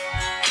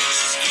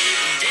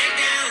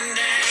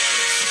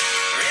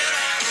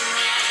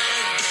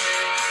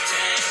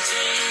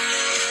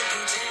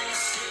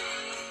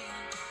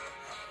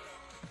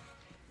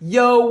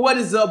Yo, what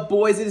is up,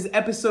 boys? It is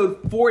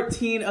episode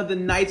 14 of the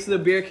Knights of the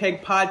Beer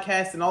Keg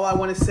podcast, and all I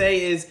want to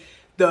say is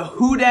the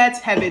Whodats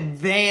have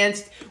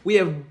advanced. We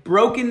have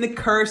broken the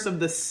curse of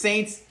the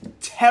Saints'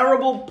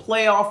 terrible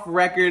playoff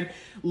record,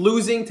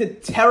 losing to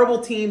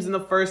terrible teams in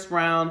the first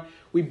round.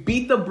 We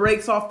beat the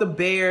brakes off the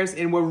Bears,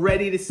 and we're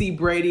ready to see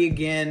Brady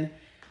again.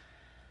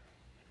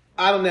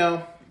 I don't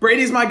know.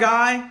 Brady's my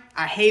guy.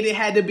 I hate it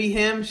had to be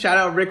him. Shout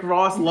out Rick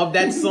Ross. Love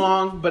that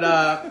song. But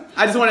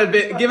I just want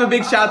to give a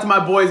big shout out to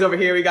my boys over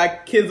here. We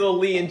got Kizzle,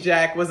 Lee, and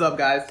Jack. What's up,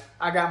 guys?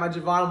 I got my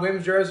Javon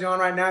Wims jersey on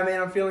right now, man.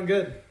 I'm feeling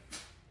good.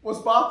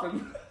 What's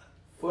poppin'?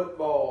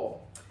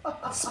 Football.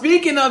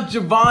 Speaking of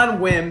Javon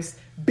Wims,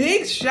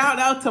 big shout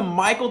out to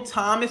Michael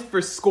Thomas for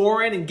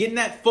scoring and getting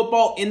that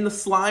football in the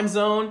slime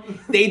zone.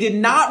 They did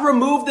not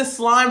remove the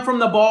slime from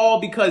the ball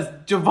because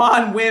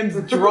Javon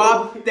Wims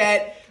dropped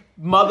that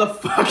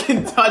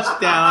motherfucking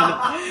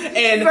touchdown.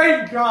 And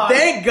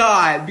thank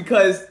God,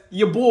 because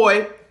your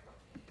boy,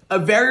 a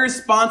very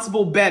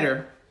responsible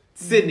bettor,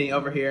 Sydney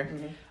over here,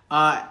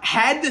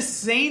 had the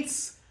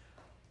Saints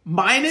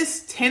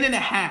minus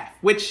 10.5,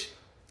 which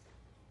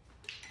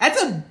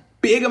that's a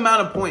big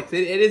amount of points.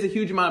 It is a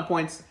huge amount of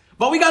points.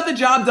 But we got the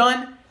job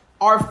done.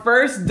 Our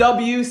first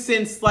W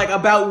since like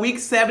about week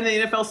 7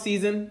 in the NFL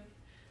season.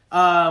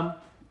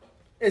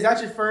 Is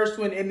that your first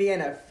win in the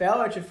NFL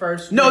or your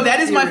first No, win that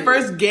is my period?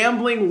 first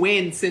gambling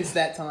win since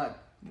that time.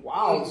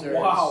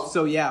 Wow.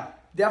 So, yeah.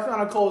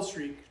 Definitely on a cold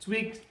streak. It's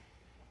week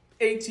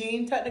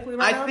 18, technically,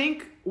 right now? I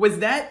think, was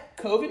that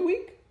COVID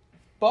week?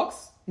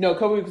 Bucks? No,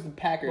 COVID week was the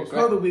Packers,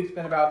 Well, right? COVID week's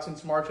been about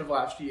since March of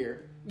last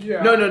year.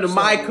 Yeah. No,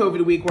 my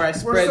COVID week where I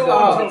spread still the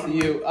on to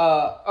you.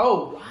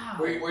 Oh,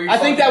 wow. I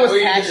think that was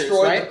Packers,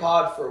 destroyed right? the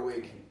pod for a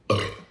week.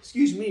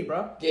 Excuse me,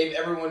 bro. Gave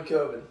everyone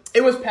COVID.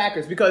 It was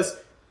Packers because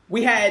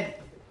we had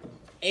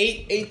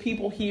eight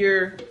people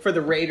here for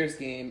the Raiders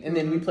game, and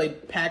then we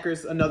played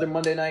Packers another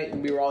Monday night,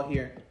 and we were all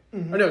here. Or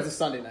no, it was a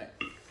Sunday night.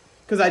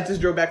 Because I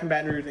just drove back from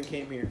Baton Rouge and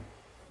came here.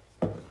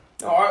 No,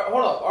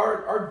 hold up.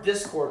 Our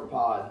Discord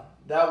pod,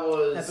 that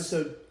was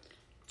Episode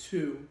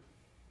 2.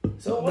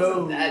 So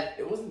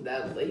it wasn't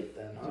that late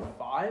then, huh?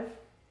 5?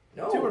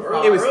 No, 2 or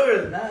 5? it was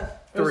earlier than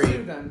that. It was 3.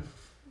 2 then.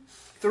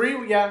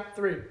 3? Yeah,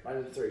 3. Might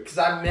have been 3. Because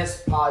I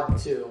missed pod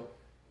 2.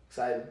 Because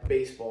I had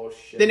baseball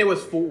shit. Then it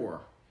was 4.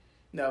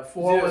 No,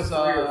 4 was 3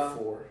 or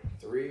 4.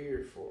 3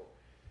 or 4.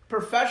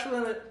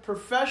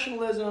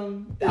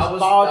 Professionalism That is was-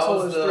 volatile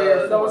that as was 3 the- or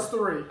 4. That was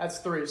 3. That's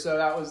 3. So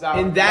that was that.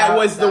 And that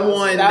was the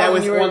one that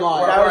was when you were-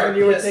 online. That was when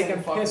you were Pissing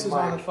taking fucking pisses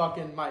on the mic.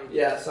 fucking mic.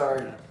 Yeah,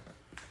 sorry.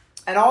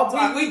 And all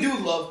time, We do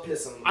love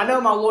pissing. I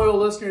know my loyal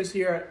listeners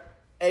here,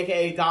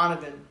 aka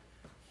Donovan,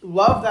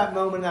 love that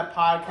moment in that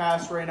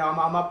podcast right now.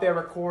 I'm up there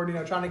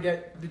recording, trying to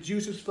get the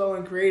juices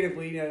flowing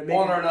creatively, to make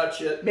On our nut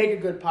shit. make a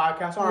good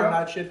podcast. On our Yep.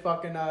 nut shit,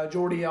 fucking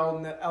Jordy El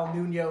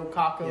Nino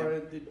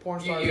Caco, the porn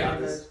star. You got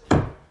this.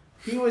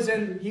 He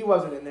wasn't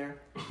in there.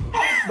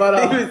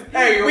 But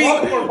Hey, you're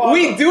welcome to our podcast.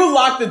 We do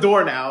lock the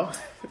door now.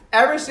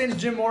 ever since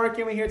Jim Mora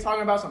came in here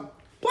talking about some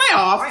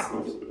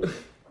Playoffs.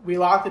 we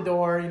locked the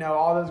door,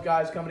 all those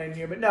guys coming in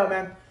here. But no,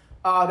 man,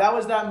 that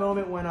was that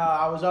moment when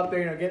I was up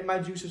there, getting my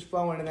juices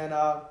flowing. And then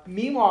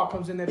Meemaw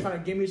comes in there trying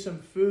to give me some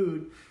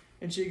food.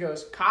 And she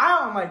goes,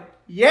 Kyle? I'm like,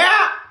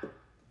 yeah!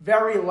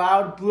 Very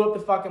loud, blew up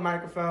the fucking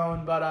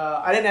microphone. But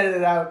I didn't edit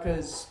it out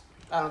because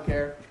I don't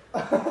care.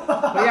 But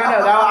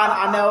yeah,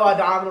 I know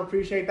Donovan will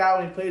appreciate that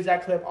when he plays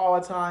that clip all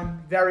the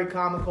time. Very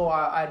comical.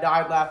 I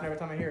died laughing every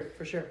time I hear it,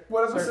 for sure.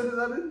 What episode is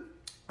that in?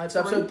 That's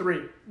episode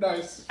 3.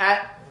 Nice.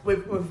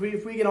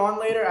 If we get on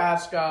later,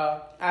 ask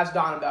Don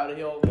about it.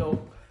 He'll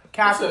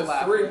cackle Episode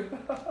laugh.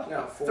 3.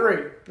 No, 4.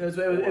 3.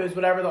 It was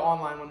whatever the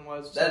online one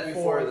was. That'd be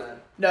 4 then.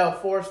 No,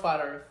 4 is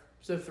Flat Earth.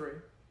 So 3.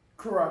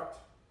 Correct.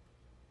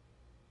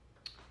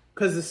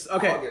 Because this,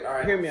 okay, All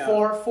right. hear me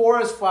out.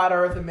 4 is Flat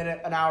Earth.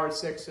 An hour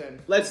 6 in.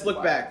 Let's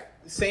look back.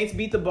 Saints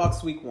beat the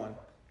Bucks week 1.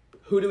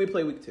 Who do we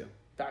play week 2?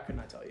 That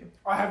couldn't I tell you?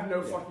 I have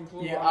no fucking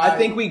clue. Yeah, I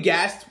think we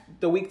gassed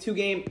the week 2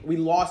 game. We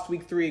lost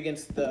week 3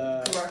 against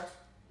Correct.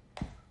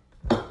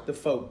 the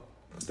foe,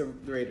 the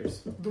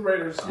Raiders. The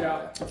Raiders,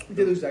 yeah. We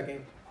did lose that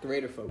game The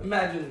Raider folk.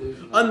 Imagine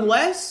losing.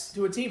 Unless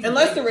to a team.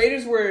 the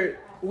Raiders were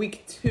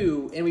week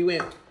 2 and we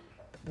went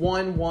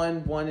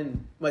 1-1-1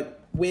 and like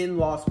win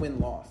loss.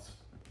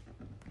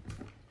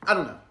 I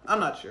don't know. I'm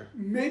not sure.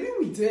 Maybe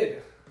we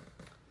did.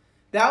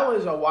 That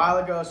was a while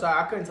ago, so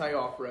I couldn't tell you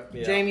off rip.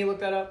 Yeah. Jamie, look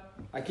that up.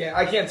 I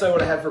can't tell you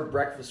what I had for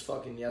breakfast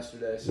fucking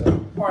yesterday. So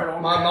All right,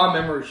 on my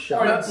memory's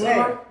shot. All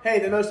right. Hey,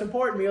 the most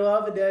important meal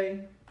of the day.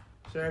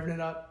 Serving it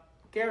up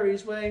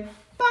Gary's way.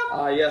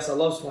 Yes, I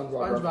love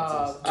SpongeBob. SpongeBob.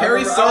 references. Terry I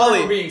remember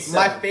Solly, being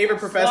my 7. favorite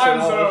professor in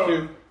all of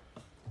Slime you.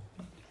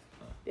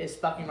 Is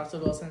fucking Russell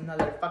Wilson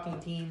another fucking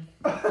team?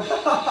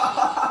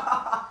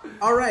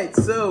 All right,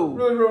 so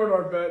Really ruined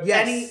our bet.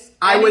 yes,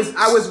 I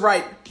was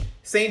right.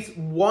 Saints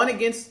won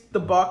against the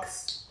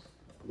Bucks,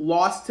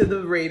 lost to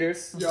the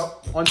Raiders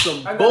Yep. on some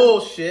And then-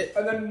 bullshit.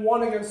 And then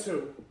 1 against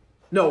 2.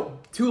 No,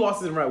 2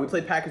 losses in a row. We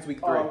played Packers week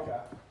 3. Oh, okay.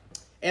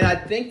 And I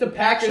think the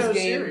Packers show's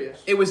game,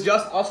 serious. it was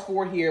just us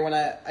 4 here when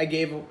I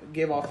gave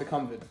off the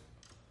COVID.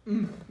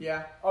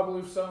 Yeah. I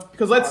believe so.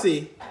 Because let's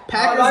see,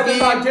 Packers I did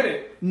not game get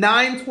it.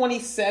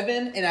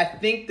 9:27, and I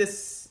think the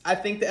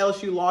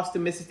LSU lost to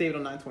Mississippi State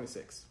on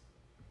 9:26.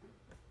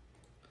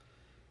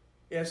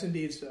 Yes,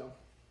 indeed. So.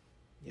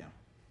 Yeah,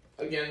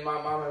 Again, my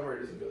memory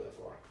doesn't go that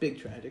far. big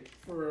tragic.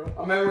 For real.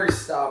 My memory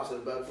stops at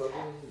about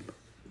fucking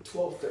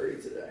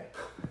 12:30 today.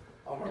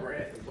 I don't remember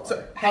anything.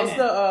 So how's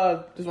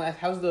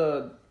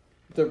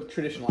the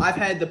traditional? I've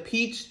had the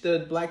peach,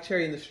 the black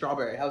cherry, and the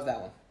strawberry. How's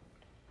that one?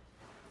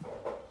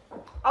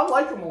 I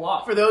like them a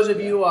lot. For those of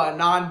you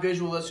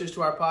non-visual listeners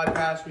to our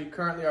podcast, we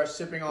currently are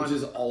sipping on, Which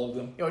is all of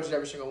them. which is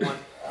every single one,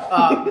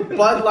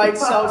 Bud Light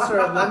Seltzer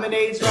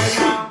Lemonades right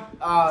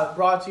now,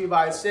 brought to you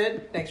by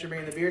Sid. Thanks for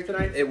bringing the beer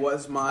tonight. It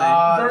was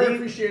mine. Very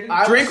appreciated.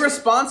 Drink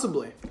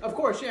responsibly. Of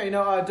course, yeah,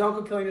 don't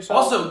go killing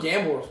yourself. Also,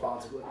 gamble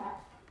responsibly.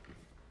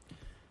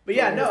 but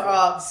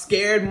yeah,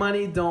 Scared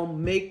money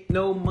don't make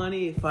no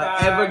money. If I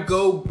Facts. ever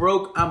go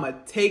broke, I'ma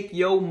take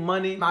your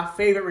money. my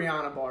favorite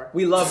Rihanna bar.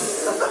 We love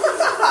it.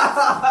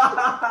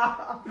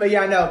 But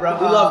yeah, no, bro.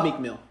 We love Meek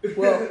Mill.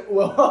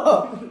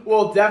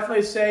 We'll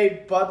definitely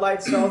say Bud Light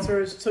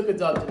Seltzers took a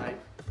dub tonight.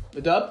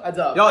 The dub? A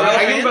dub. Y'all I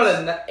give fans?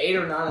 about an 8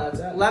 or 9 out of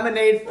 10.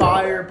 Lemonade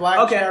fire, black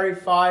Okay. cherry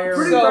fire.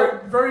 Pretty So,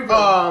 very good.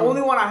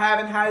 Only one I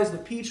haven't had is the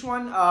peach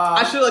one.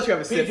 I should let you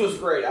have a sip. Peach was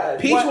great.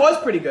 Peach was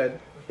pretty good.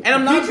 And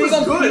I'm not Peach big on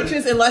was good.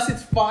 peaches unless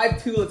it's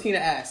 5'2" Latina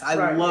ass. I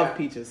Right, love yeah.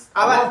 peaches.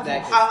 I like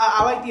that.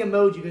 I like the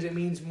emoji because it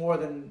means more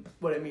than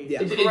what it means.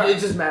 Yeah. It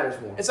just matters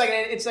more. It's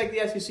like the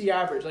SEC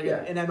average, like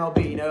Yeah. in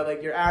MLB. You know,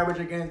 like your average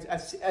against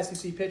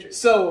SEC pitchers.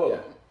 So,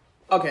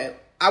 okay,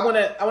 I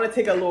wanna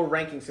take a little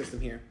ranking system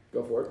here.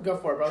 Go for it. Go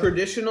for it, brother.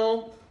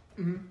 Traditional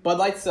Bud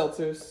Light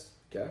seltzers.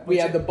 Okay. We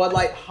have the Bud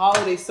Light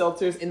holiday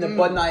seltzers and the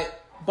Bud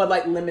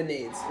Light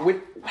lemonades.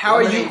 How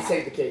are you?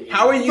 Take the cake.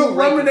 How are you? The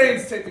ranking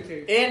lemonades take the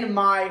cake. In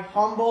my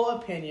humble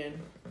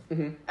opinion,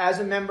 as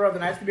a member of the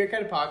Nice Beer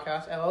Credit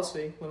Podcast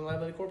LLC, Limited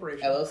Liability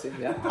Corporation, LLC?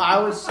 Yeah. I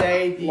would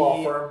say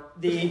Law firm.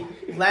 the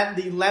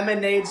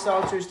lemonade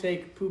seltzers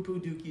take poo poo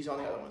dookies on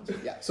the other ones.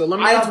 Yeah. So I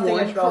lemonade's don't think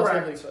one. it's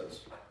relatively close.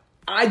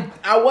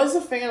 I was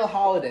a fan of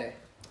holiday.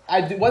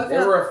 Wasn't.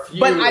 There were a few.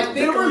 But I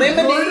They think were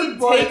lemonade good,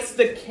 but takes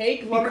the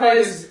cake lemonade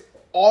because is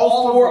all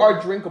all four of them.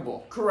 are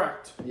drinkable.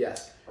 Correct.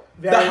 Yes.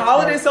 The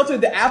holiday seltzer,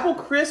 the apple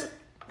crisp.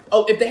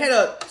 Oh, if they had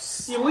a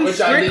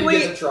Which I didn't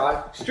get to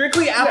try.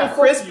 strictly apple fuck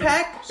crisp you.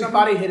 pack.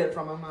 Somebody hit it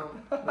from him.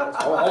 I don't know.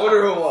 I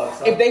wonder who it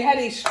was. If they had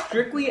a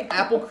strictly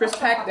apple crisp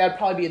pack, that'd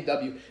probably be a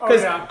W.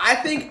 Because yeah. I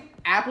think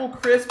apple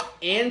crisp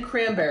and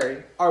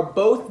cranberry are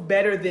both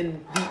better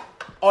than the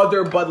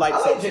other Bud Light I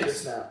like Ginger seltzers.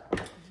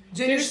 Snap.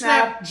 Ginger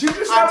snap.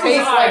 Ginger I snap was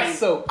Tastes like high.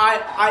 soap.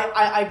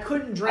 I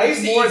couldn't I drink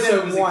used to more eat soap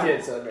than as a one.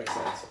 kid, so that makes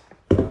sense.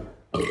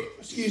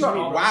 Excuse Shut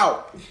me. up.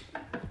 Wow.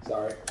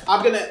 Sorry.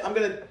 I'm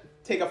gonna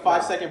take a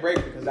 5-second break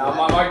because Now,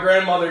 my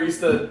grandmother used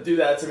to do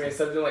that to me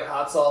instead of doing like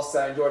hot sauce.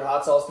 I enjoyed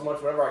hot sauce too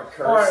much. Whenever I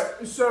cursed,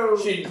 Alright, so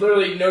she'd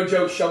literally, no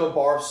joke, shove a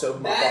bar of soap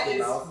in my fucking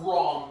mouth.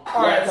 wrong.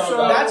 alright, Yeah, so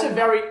That's a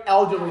very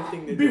elderly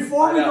thing to do.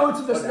 before we I know. go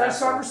to this What an next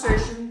asshole.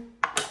 conversation,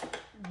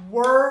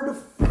 word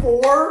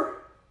 4.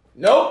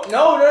 Nope,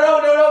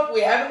 no.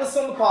 We haven't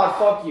listened to the pod.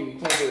 Fuck you. You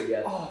can't do it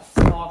yet. Oh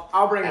fuck.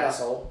 I'll bring it up.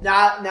 Asshole.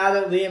 Now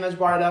that Liam has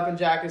brought it up and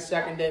Jack has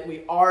seconded it,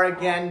 we are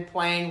again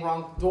playing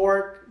Wrunk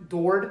Dord.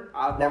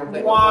 I've never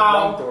played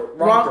Wow.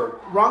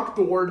 Wrunk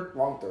Dord.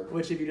 Wrong third.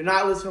 Which, if you did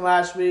not listen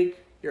last week,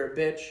 you're a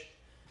bitch.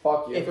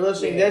 Fuck you. If you're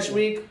listening this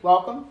week,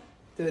 welcome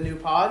to the new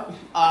pod.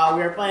 We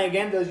are playing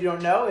again. Those of you who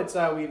don't know, it's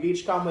we've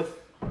each come with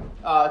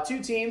 2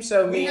 teams.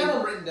 So We me have them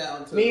and, written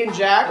down. me and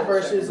Jack double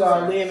versus check.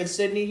 Liam and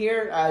Sydney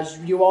here. As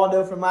you all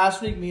know from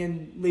last week, me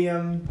and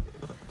Liam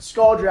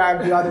skull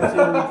dragged the other two.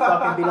 We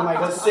fucking beat them like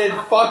But Sid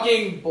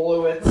fucking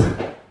blew it.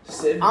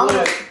 Sid I'm blew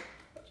gonna. it.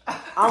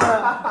 I'm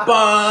gonna.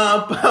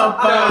 Bum, bum,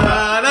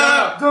 ba,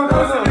 da, Don't bum,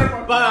 listen.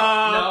 bum,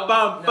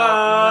 bum, ba,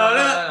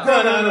 da,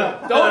 da, da,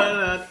 da,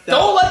 da, da.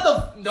 Don't let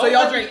the. So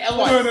y'all drink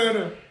twice.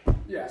 No.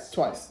 Yes.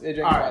 Twice. They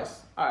drink All right.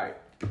 twice. All right.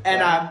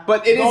 And I'm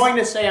But it is- going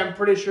to say I'm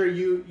pretty sure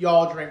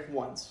y'all drink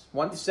once.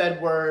 Once? You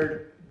said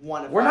word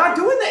one. We're not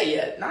doing that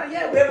yet. Not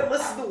yet. We haven't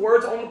listened to the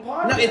words on the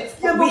pod. No, yet. it's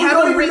Yeah, but we we have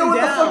don't them even know written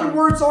what the fucking down.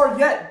 words are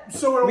yet,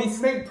 so it'll We-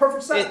 make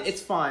perfect sense.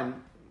 It's fine.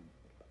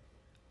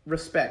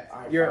 Respect. All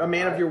right, You're a fine,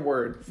 man all of right. your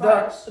word.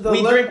 Facts.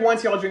 We drink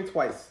once, y'all drink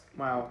twice.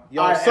 Wow.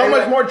 Y'all are Alright, so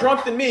much everyone- more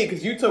drunk than me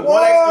because you took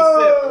one extra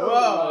sip. Whoa.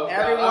 Oh, God.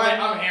 Everyone-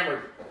 I'm hammered.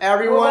 We're all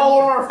Everyone,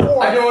 on our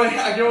 4. I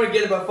can only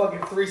get about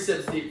fucking 3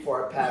 sips deep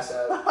before I pass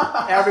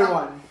out.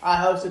 everyone. I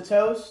host a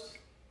toast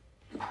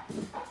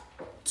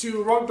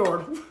to Wrunk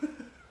Dord.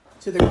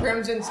 to the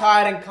Crimson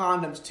Tide and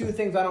condoms. 2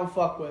 things I don't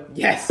fuck with.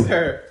 Yes,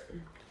 sir.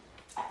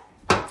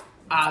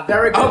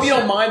 Very good. I hope you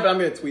don't mind, but I'm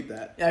going to tweet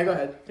that. Yeah, go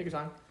ahead. Take your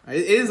time. It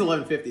is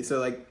 11:50, so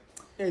like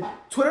Hey,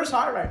 Twitter's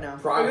hot right now.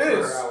 Prime It Twitter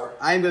is. hour.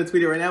 I am going to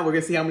tweet it right now. We're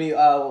going to see how many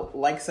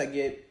likes I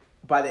get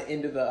by the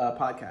end of the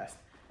podcast.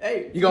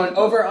 Hey, You going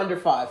over or under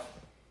 5?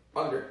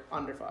 Under.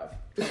 under 5.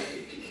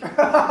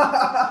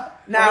 How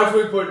much Now,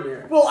 we put in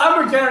here? Well,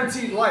 I'm a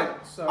guaranteed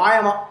like, so.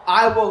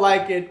 I will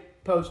like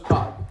it post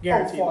pod,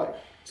 guaranteed. fuck. Like.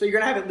 So you're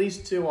gonna have at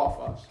least 2 off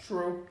us.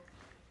 True.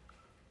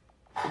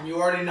 And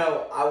you already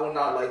know I will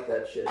not like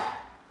that shit.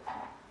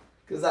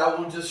 Because I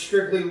will just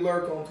strictly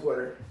lurk on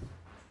Twitter.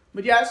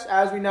 But yes,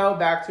 as we know,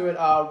 back to it.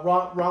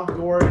 Wrunk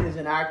Dord is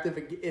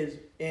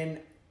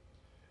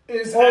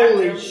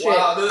holy active. shit,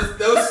 Wow,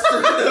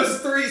 those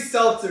three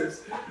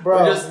seltzers bro,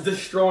 are just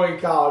destroying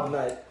Kyle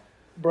tonight.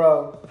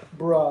 bro,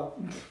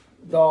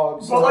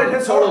 dogs. But like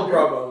his Total whole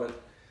bro moment.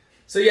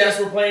 So yes,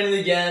 we're playing it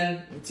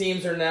again. The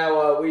teams are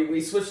now,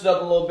 we switched it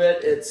up a little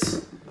bit.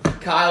 It's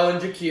Kyle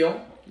and Jaquil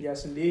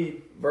Yes,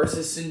 indeed.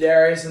 versus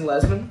Sindarius and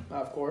Lesman.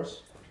 Of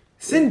course.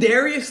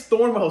 Sindarius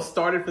Thornwell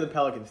started for the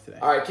Pelicans today.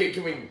 All right,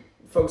 can we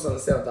focus on the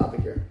same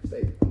topic here?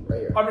 Stay right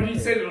here. I mean, he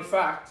stated a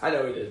fact. I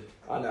know he did.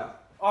 I know.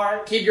 All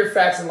right. Keep your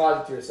facts and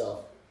logic to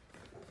yourself.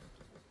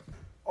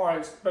 All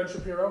right, Ben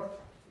Shapiro.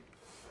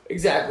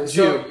 Exactly. Dude.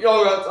 So,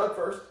 y'all got to talk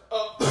first.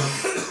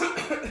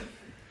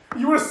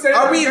 You want to say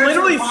Are that we against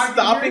literally your podcast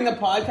stopping here? the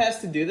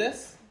podcast to do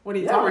this? What are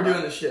you Yeah, talking we're about?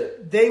 doing this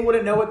shit. They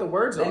wouldn't know what the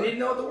words They are. need to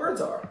know what the words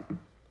are.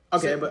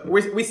 Okay, but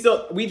we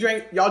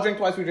drank. Y'all drank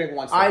twice. We drank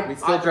once. We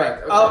still I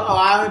drank. drank.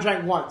 I only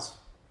drank once.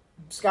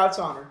 Scout's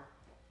honor.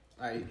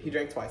 All right, he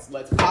drank twice.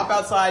 Let's pop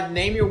outside.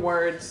 Name your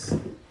words.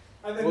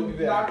 And then We'll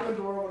be knock back. on the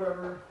door or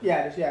whatever.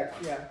 Yeah.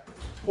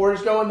 Or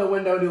just go in the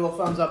window, do a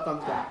thumbs up,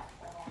 thumbs down.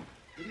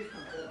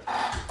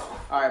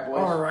 All right, boys.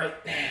 All right.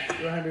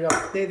 Go ahead and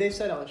go. They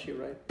said LSU,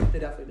 right? They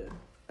definitely did.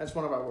 That's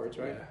one of our words,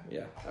 right?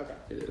 Yeah, Okay.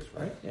 it is,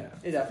 right? Yeah.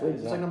 It definitely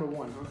is. It's like number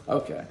one, huh?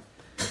 Okay.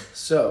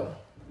 So,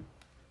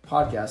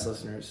 podcast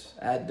listeners,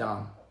 at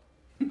Dom.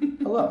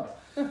 Hello.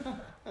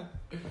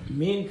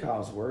 Me and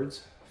Kyle's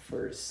words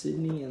for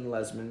Sydney and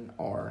Lesman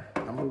are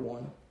number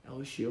 1,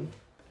 LSU.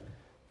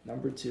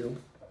 Number 2,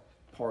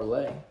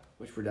 parlay,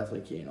 which we're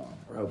definitely keen on.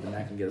 We're hoping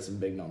that can get us some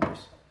big numbers.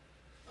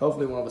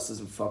 Hopefully one of us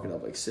doesn't fuck it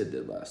up like Sid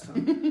did last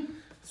time.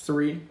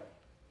 3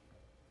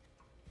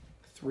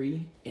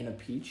 in a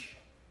peach.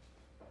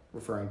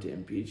 Referring to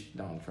impeach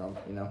Donald Trump,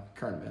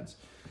 current events.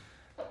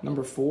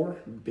 Number 4,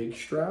 big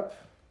strap.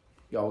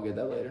 Y'all will get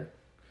that later.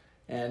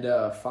 And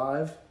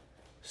 5,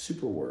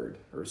 super word,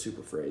 or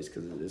super phrase,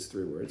 because it is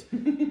 3 words.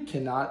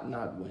 Cannot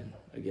not win.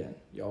 Again,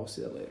 y'all will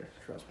see that later.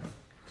 Trust me.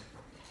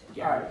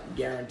 Alright.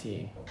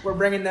 Guaranteeing. We're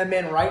bringing them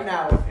in right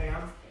now,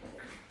 fam.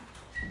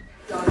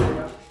 Done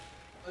here.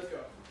 Let's go.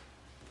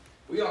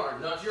 We are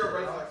nuts. You're a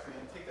Red Sox fan.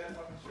 Take that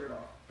fucking shirt off.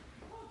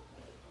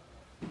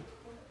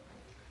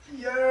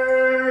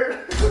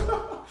 Yeah.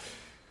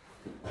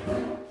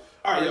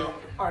 All right, y'all.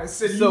 All right,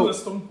 Sid, you So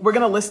list them. we're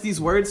gonna list these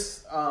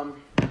words.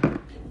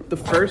 The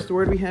first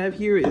word we have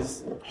here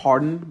is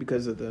Harden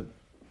because of the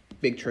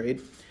big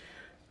trade.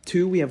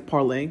 2, we have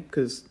parlay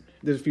because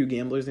there's a few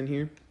gamblers in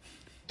here.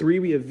 3,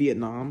 we have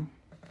Vietnam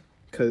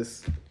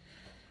because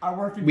I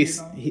work in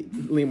Vietnam.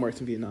 Liam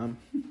works in Vietnam.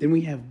 Then we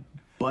have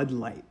Bud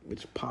Light,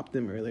 which popped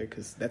them earlier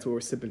because that's what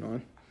we're sipping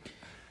on.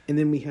 And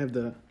then we have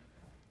the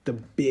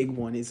big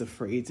one is a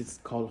phrase. It's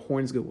called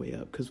horns go way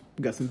up because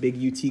we got some big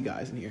UT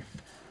guys in here.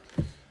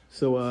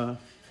 So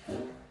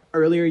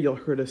earlier y'all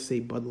heard us say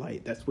Bud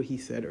Light. That's what he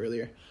said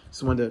earlier.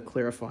 Just wanted to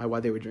clarify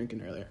why they were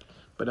drinking earlier.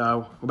 But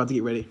we're about to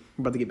get ready.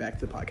 We're about to get back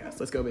to the podcast.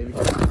 Let's go, baby.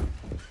 Come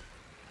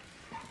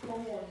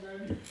on,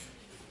 man.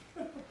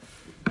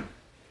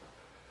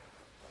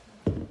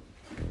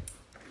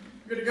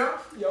 Good to go?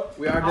 Yep.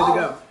 We are good to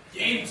go.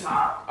 Game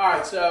time. All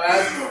right, so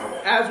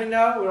as we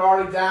know, we're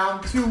already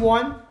down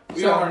 2-1.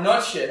 We So- are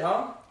nut shit,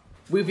 huh?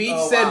 We've each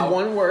Oh, said wow.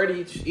 one word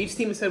each. Each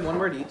team has said one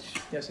word each.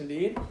 Yes,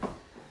 indeed.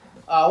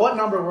 What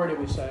number word did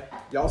we say?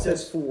 Y'all said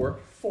 4.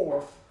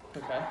 4.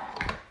 Okay.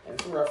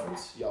 And for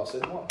reference, y'all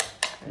said 1.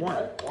 1.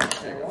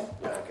 There you go.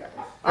 Yeah, okay.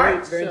 All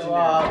right, Very so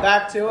generic.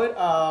 back to it.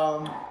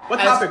 What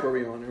as- topic were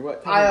we on, or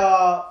what?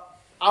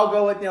 I'll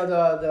go with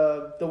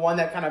the one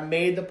that kind of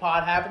made the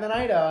pod happen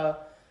tonight.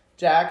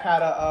 Jack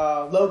had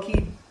a low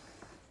key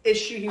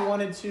issue he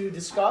wanted to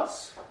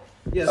discuss.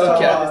 Yes. So,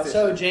 Okay.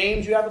 so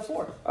James, you have the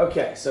floor.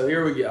 Okay, so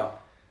here we go.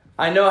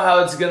 I know how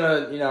it's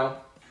gonna,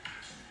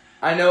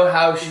 I know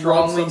how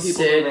strongly some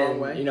people Sid the wrong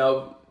and, way.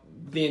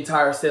 the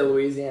entire state of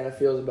Louisiana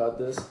feels about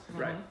this.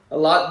 Right.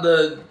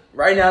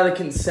 Right now the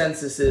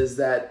consensus is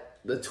that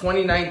the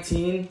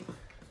 2019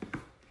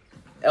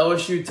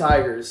 LSU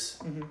Tigers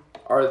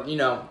are,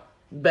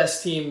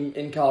 best team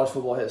in college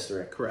football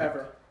history. Correct.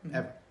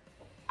 Ever.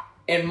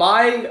 In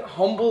my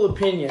humble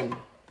opinion,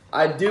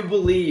 I do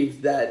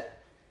believe that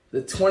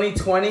the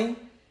 2020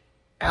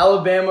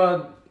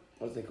 Alabama,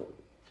 what's they called?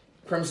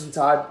 Crimson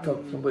Tide,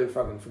 completely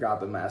fucking forgot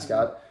the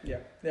mascot. Yeah.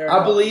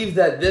 I believe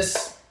that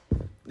this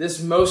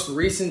most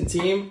recent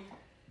team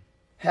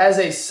has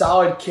a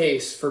solid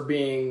case for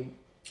being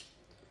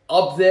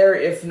up there,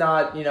 if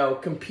not,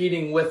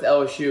 competing with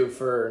LSU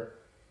for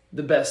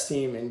the best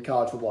team in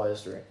college football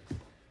history.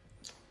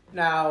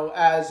 Now,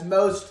 as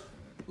most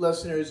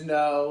listeners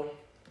know,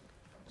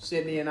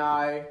 Sydney and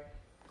I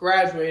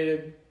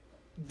graduated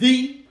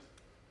the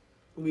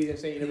Louisiana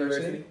State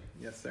University.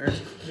 Yes, sir.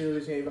 The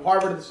Louisiana,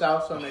 Harvard of the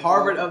South. So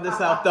Harvard of the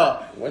South,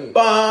 though. When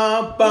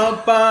Bum, bum,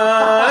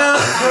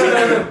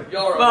 bum,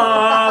 y'all are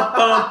bum,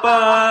 bum,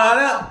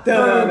 bum,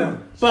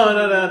 dun.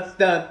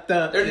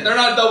 Ba-da-da-da-da. They're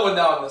not doubling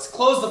down on this.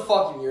 Close the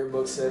fucking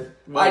yearbook, Sid.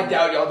 I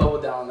doubt y'all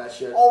double down on that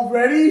shit.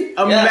 Already?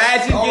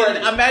 Imagine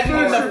Yes,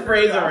 getting the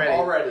phrase already.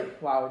 Already.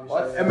 Why would you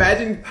What? say that?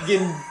 Imagine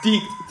getting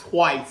deeked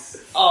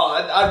twice. Oh,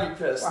 I'd be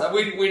pissed.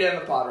 We'd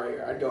end the pod right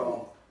here. I'd go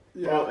home.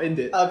 Well, end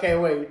it. Okay,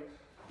 wait.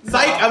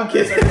 Psych, I'm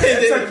kidding.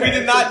 It's okay. We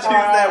did not choose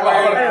Alright, that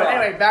alright,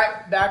 word. Anyway,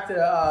 back to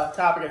the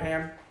topic at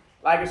hand.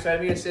 Like I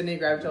said, me and Sydney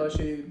grabbed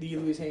LSU, the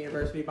Louisiana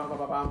University,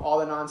 all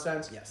the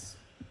nonsense. Yes.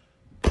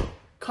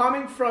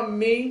 Coming from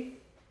me,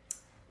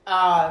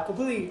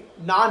 completely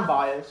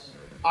non-biased,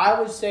 I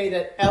would say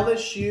that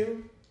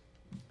LSU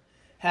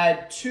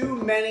had too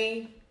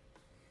many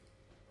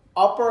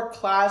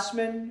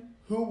upperclassmen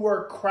who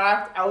were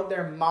cracked out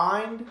their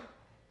mind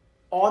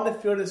on the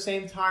field at the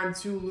same time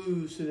to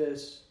lose to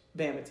this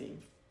Bama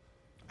team.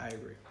 I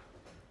agree.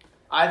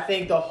 I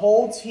think the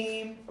whole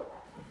team,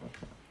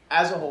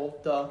 as a whole,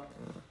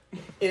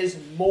 is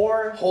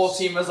more. Whole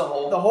team as a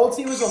whole. The whole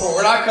team as a whole.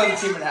 We're not cutting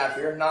the team in half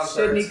here. Not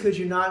Sydney, could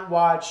you not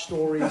watch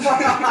stories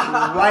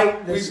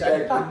right this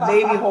second?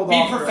 Maybe hold Be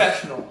off.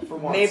 professional for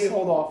once. Maybe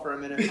hold off for a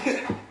minute.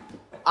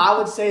 I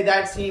would say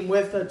that team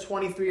with a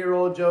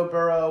 23-year-old Joe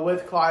Burrow,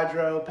 with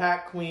Clydro,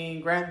 Pat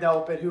Queen, Grant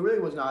Delpit, who really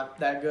was not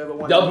that good,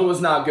 but Delpit was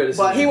not good.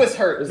 But He was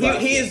hurt. His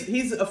last year.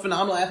 He's a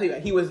phenomenal athlete.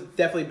 He was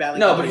definitely battling.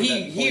 No, but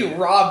injuries he at that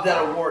point. robbed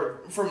that award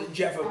from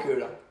Jeff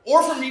Okuda.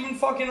 Or from even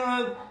fucking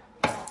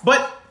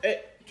But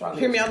Trying to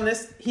hear me think. out on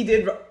this. He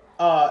did.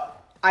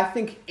 I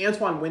think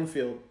Antoine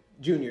Winfield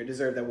Jr.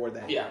 deserved that award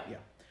that year. Yeah.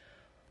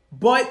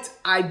 But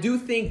I do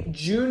think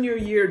junior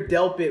year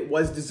Delpit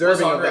was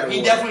deserving of that award.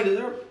 He definitely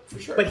deserved it, for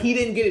sure. But he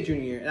didn't get it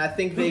junior year, and I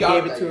think Who they got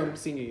gave it it that to year? him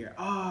senior year.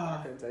 I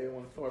couldn't tell you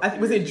one.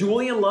 Was it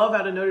Julian Love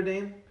out of Notre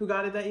Dame who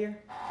got it that year?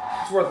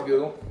 It's worth a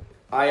Google.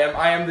 I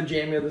am the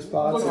Jamie of this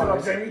pod. Look it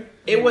up, Jamie.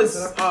 It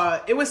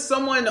was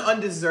someone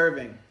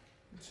undeserving.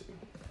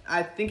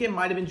 I think it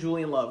might have been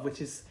Julian Love,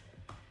 which is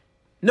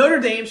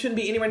Notre Dame shouldn't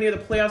be anywhere near the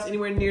playoffs,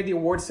 anywhere near the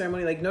award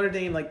ceremony. Like Notre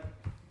Dame, like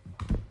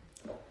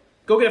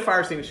go get a fire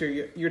extinguisher.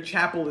 Your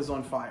chapel is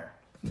on fire.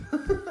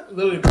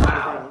 Literally.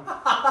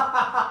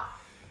 Wow.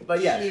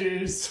 But yes,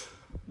 Jeez.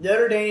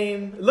 Notre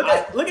Dame. Look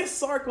at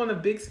Sark on the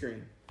big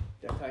screen.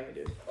 That's how you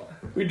do.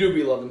 We do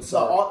be loving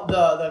Sark.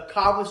 The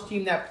college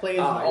team that plays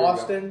in Here we go.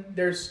 Austin,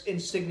 their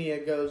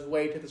insignia goes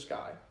way to the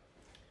sky.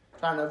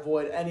 Trying to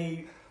avoid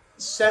any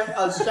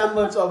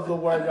semblance of the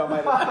word y'all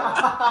might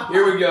have.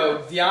 Here we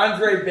go.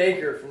 DeAndre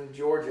Baker from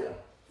Georgia.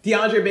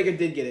 DeAndre Baker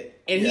did get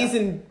it, and he's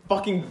in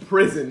fucking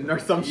prison or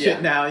some Yeah.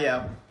 shit now.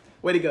 Yeah,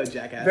 way to go,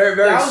 jackass. Very,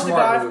 very That was the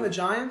smart guy move. from the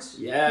Giants.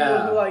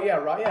 Yeah.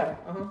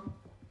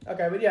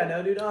 Okay, but yeah,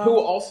 no, dude. Who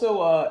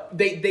also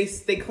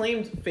they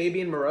claimed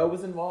Fabian Moreau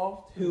was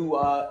involved, who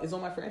is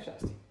on my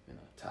franchise team.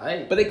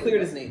 Tight. But they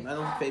cleared his name. I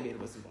don't think Fabian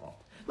was involved.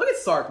 Look at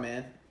Sark,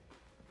 man.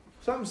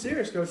 Something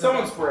serious, coach. So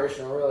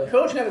inspirational, really.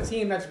 Coach had a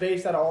team that's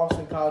based out of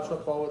Austin college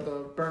football with the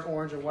burnt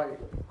orange and white.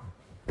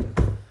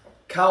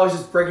 Kyle was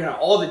just breaking out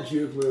all the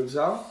juke moves,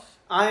 huh?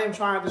 I am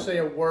trying to say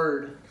a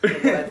word of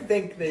what I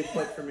think they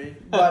put for me,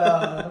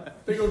 but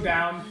They go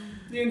down.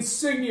 The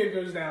insignia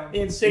goes down. the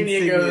insignia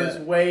Insignia. goes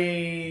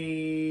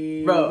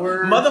way. Bro,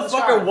 words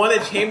motherfucker aside. won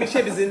a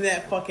championship is in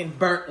that fucking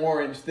burnt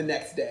orange the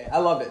next day. I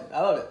love it.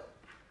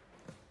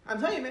 I'm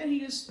telling you, man, he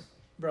just,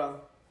 bro,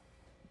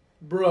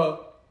 Bruh.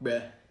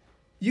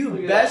 you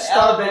Look at best that.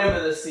 start. Alabama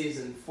this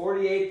season.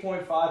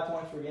 48.5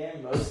 points per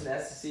game, most in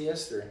SEC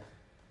history.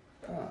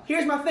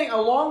 Here's my thing.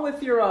 Along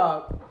with your,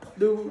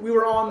 we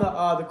were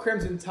on the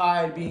Crimson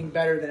Tide being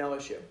better than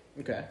LSU.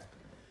 Okay.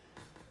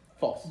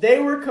 False. They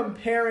were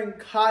comparing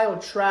Kyle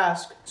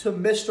Trask to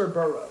Mr.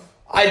 Burrow.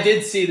 I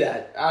did see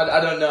that.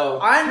 I don't know.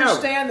 I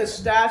understand the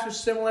stats are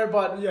similar,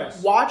 but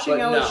Yes. watching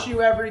But no.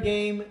 LSU every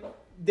game,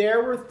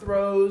 there were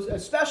throws,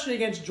 especially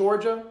against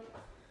Georgia,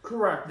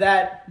 Correct.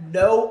 that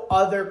no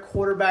other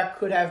quarterback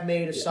could have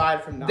made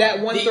aside from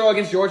That one The- throw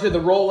against Georgia, the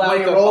rollout. When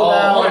he the- rolled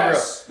out,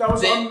 Yes. That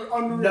was They-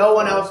 unreal. no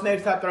one else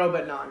makes that throw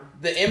but nine.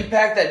 The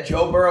impact that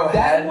Joe Burrow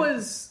That had.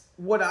 was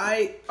what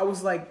I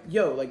was like,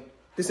 yo, like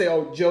they say,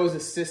 oh, Joe's a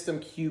system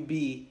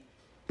QB,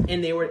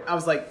 and I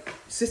was like,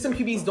 system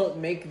QBs don't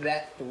make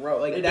that throw.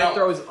 Like They that don't.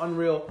 throw is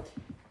unreal.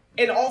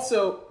 And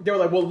also, they were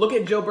like, well, look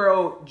at Joe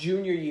Burrow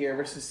junior year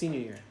versus senior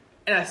year.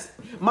 And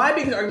my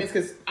biggest argument is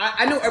because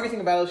I know everything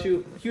about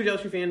LSU, huge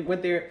LSU fan,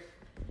 went there.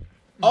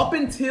 Up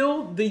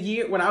until the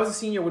year when I was a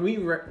senior, when we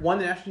won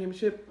the national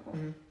championship,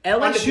 Undefeated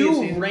LSU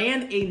season.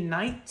 ran a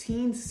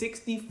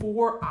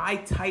 1964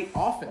 eye-tight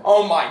offense.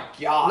 Oh my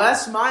god.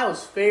 Les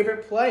Miles'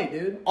 favorite play,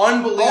 dude.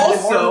 Unbelievable. Hard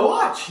to Also,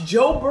 watch.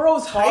 Joe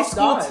Burrow's high Tough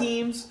school guy.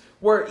 teams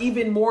were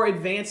even more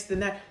advanced than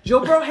that. Joe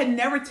Burrow had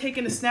never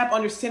taken a snap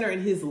under center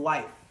in his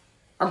life.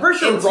 I'm pretty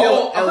sure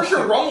Until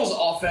LSU. Rummel's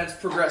offense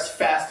progressed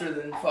faster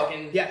than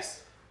fucking.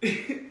 Yes.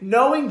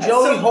 Knowing That's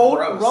Joey so Holt,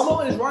 gross.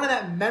 Rummel is running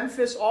that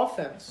Memphis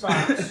offense.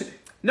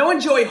 Knowing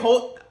Joey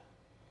Holt,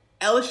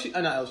 not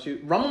LSU,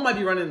 Rummel might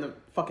be running the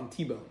fucking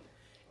T-bone.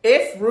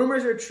 If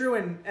rumors are true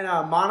and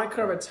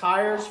Monica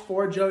retires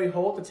for Joey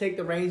Holt to take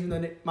the reins, and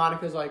then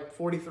Monica's like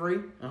 43,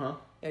 Uh-huh.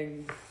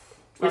 and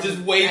Which is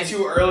way and-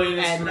 too early in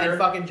his and career.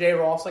 fucking Jay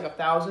Ross like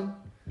 1,000.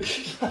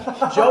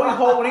 Joey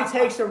Holt, when he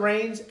takes the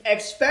reins,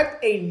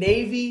 expect a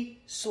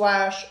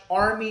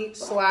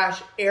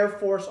Navy/Army/Air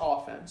Force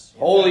offense.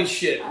 Holy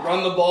shit.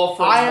 Run the ball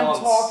for I am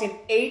months. talking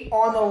 8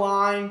 on the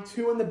line,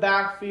 2 in the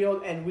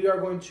backfield, and we are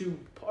going to,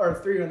 or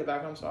 3 in the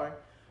back, I'm sorry,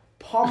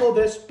 pummel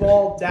this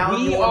ball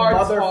down your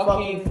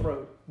motherfucking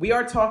throat. We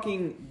are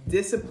talking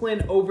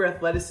discipline over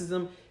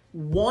athleticism.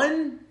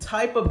 One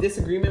type of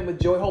disagreement with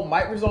Joey Holt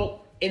might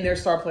result in their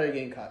star player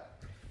getting cut.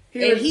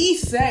 And he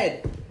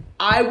said,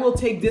 I will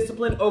take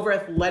discipline over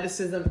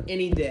athleticism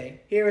any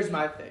day. Here is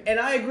my thing. And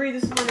I agree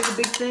discipline is a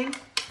big thing.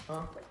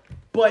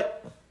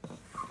 But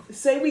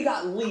say we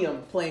got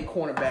Liam playing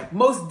cornerback.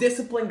 Most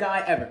disciplined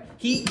guy ever.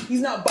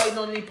 He's not biting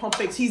on any pump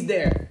fakes. He's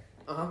there.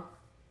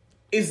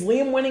 Is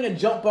Liam winning a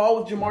jump ball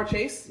with Jamar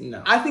Chase?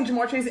 No. I think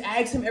Jamar Chase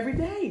ags him every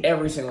day.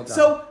 Every single time.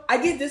 So I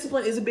get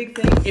discipline is a big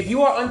thing. If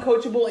you are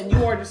uncoachable and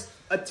you are just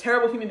a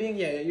terrible human being,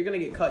 yeah, you're going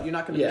to get cut. You're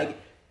not going to make it.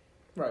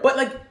 Right. But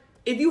like,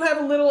 if you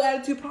have a little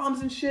attitude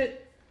problems and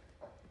shit,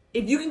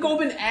 if you can go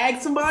up and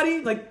ag somebody,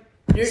 like,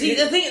 you're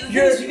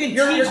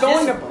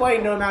going to play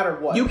no matter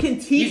what. you can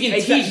teach. You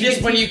can teach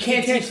this when you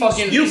can't teach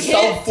fucking You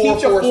can't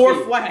teach a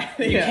 4 flat.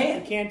 You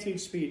can't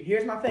teach speed.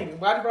 Here's my thing. I'm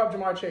glad you brought up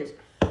Jamar Chase.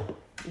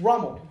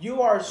 Rummel,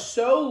 you are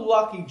so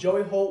lucky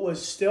Joey Holt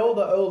was still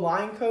the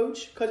O-line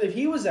coach, because if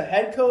he was a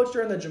head coach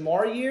during the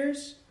Jamar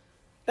years,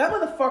 that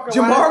motherfucker...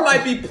 Jamar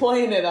might be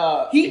playing at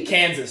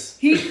Kansas.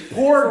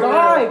 Poor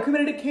guy,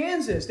 committed to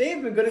Kansas.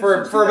 They've been good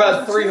for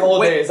about 3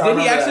 whole days. Did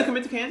he actually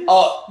commit to Kansas?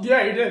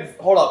 Yeah, he did.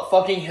 Hold up.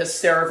 Fucking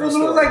hysterical For a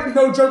little, story.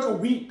 no joke, a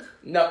week.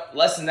 No,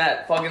 less than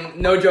that. Fucking,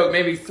 no joke,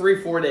 maybe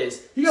 3-4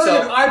 days. He got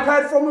an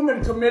iPad from him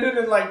and committed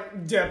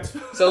and, dipped.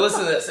 So listen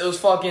to this. It was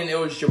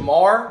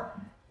Jamar,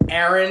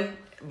 Aaron,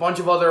 a bunch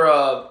of other,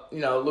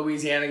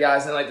 Louisiana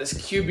guys, and, this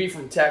QB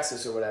from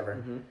Texas or whatever.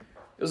 Mm-hmm.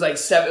 It was like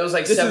 7. It was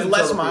like this 7 is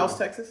Les total Miles,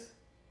 people. Texas?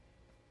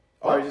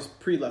 Or just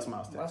pre-Les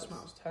Miles, Texas? Les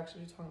Miles, Texas,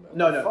 you talking about?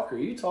 No. What the fuck are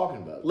you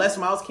talking about? Les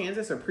Miles,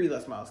 Kansas, or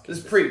pre-Les Miles,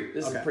 Kansas?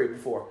 This is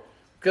before.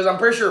 Because I'm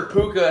pretty sure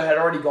Puka had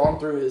already gone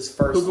through his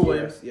first year. Puka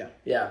Williams, yeah.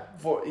 Yeah,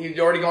 he'd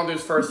already gone through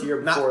his first year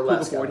before Not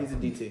Les Puka Ford, got he's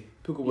a DT.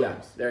 Puka Yeah,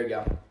 Williams. there you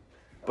go.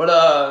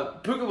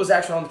 But Puka was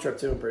actually on the trip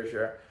too, I'm pretty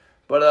sure.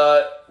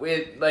 But we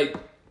had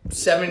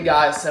 7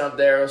 guys sent up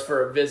there. It was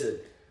for a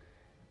visit.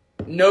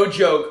 No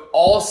joke,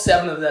 all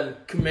 7 of them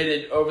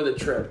committed over the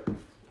trip.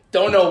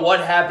 Don't know what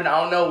happened. I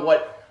don't know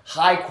what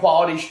high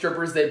quality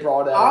strippers they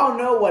brought out. I don't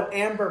know what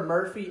Amber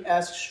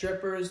Murphy-esque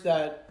strippers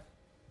that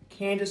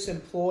Candace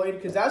employed,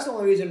 because that's the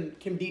only reason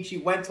Kim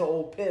Dichi went to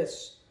Ole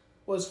Piss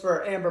was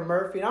for Amber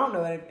Murphy. And I don't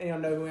know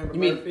anyone know who Amber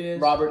Murphy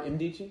is. Robert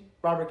Mdici?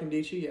 Robert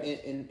Kimdichi, yeah.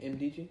 In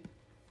Mdici?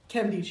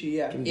 Kim Dichi,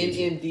 yeah.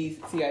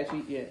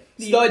 NMDCIG, yeah.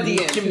 Stud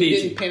DN. Kim He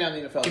Dichi. didn't pan out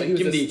in the NFL, but he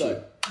was Kim a Dichi.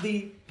 stud.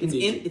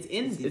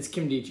 It's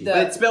Kim Dichi. but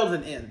it's spelled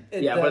an N.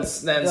 But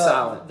it's then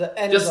silent. The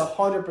N Just- is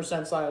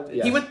 100% silent.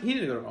 Yeah. He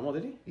didn't go to Rommel,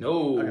 did he?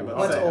 No. Okay, but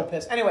Went to Okay. Ole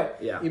Piss. Anyway,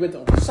 Yeah. He went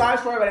to side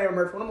story about Amber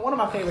Murphy, one of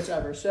my favorites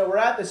ever. So we're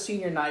at the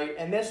senior night,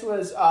 and this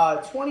was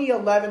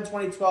 2011,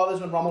 2012. This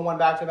is when Rummel won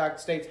back-to-back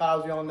state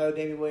titles. We all know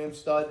Damian Williams,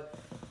 stud.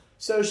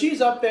 So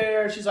she's up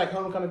there. She's like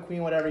homecoming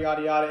queen, whatever,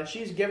 yada, yada. And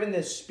she's giving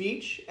this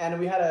speech, and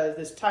we had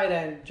this tight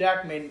end,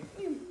 Jack Maiden.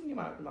 You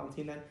might have been on the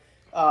team then.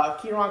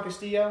 Kieran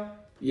Castillo.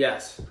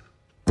 Yes.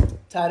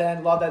 Tight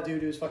end, love that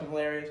dude. He was fucking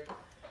hilarious.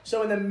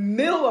 So in the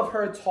middle of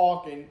her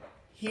talking,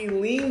 he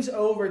leans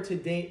over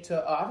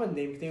to I wasn't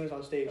Dame was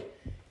on stage.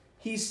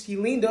 He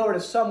leaned over to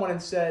someone and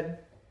said,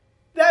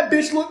 "That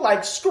bitch look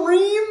like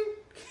Scream."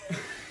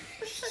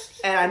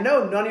 And I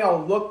know none of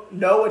y'all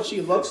know what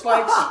she looks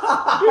like, but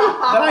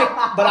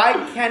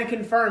I can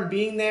confirm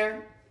being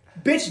there.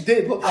 Bitch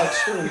did look like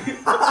Scream.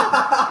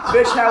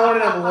 Bitch had one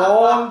of them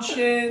long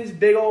chins,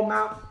 big old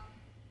mouth.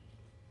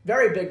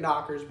 Very big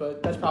knockers,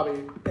 but that's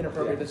probably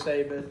inappropriate to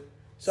say. But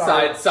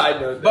sorry. Side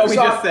note. But we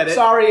just said it.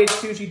 Sorry,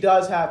 H2, she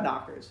does have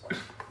knockers.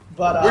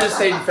 But We're just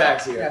stating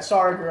facts here. yeah,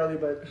 sorry, girly,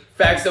 but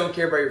Facts don't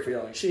care about your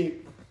feelings.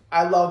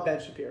 I love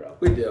Ben Shapiro.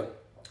 We do.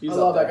 I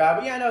love that guy.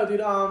 But yeah, no, dude.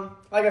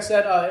 Like I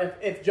said,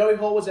 if Joey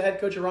Holt was the head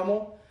coach of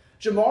Rummel,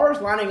 Jamar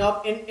is lining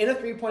up in a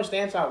 3-point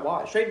stance out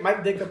wide. Straight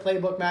Mike Ditka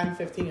playbook Madden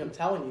 15. I'm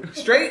telling you.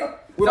 Straight.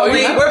 We're No, he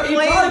playing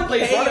probably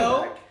plays running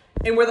KO, back.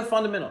 and we're the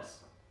fundamentals.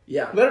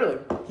 Yeah. Literally,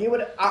 he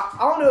would. I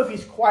don't know if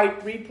he's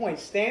quite 3-point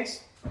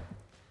stance.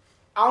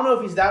 I don't know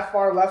if he's that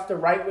far left or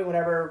right way.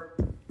 Whenever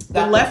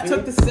The left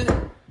took the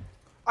center.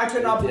 I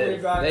cannot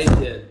believe that. They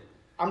did.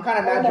 I'm kind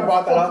of Oh mad my you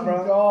brought that up,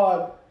 fucking bro.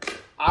 God.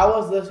 I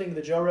was listening to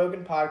the Joe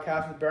Rogan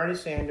podcast with Bernie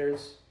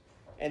Sanders,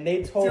 and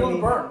they told Feel me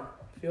the burn.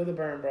 Feel the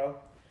burn, bro.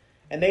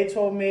 And they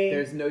told me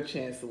There's no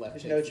chance the left.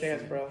 there's no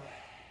chance, bro.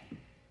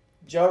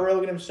 Joe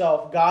Rogan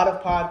himself, God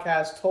of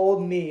podcasts,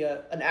 told me,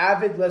 an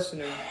avid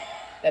listener,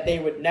 that they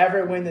would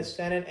never win the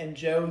Senate. And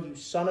Joe, you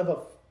son of a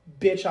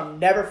bitch, I'm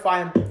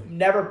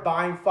never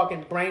buying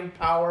fucking brain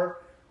power,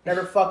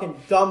 never fucking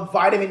dumb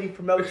vitamin you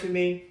promote to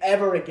me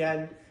ever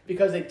again,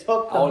 because they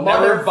took the I'll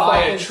never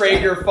buy a motherfucking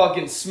Traeger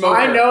fucking smoker.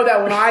 I know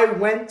that when I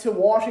went to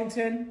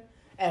Washington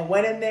and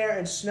went in there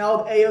and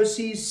smelled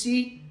AOC's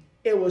seat,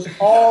 It was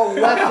all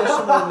leftist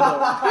from over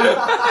there.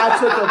 I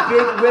took a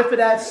big whiff of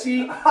that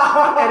seat,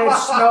 and it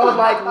smelled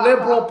like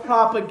liberal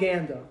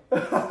propaganda.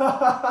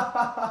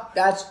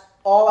 That's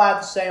all I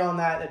have to say on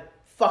that. That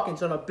fucking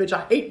son of a bitch.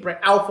 I hate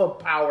alpha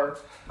power.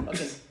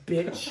 Fucking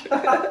bitch.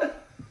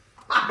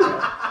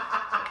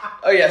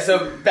 Oh yeah,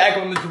 so back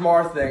on the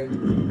Jamar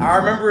thing. I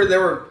remember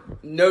there were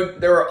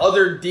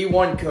other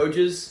D1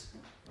 coaches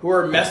who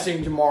were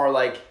messaging Jamar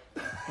like,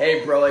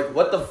 "Hey bro, like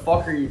what the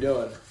fuck are you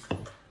doing?"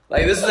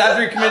 Like this is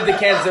after he committed to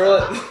Kansas. They were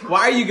like,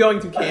 "Why are you going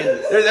to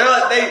Kansas?" They're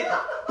like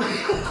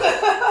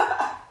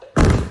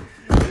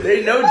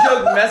they no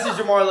joke message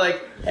Jamar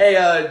like, "Hey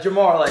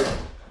Jamar,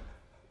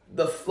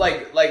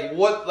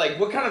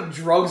 what kind of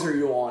drugs are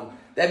you on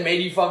that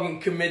made you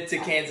fucking commit to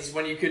Kansas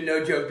when you could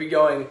no joke be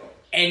going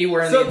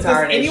anywhere in the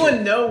entire nation?" Does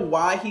anyone know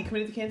why he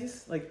committed to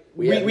Kansas? Like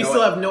we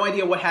still have no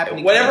idea what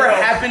happened. Whatever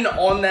happened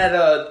on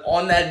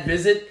that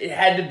visit, it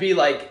had to be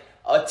like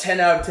a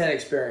 10 out of 10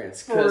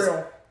 experience. Because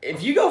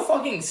if you go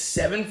fucking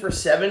 7 for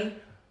 7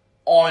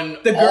 on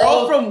the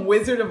girl from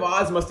Wizard of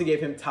Oz must have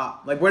gave him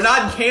top. Like we're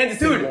not in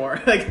Kansas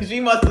anymore. Like she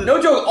must have. No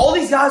joke. All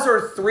these guys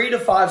are 3 to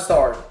 5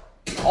 star.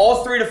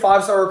 All 3 to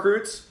 5 star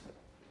recruits.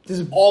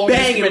 Just all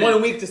bang in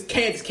 1 week. Just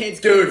Kansas.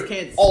 Dude,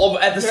 Kansas. all of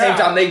them at the same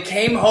time. They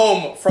came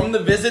home from the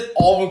visit.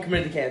 All of them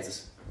committed to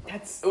Kansas.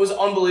 It was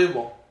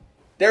unbelievable.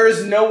 There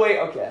is no way.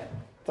 Okay,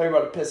 talking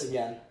about a piss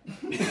again.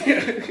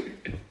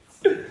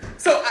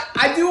 So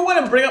I do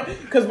want to bring up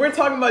because we're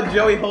talking about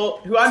Joey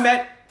Holt, who I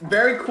met.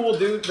 Very cool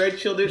dude, very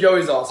chill dude.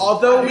 Joey's awesome.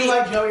 Although we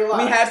like Joey a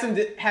lot. We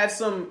have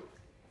some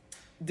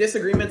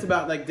disagreements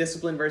about like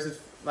discipline versus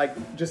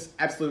like just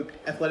absolute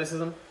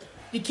athleticism.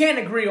 You can't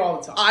agree all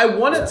the time. I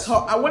want to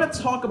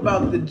talk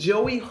about the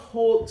Joey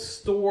Holt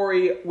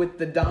story with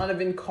the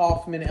Donovan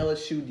Kaufman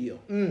LSU deal.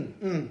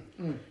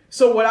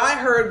 So what I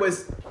heard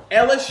was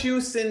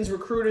LSU sends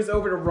recruiters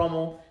over to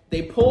Rummel.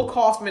 They pull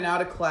Kaufman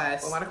out of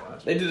class.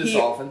 They do this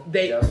often.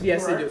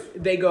 Yes, they do.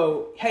 They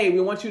go, hey,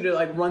 we want you to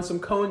like run some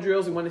cone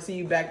drills. We want to see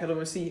you back. We want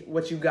to see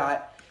what you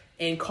got.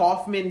 And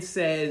Kaufman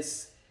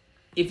says,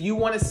 if you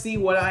want to see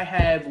what I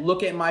have,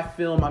 look at my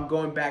film. I'm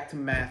going back to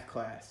math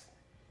class.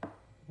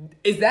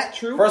 Is that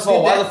true? First of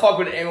all, why the fuck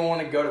would anyone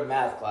want to go to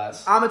math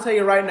class? I'm gonna tell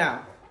you right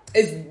now.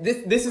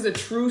 This is a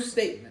true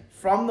statement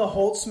from the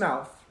Holt's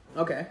mouth.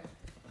 Okay,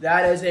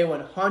 that is a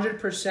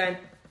 100%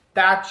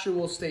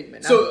 factual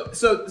statement. Now,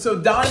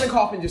 so Donovan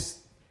Kaufman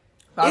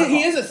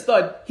he is a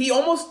stud. He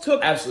almost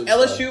took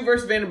LSU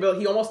versus Vanderbilt.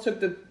 He almost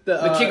took the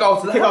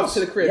kickoff to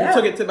the crib. Yeah. He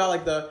took it to about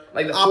like the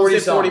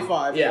opposite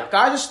 45. Yeah,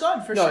 guy's a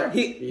stud for sure.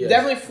 He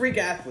definitely a freak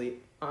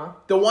athlete.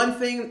 The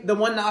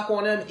one knock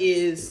on him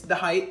is the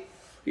height.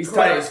 He's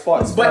tight as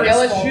fuck. But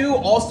LSU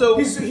also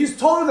he's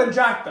taller than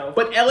Jack though.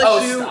 But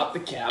LSU stop the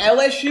count.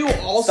 LSU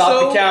also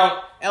stop the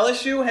count.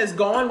 LSU has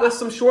gone with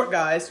some short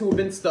guys who have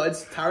been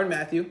studs. Tyrann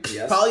Mathieu,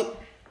 probably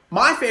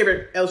my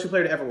favorite LSU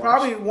player to ever watch.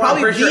 Probably the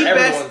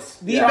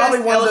best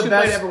LSU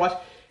player to ever watch.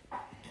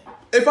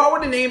 If I were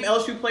to name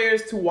LSU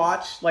players to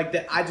watch, like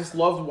that, I just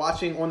loved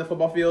watching on the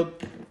football field.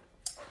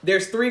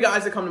 There's 3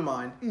 guys that come to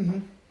mind. Mm-hmm.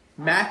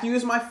 Mathieu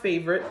is my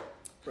favorite.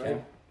 Right.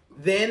 Okay.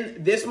 Then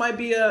this might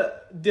be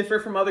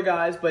different from other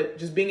guys, but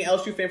just being an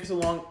LSU fan for so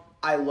long,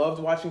 I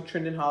loved watching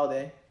Trendon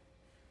Holiday,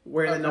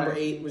 wearing the number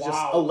 8 was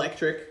just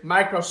electric,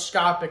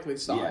 microscopically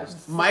sized,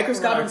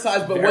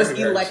 sized, but was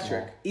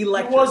electric. It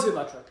was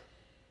electric.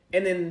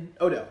 And then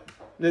Odell.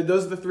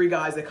 Those are the 3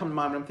 guys that come to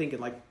mind when I'm thinking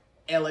like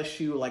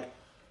LSU, like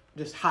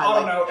just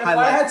highlight. I don't know. If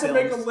I had to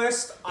make a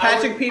list,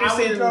 Patrick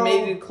Peterson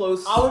made it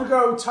close. I would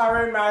go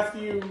Tyrann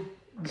Mathieu,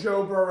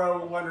 Joe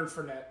Burrow, Leonard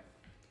Fournette.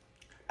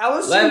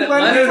 LSU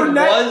Leonard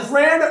Fournette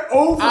ran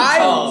over.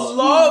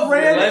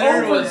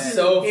 Leonard was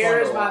so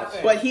fun to watch.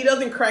 But he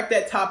doesn't crack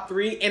that top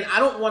 3, and I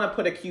don't want to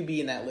put a QB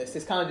in that list.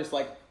 It's kind of just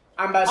like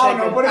I'm about to say. I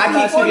can't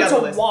QB on the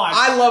list.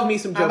 I love me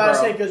some Joe Burrow. I'm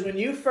about to say because when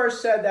you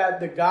first said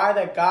that, the guy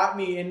that got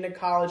me into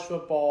college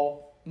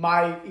football,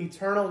 my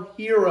eternal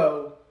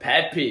hero,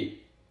 Pat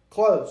P.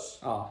 Close.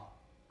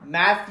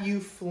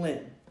 Matthew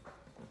Flynn.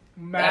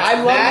 I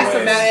love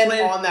Matt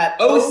Flynn on that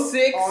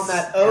 06, on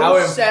that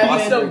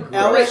 07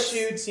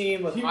 LSU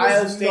team with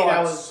Ohio State.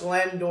 That was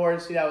Glenn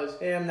Dorsey. That was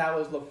him. That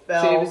was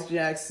LaFell. Davis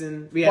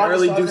Jackson. We had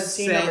early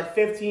Doucette. Number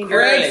 15.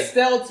 Craig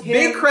Stelz.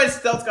 Big Craig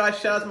Stelz guy.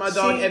 Shout out to my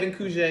dog Evan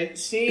Kujet.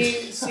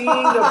 Seeing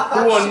the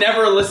who will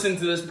never listen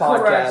to this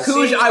podcast.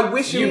 Kuj, I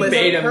wish you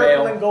listened. The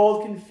purple and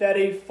gold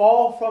confetti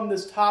fall from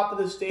this top of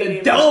the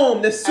stadium. The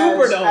dome, the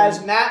Superdome.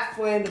 As Matt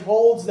Flynn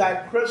holds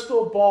that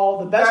crystal ball,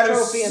 the best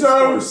trophy in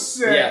sports.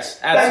 Sick. Yes,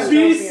 absolutely.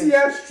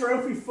 BCS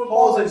trophy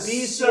football holds a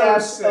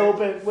BCS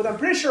open with, I'm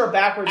pretty sure, a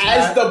backwards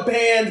as the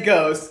band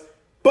goes.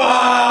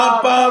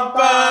 Ba, ba,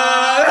 ba,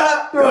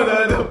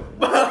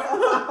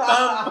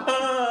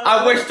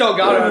 I wish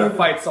Delgado had a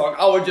fight song.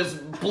 I would just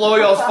blow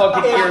y'all's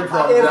fucking eardrums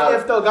out.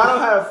 If Delgado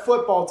had a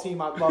football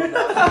team, I'd love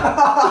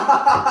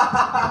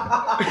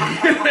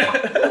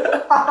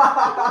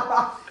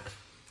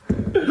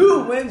that.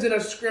 Who wins in a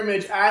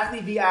scrimmage,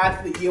 athlete v.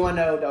 athlete? You want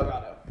to know,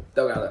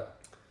 Delgado.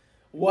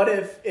 What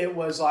if it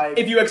was like...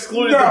 If you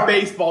excluded the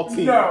baseball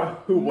team,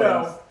 who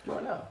wins? You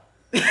want to know?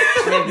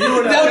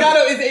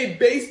 Delgado is a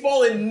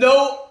baseball and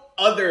no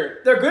other.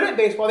 They're good at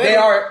baseball. They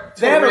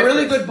have a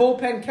really good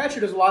bullpen catcher.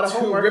 There's a lot of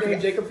homework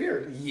named Jacob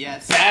Fury.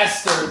 Yes.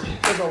 Bastard.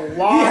 There's a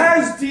lot. He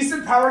has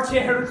decent power,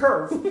 can't hit a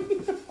curve.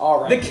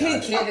 All right. The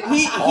kid can't.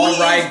 He All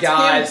right, is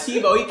guys.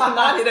 Tim Tebow. He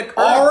cannot hit a curve.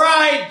 All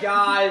right,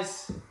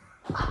 guys.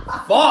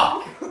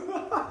 Fuck.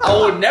 I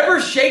will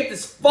never shake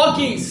this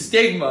fucking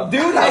stigma.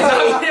 Dude, as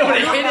I'm able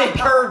to hit a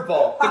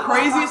curveball. The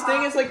craziest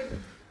thing is like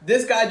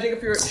this guy, Jacob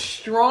Fury,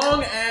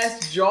 strong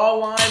ass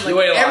jawline,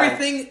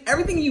 like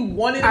everything you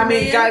wanted. I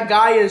mean,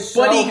 guy is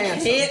so but he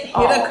handsome. can't hit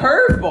a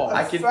curveball.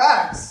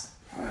 Facts.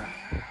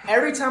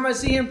 Every time I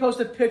see him post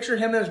a picture of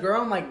him and his girl,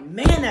 I'm like,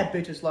 man, that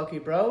bitch is lucky,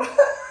 bro.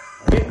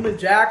 Getting with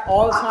Jack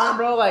all the time,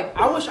 bro. Like,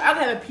 I wish I'd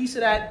had a piece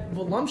of that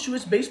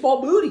voluptuous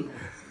baseball booty.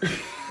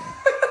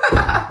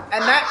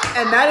 and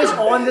that is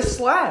on the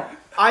slab.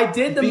 I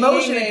did the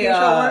motion in case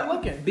y'all weren't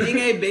looking. Being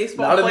a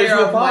baseball player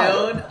of my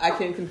own, I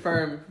can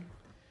confirm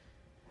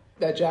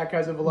that Jack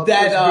has a voluptuous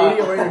booty. Or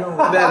where you going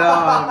with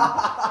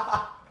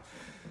that?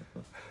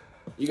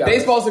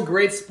 Baseball's a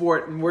great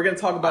sport, and we're gonna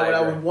talk about what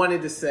I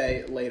wanted to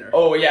say later.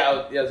 Oh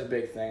yeah, that's a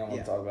big thing I want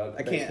to talk about.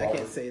 I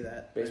can't say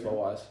that baseball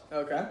wise.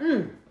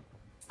 Okay.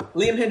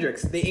 Liam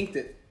Hendricks, they inked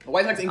it. The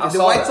White Sox inked it. The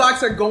White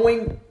Sox are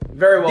going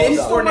very well. This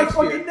done. or next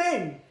my year. fucking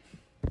name.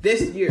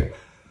 This year.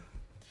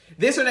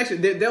 This or next year.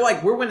 They're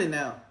like, we're winning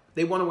now.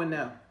 They want to win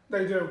now.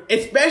 They do.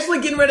 Especially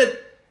getting rid of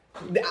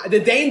the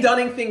Dane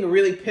Dunning thing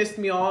really pissed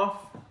me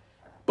off.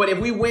 But if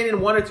we win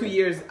in 1 or 2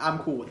 years, I'm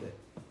cool with it.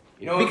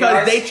 You know,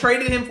 because they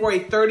traded him for a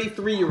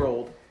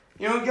 33-year-old.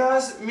 You know,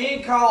 guys, me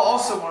and Kyle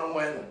also want to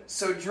win.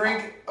 So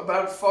drink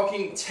about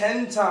fucking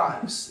 10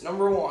 times.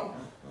 Number one.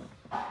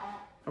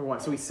 Number one.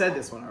 So we said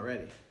this one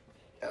already.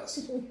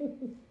 Yes.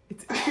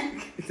 It's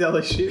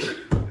LSU.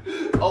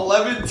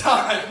 11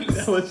 times.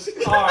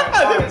 LSU. All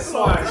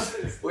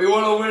right. We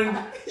want to win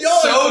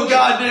so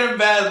goddamn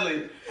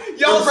badly.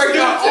 Y'all breaking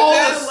out all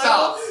the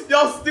stops.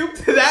 Y'all stoop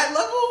to that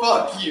level?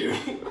 Fuck you.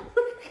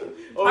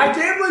 I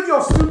can't believe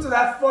y'all stooped to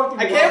that fucking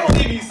I can't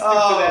believe you stooped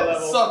to that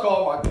level. Suck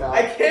all my cock.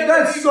 I can't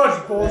That's believe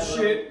such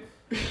bullshit.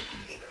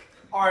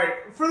 Alright,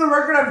 for the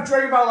record, I've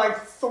drank about like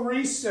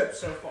 3 sips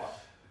so far.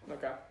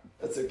 Okay.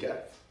 That's okay.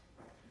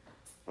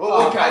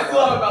 Well, I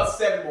still have about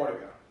 7 more to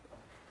go.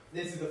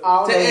 This is the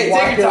Hey,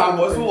 take your time,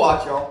 boys. We'll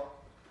watch y'all.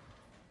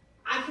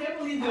 I can't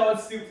believe y'all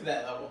stooped to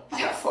that level.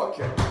 Yeah, fuck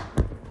you.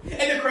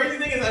 And the crazy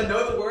thing is, I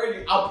know the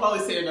word. I'll probably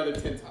say it another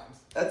 10 times.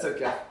 That's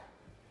okay.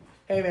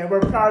 Hey man, we're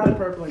proud of the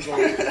purple and gold.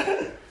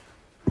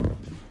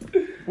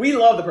 We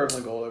love the purple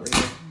and gold over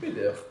here. We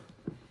do.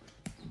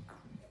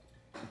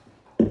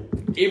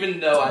 Even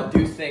though I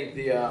do think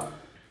the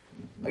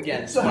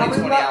again, So how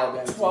many 2020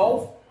 Alabama.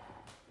 12?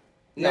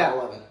 No, Yeah.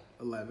 11.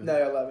 11.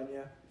 No, 11, yeah.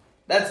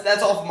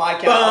 That's off my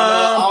count.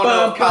 I don't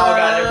know if Kyle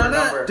got a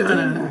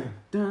different number.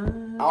 I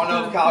don't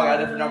know if Kyle got a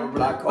different number,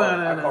 but I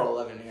called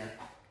 11 here.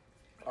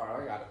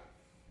 Alright, I got it.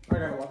 I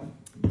got 11.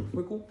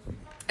 We're cool.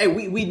 Hey,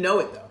 we know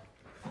it though.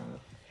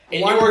 And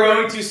you were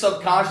going to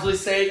subconsciously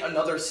say it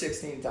another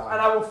 16 times.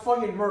 And I will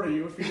fucking murder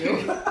you if you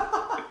do.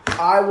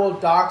 I will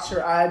dox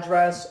your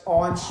address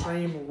on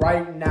stream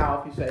right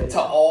now if you say it.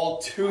 To all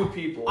 2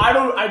 people. I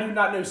do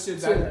not know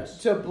Sid's address.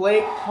 To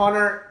Blake,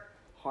 Hunter.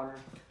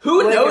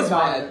 Who Blake knows and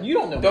mine? Donovan. You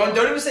don't know. Don't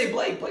even say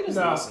Blake. Blake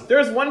doesn't No. listen.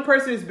 There's one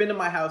person who's been to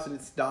my house and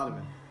it's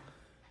Donovan.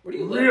 Where do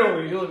you live?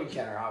 Really? You live in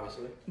Kenner,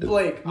 obviously.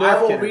 Blake, North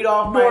I will Kenner. read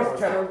off my North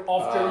Kenner,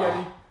 off Joe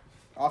Yeti.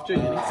 Off Joe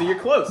Yeti. So you're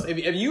close. If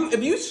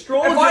you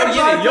stroll If Joe I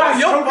drive Yeti, past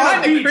you'll Coconut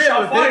find a Beach, crib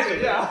I'll find eventually.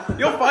 it, yeah.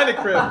 You'll find a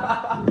crib.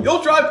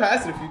 You'll drive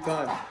past it a few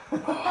times.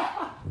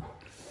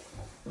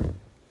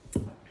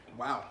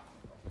 Wow.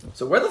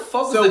 So where the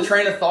fuck was the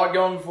train of thought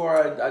going before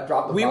I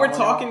dropped the We bomb were on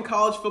talking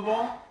college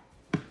football.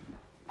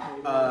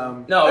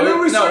 And then we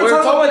we're started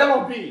talking talking about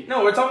about MLB.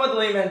 No, we're talking about the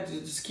league, man.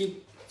 Just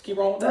keep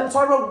rolling with We were that.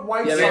 talking about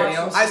White Yeah, Sox. anything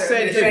else? I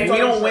said if we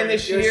don't win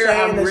this You're year,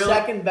 saying I'm the really.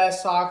 second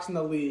best Sox in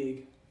the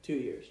league, 2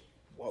 years.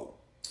 Whoa.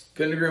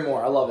 Couldn't agree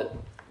more. I love it.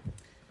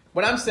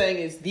 What I'm saying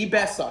is the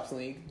best Sox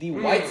league, the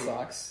White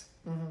Sox,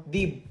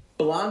 the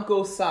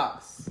Blanco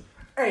Sox.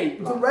 Hey,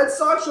 the Red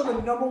Sox are the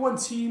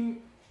 #1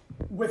 team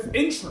with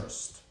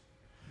interest.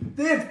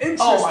 They have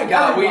interest Oh my in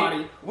God,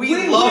 everybody.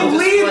 we love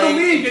lead the displaying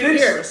league in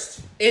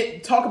interest.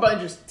 Talk about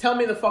interest. Tell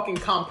me the fucking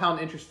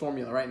compound interest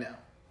formula right now.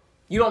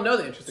 You don't know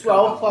the interest. of 12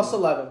 compound plus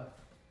formula. 11.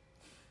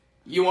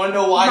 You want to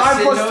know why 9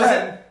 Sid plus knows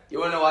 10. it? You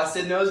want to know why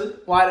Sid knows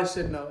it? Why does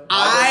Sid know it?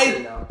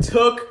 I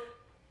took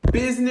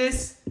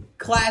business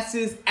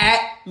classes at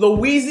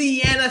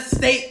Louisiana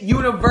State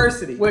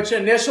University. Which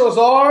initials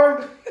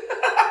are?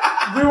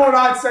 We will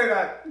not say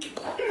that.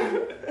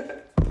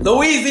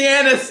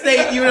 Louisiana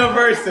State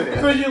University.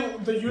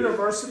 The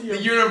University of...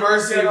 The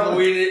University of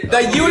Louisiana.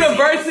 The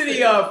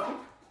University of...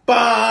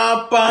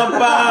 Ba, ba,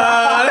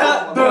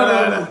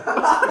 ba,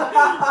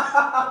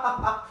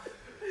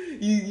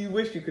 you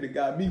wish you could have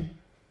got me.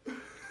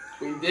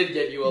 We did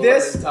get you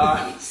 11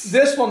 times.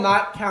 This will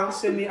not count,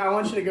 Sydney. I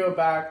want you to go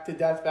back to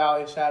Death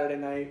Valley Saturday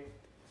night.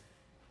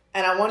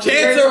 And I want you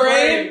Chance to of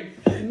rain?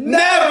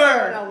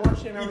 Never! And I want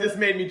you to You remember. just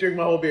made me drink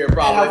my whole beer, And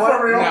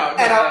probably.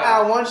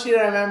 I want you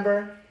to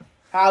remember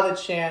how the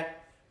chant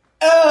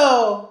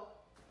LSU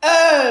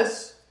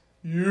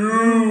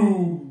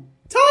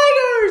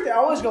Tigers. They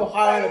always go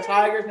high on the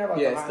Tigers. Never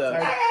go high on the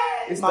Tigers.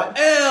 It's the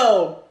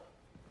L.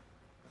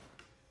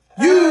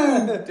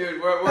 You.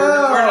 Dude, we're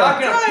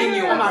not going to pin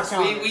you I'm on not this.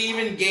 counting. We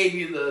even gave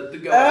you the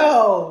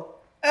go.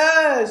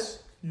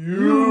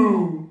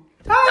 LSU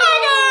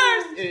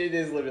Tigers. It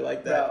is literally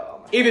like that.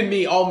 Bro, Even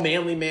me, all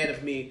manly man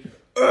of me.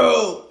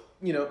 Oh,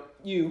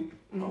 you.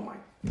 Oh my.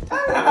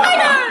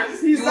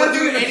 He's You not will do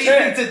doing anything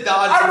anything to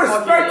dodge I the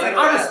fucking respect it. letter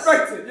I S.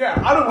 respect it.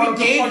 Yeah, I don't want We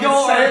to gave fucking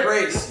y'all say our it.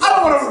 grace. I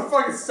don't want to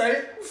fucking say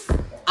it.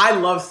 I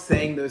love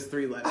saying those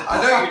 3 letters.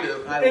 I know you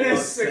do. I It love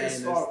is sick as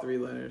saying those fuck. 3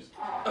 letters.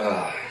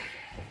 Ugh.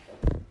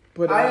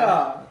 But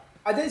I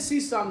did see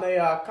something.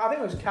 I think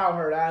it was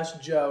Cowherd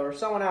asked Joe, or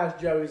someone asked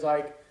Joe. He's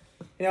like,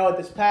 with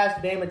this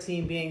past Bama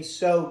team being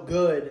so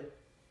good,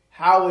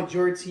 how would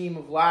your team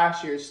of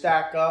last year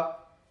stack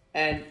up?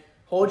 And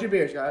hold your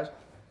beers, guys.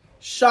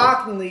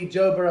 Shockingly,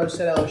 Joe Burrow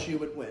said LSU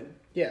would win.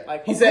 yeah,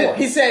 Like, he of said,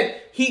 course.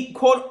 he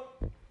quote,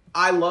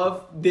 I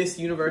love this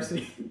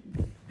university.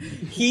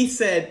 He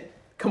said,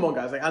 come on,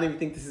 guys, like I don't even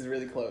think this is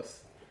really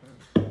close.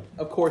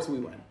 Of course we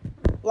win.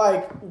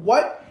 Like,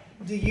 what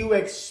do you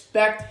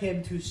expect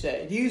him to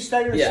say? Do you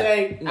expect him to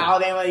say, No.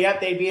 Alabama, yep,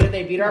 they beat it,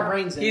 they beat our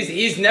brains in?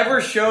 He's never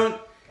shown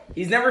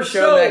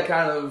So- that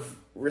kind of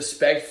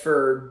respect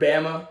for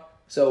Bama.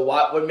 So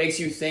what makes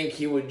you think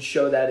he would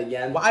show that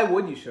again? Why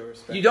would you show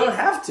respect? You don't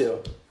have to.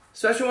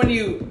 Especially when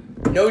you,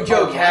 no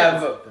joke,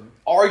 have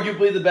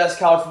arguably the best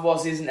college football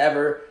season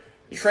ever,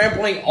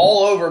 trampling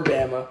all over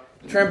Bama,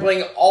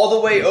 trampling all the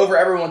way over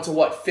everyone to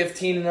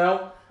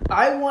 15-0?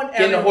 I want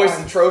Getting to everyone.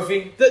 hoist the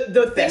trophy.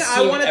 The thing Best I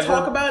team want to ever.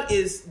 talk about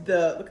is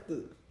the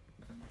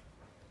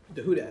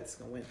who that's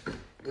gonna win.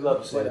 We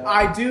love to say that.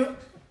 I do.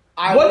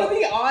 What are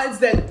the odds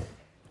that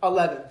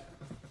 11?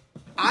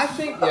 I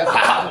think?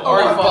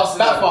 Already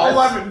busted that far.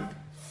 11.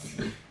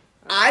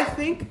 I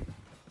think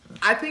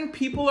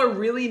people are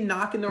really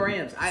knocking the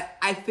Rams.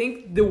 I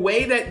think the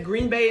way that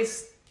Green Bay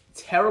is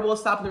terrible at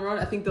stopping the run,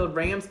 I think the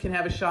Rams can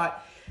have a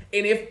shot.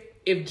 And if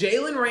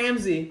Jalen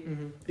Ramsey,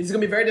 this is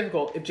gonna be very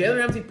difficult. If Jalen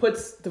Ramsey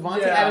puts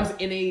Devontae Adams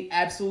in a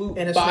absolute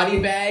In a body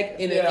snuggie? bag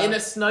in a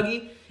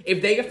snuggie,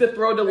 if they have to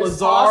throw to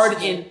It's Lazard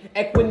possible. and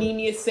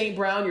Equinemius St.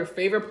 Brown, your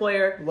favorite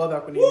player, Love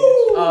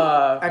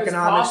Equinemius. Economics,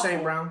 possible.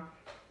 St. Brown.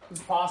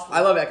 It's possible.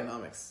 I love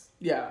economics.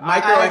 Yeah.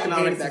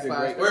 Microeconomics that is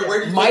class. great. Where'd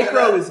you take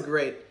Micro that? is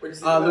great. Where'd you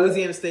take that?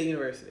 Louisiana State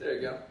University. There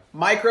you go.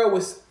 Micro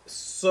was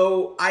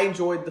so I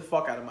enjoyed the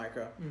fuck out of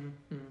Micro.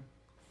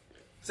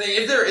 Say,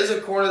 if there is a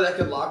corner that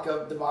could lock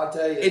up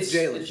Devontae, It's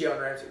Jalen. It's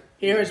Jalen Ramsey.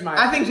 Here's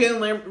my. I think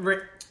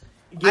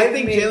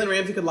Jalen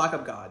Ramsey could lock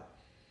up God.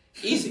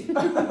 Easy.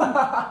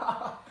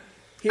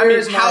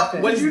 Here's my how-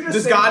 thing. what Did you just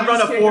does say God run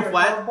a cheesecake 4 and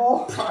flat?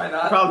 curveball? Probably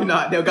not. Probably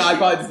not. No, God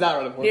probably does not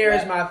run a 4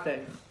 Here's flat. my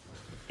thing.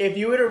 If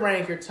you were to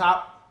rank your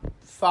top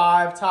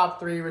 5, top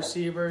 3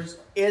 receivers,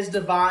 is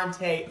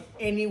Devontae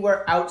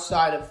anywhere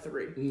outside of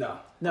 3? No.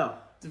 No.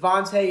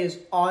 Devontae is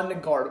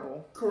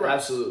unguardable. Correct.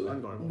 Absolutely.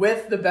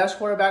 With the best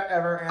quarterback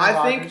ever, Aaron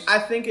Rodgers. I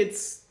think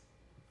it's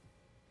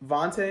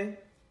Vontae,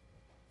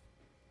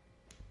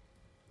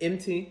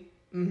 MT,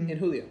 and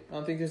Julio. I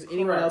don't think there's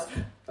anyone Correct. else.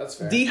 That's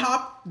fair.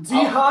 D-Hop.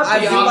 D-Hop. I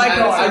do like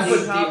I'd this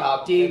put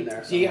D-Hop. D-Hop in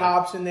there.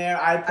 D-Hop's in there.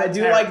 I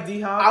do like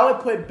D-Hop. I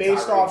would put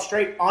based Tyreek. off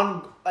straight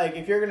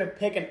if you're gonna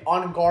pick an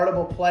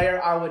unguardable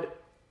player, I would.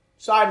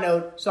 Side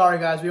note, sorry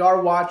guys, we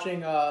are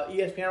watching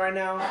ESPN right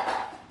now.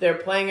 They're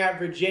playing at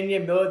Virginia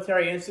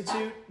Military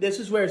Institute. This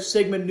is where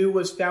Sigma Nu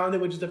was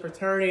founded, which is the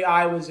fraternity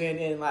I was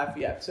in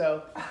Lafayette.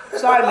 So,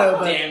 side note,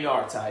 but Damn, you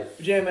are tight.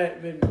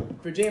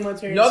 Virginia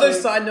Military Another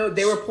Institute. side note,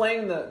 they were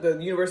playing the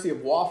University of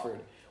Wofford,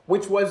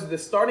 which was the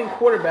starting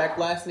quarterback,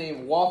 last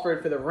name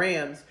Wofford for the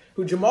Rams,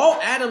 who Jamal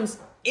Adams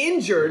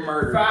injured,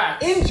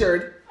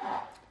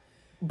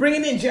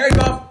 bringing in Jared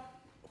Goff,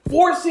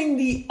 forcing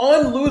the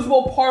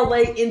unlosable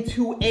parlay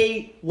into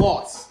a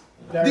loss.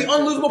 Very The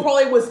unlosable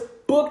parlay was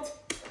booked,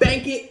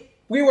 bank it.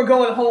 We were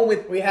going home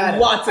with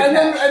lots of And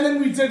cash. then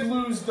we did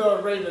lose the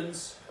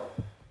Ravens.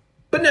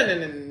 But no.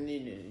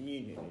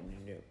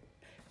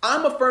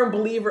 I'm a firm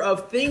believer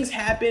of things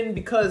happen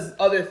because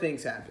other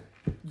things happen.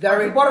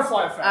 Very The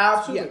butterfly effect.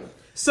 absolutely. Yeah.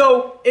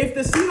 So if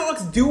the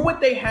Seahawks do what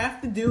they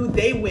have to do,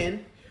 they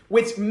win,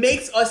 which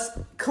makes us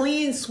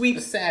clean sweep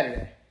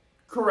Saturday.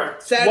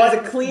 Correct.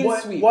 Saturday's a clean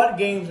sweep. What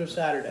games were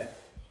Saturday?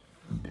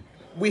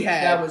 We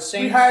had That was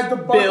Saints. We had the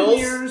Bills.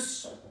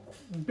 Buccaneers,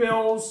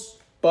 Bills.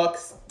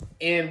 Bucks,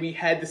 and we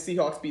had the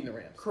Seahawks beating the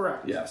Rams.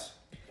 Correct. Yes.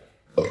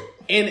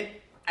 And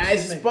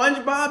as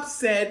SpongeBob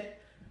said,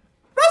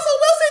 Russell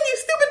Wilson, you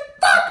stupid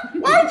fuck!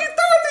 Why would you throw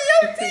it to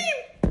the other team?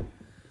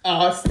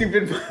 Oh,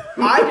 stupid.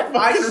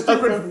 I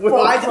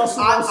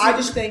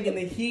just think in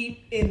the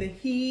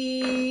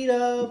heat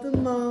of the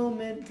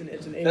moment.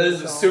 It's an That English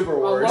is a song. super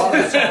word.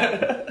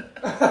 And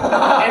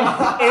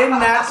in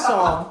that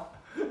song,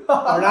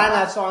 or not in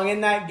that song,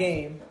 in that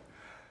game,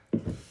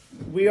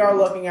 we are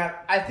looking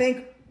at, I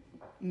think,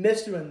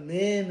 Mr.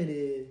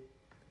 Unlimited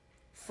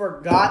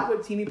forgot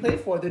what team he played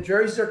for. The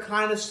jerseys are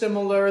kind of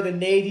similar. The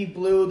navy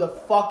blue, the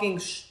fucking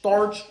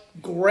starch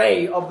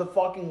gray of the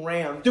fucking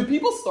Rams. Do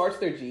people starch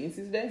their jeans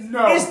these days?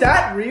 No. Is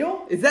that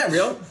real? Is that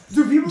real?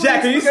 Do people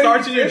Jack, are you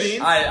starching your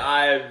jeans?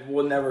 I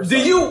will never. Do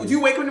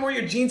you wake up where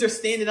your jeans are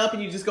standing up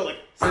and you just go like?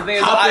 The thing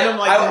is, Pop in them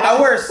like that? I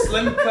wear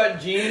slim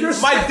cut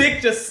jeans. My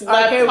dick just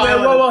slapped. Okay,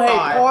 whoa, hey,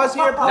 pause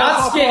here.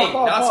 Not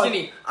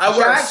skinny. I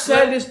wear Jack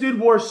said this dude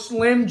wore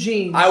slim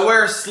jeans. I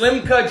wear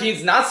slim cut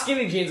jeans, not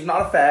skinny jeans. I'm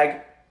not a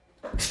fag.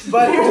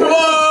 But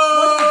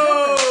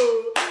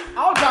Whoa!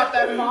 I'll drop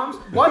that bombs.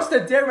 What's the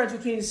difference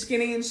between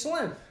skinny and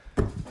slim?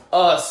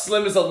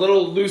 Slim is a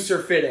little looser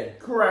fitting.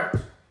 Correct.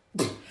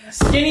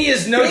 Skinny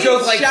is no Big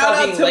joke like shout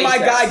out fucking to my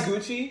latex. guy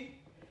Gucci.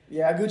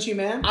 Yeah, Gucci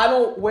man. I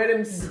don't wear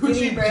them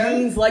skinny Gucci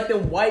man. jeans like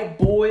them white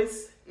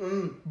boys,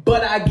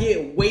 but I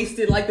get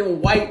wasted like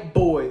them white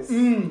boys.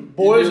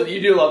 Boys,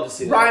 You do love to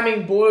see that.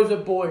 rhyming boys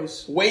with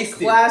boys. Wasted.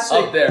 Classic,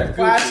 Up there.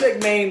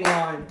 classic main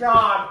line.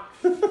 God.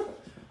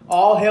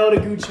 All hail to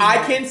Gucci. I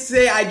man. can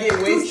say I get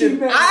wasted.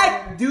 man.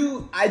 I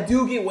do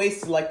get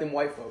wasted like them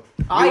white folk.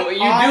 You do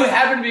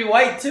happen to be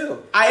white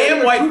too. I am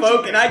Hey, white Gucci folk,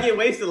 man. and I get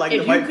wasted like If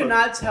the you white folk.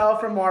 cannot tell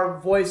from our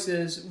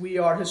voices, we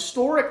are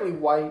historically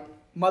white.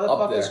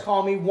 Motherfuckers there.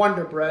 call me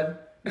Wonder Bread.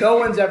 No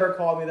one's ever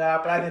called me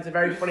that, but I think it's a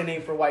very funny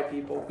name for white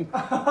people.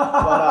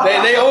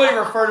 But, They only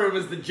refer to him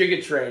as the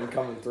Jigga train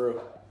coming through.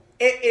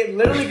 it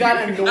literally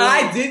got annoying.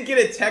 I did get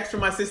a text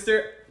from my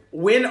sister.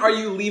 When are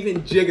you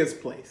leaving Jigga's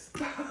place?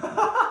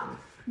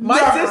 My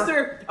Never.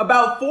 sister,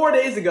 about 4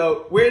 days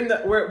ago,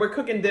 we're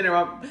cooking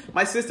dinner.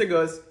 My sister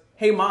goes,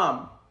 "Hey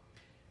mom,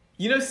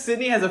 you know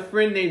Sydney has a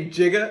friend named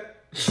Jigga."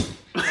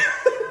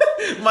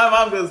 My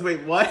mom goes,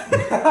 "Wait, what?"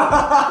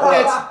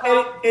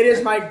 It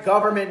is my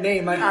government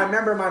name. Like I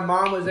remember my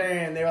mom was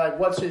there and they were like,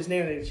 "What's his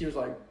name?" And she was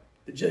like,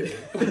 "The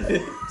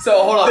Jigga."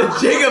 So hold on. The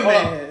Jigga Hold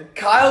on. man.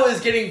 Kyle is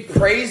getting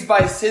praised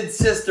by Sid's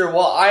sister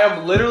while I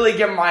am literally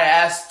getting my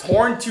ass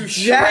torn to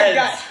Jack shreds.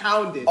 got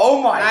hounded.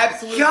 Oh my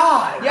Absolutely.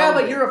 god. Yeah,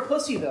 but you're a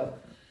pussy though,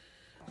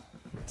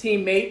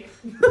 teammate.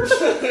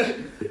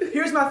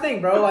 Here's my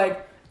thing, bro.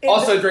 Like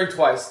Also drink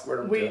twice.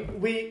 Word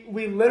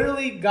we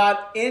literally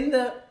got in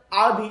the.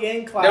 I'll be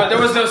in class.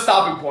 there was no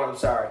stopping point. I'm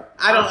sorry.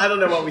 I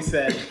don't know what we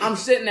said. I'm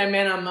sitting there,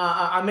 man.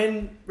 I'm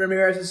in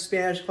Ramirez's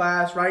Spanish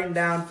class, writing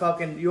down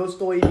fucking "Yo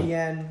estoy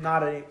bien,"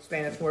 not a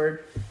Spanish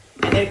word.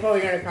 And they probably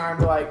gonna come and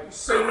be like,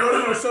 Say no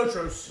to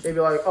nosotros. they'd be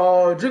like,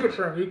 "Oh, Jigga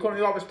train, you call me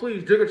office,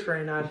 please, Jigga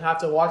train." I'd have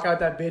to walk out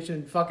that bitch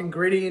and fucking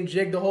gritty and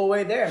jig the whole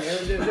way there. Man.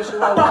 It was just a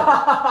lot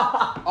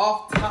of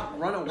Off top,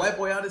 run a white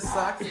boy out his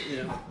socks.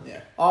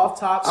 Yeah. off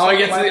top. I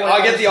get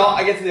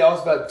to the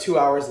office about 2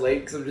 hours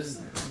late because I'm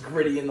just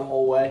gritty in the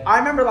whole way. I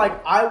remember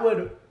like I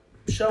would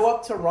show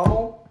up to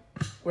Rummel,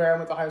 where I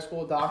went to high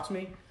school, docked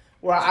me,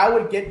 where I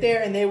would get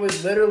there and they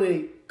would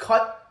literally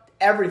cut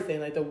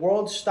everything. Like the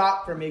world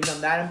stopped for me because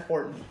I'm that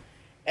important.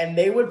 And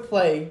they would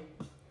play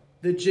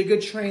the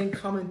Jigga train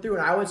coming through,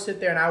 and I would sit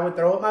there and I would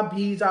throw up my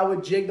bees. I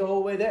would jig the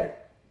whole way there.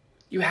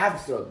 You have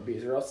to throw the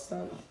bees or else it's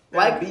not.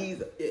 Like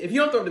bees. If you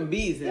don't throw them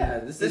bees, then Yeah,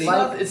 this is it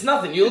like, ain't- it's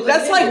nothing. You look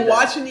That's an like idiot.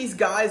 watching these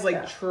guys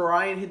like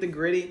try and hit the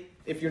gritty.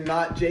 If you're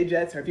not J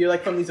Jets, or if you're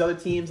like from these other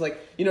teams, like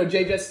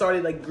J Jets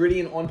started like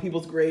grittying on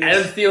people's grades.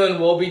 Adam Thielen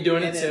will be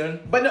doing it And soon.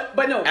 But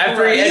no.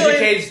 After he Thielen-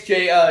 educates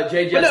J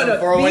Jets on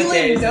 401ks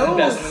Thielen and knows.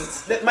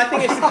 investments. My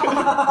thing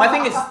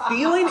is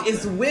Thielen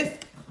is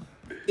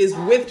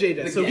with J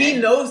Jets, so he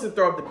gang. knows to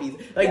throw up the bees.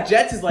 Like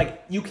Jets is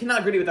like you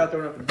cannot gritty without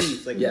throwing up the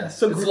bees. Like Yes,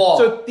 so it's law.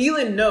 so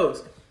Thielen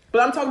knows.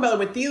 But I'm talking about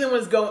like, when Thielen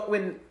was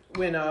going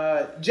when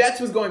Jets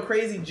was going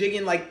crazy,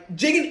 jigging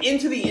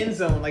into the end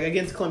zone like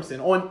against Clemson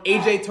on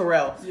AJ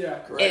Terrell. Yeah,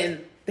 correct.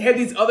 And they had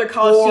these other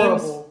college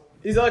teams. Horrible.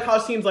 These other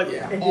college teams like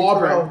AJ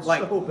Auburn, Terrell,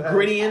 like so bad.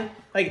 grittying.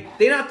 Like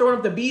they're not throwing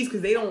up the bees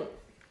because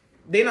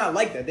they're not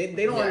like that.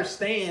 They don't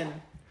understand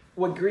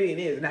what grittying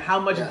is and how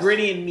much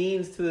grittying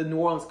means to the New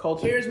Orleans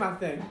culture. Here's my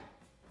thing.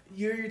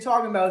 You're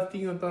talking about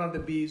Thielen throwing up the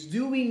bees.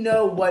 Do we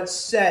know what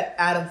set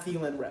Adam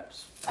Thielen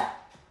reps?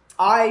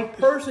 I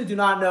personally do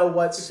not know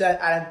what set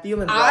Adam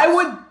Thielen reps. I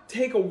would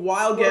take a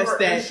wild guess Whatever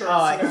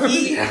that insurance,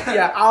 he.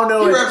 Yeah, I don't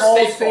know. He It's reps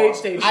Allstate, State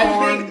State I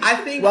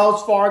Farm, think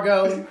Wells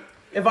Fargo.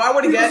 if I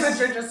were to He guess,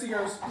 goes to Jesse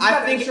goes, "You I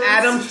got think insurance?"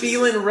 Adam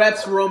Thielen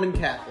reps Roman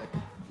Catholic.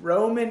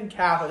 Roman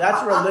Catholic.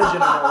 That's a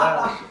religion.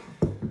 I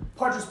know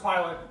Pontius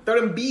Pilate. Throw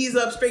them bees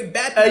up straight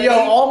back. that. Hey, yo,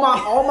 all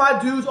my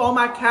dudes, all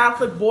my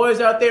Catholic boys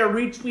out there,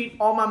 retweet.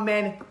 All my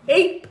men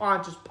hate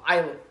Pontius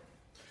Pilate.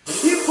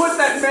 He put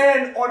that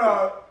man on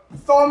a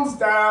thumbs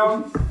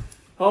down.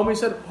 Homie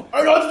said,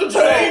 "I got the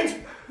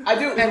change." I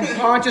do. And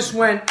Pontius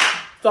went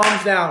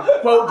thumbs down.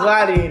 Quote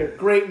Gladiator.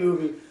 Great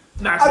movie.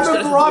 Max And the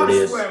Verstappen Gronk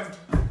is. swim.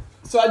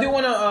 So I do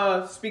want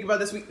to speak about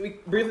this. We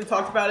briefly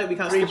talked about it. We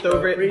kind of skipped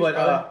over it, Preach, but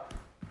brother.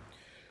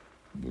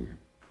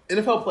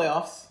 NFL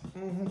playoffs.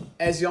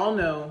 As y'all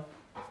know,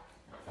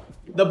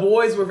 the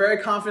boys were very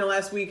confident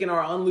last week in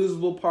our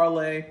unlosable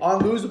parlay,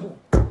 Unlosable.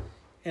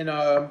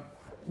 and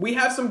we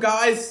have some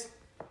guys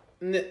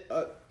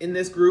in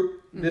this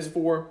group, this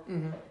four.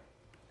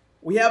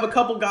 We have a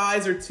couple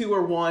guys or two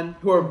or one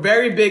who are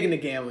very big in the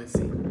gambling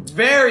scene.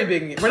 Very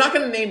big. We're not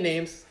going to name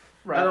names.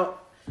 Right.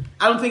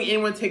 I don't think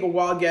anyone take a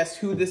wild guess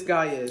who this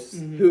guy is.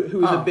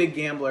 Who's a big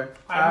gambler.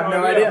 I have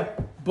no idea.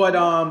 But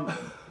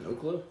no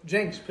clue.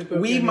 Jinx,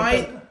 we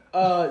might.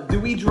 Do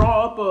we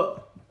draw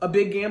up a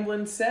big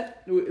gambling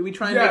set? We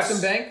try and make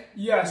some bank.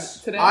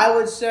 Yes. Today. I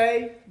would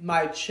say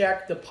my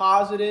check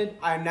deposited.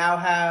 I now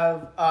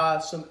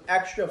have some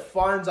extra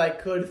funds I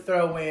could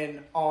throw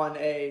in on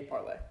a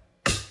parlay.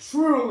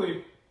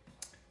 Truly.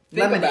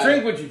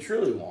 Drink what you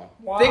truly want.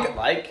 Wow.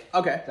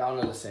 Okay.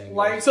 Down to the same.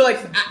 So like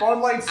Bud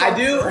Light I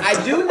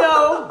do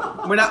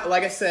know we're not,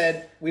 like I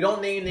said, we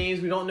don't name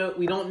names. We don't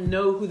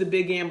know who the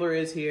big gambler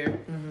is here.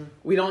 Mm-hmm.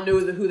 We don't know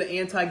who the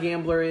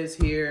anti-gambler is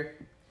here.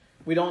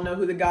 We don't know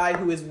who the guy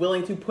who is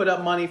willing to put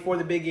up money for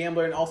the big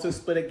gambler and also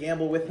split a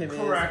gamble with him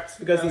Correct. is.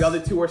 Because the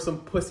other two are some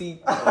pussy.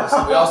 We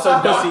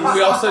also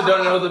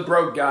don't know the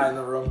broke guy in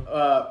the room.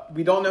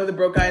 We don't know the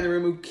broke guy in the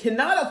room who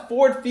cannot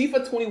afford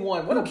FIFA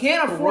 21. Who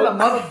can't afford a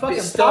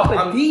motherfucking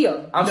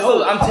Papadilla? I'm taking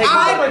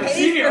I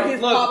paid for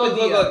his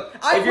look.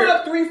 I put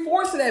up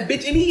 3/4 of that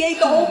bitch, and he ate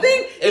the whole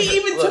thing. He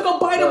even took a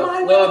bite of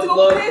mine.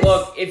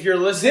 Look, if you're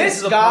listening This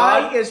to the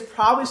guy pod, is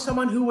probably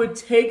someone who would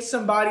take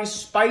somebody's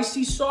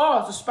spicy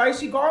sauce, a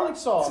spicy garlic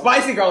sauce.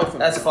 Spicy garlic sauce.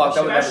 that's fucked.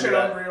 I would That never do shit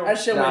that. unreal. That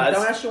shit Nah, went that's-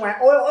 down. That shit went.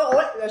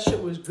 Oh, that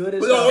shit was good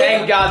as hell.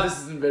 Thank God this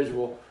isn't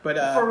visual. But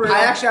For real. I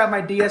actually have my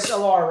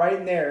DSLR right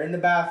in there in the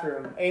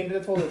bathroom, aimed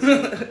at the toilet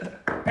seat.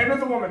 And with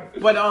the woman.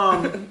 but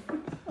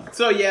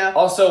so yeah,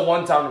 Also,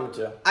 one time number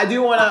 2. I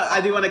do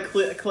wanna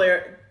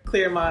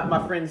clear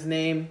my friend's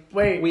name.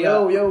 Wait, We,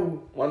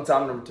 yo. One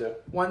time number 2.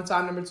 One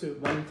time, number 2.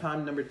 One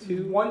time number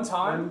 2. One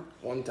time.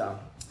 One time.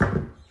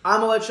 I'm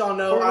gonna let y'all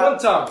know. One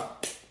time.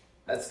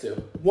 That's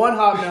 2. One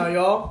hop now,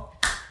 y'all.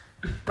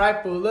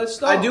 Right, but let's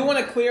start. I do want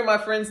to clear my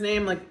friend's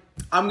name. Like,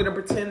 I'm gonna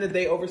pretend that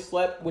they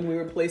overslept when we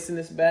were placing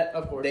this bet.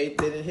 Of course. They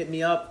didn't hit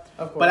me up.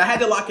 Of course. But I had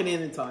to lock it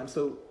in time.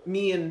 So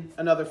me and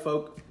another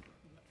folk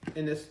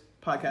in this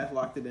podcast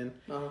locked it in.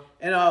 Uh-huh.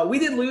 And we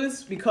did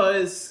lose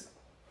because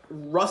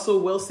Russell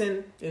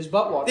Wilson, Is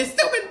butt water. this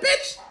stupid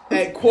bitch,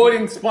 at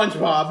quoting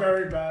SpongeBob,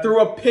 Very bad. threw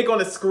a pick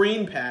on a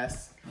screen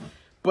pass.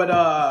 But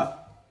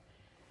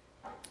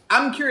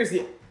I'm curious,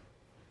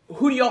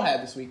 who do y'all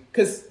have this week?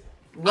 Because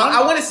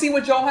I want to see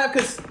what y'all have.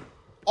 Because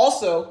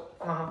also,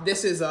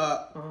 this is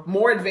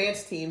more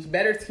advanced teams,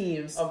 better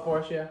teams. Of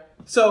course, yeah.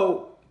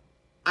 So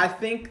I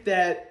think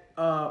that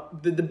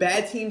the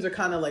bad teams are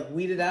kind of like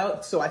weeded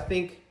out. So I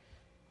think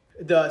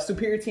the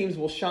superior teams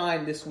will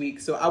shine this week.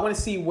 So I want to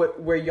see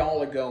where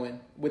y'all are going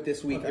with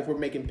this week if we're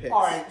making picks.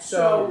 All right.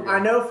 So I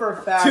know for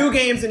a fact. 2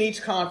 games in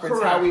each conference.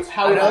 Correct.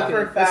 How we I know look for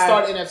at a it. Let's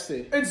start fact-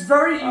 NFC. It's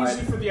very easy right.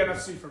 for the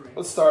NFC for me.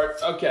 Let's start.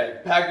 Okay,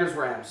 Packers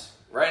Rams.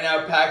 Right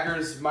now,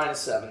 Packers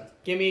 -7.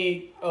 Give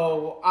me.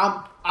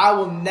 I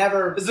will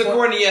never. This is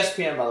according to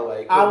ESPN, by the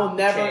way. I will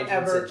never, Change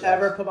once it checks.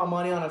 ever put my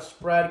money on a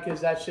spread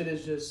because that shit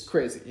is just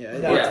Crazy. Yeah.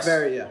 Yes. It's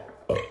very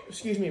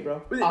Excuse me,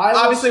 bro.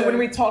 Obviously, when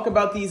we talk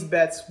about these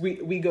bets,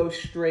 we go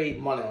straight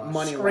Money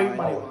line. straight line.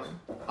 money line.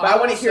 But I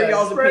want to hear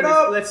y'all's straight opinions.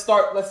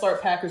 up. Let's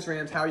start Packers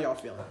Rams. How are y'all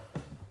feeling?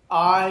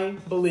 I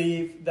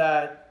believe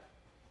that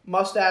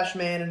Mustache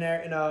Man in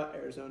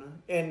Arizona,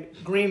 in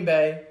Green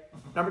Bay,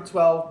 number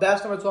 12,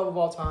 best number 12 of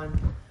all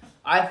time.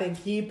 I think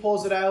he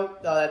pulls it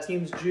out. That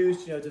team's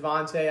juiced. You know,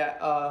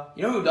 Devontae,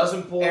 You know who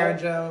doesn't pull? Aaron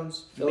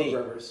Jones. Philip Me.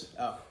 Rivers.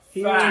 Oh.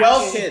 He Facts.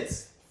 12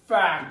 kids.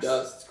 Facts. He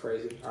does. It's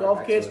crazy. 12 All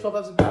right, kids, back to it.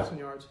 12,000 passing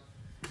yards.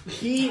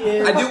 He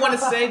is. I do want to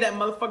say that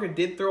motherfucker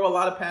did throw a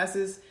lot of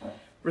passes,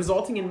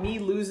 resulting in me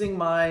losing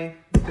my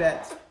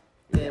bet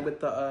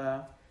with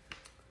the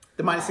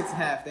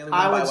 -6.5. They only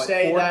won I by, would what,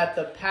 say 4? that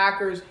the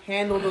Packers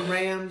handle the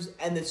Rams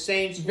and the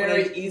Saints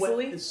Very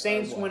easily? The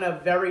Saints win a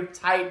very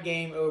tight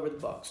game over the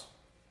Bucs.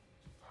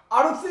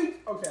 I don't think.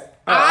 Okay.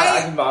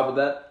 I can vibe with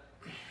that.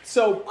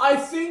 So I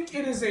think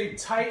it is a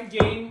tight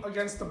game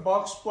against the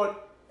Bucks,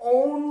 but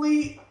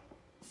only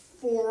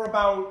for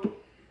about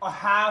a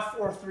half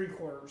or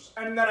 3/4.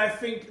 And then I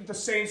think the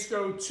Saints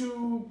go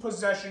 2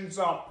 possessions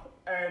up,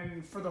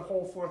 and for the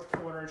whole fourth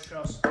quarter, it's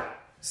just that.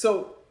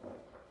 So,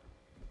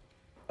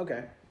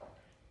 okay.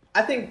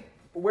 I think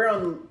we're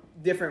on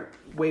different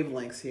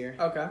wavelengths here.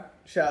 Okay.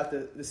 Shout out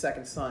to the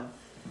second son.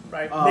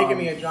 Right. Making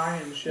me a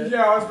giant and shit.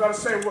 Yeah, I was about to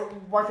say,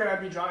 why can't I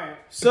be giant?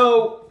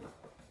 So,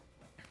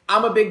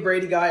 I'm a big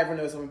Brady guy. Everyone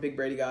knows I'm a big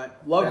Brady guy.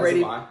 Love As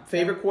Brady. am I.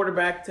 Favorite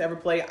quarterback to ever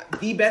play.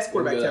 The best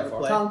quarterback Wouldn't to go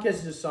ever that play. Tom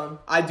kisses his son.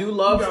 I do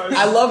love. He does.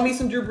 I love me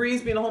some Drew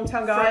Brees being a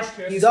hometown guy. Fresh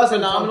kiss. He's Doesn't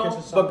phenomenal. Tom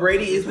kiss his son. But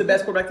Brady is the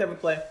best quarterback to ever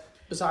play.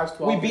 Besides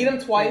 12. We beat him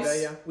twice.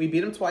 Yeah, yeah. We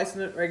beat him twice in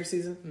the regular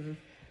season.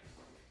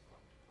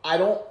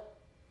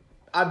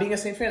 I'm being a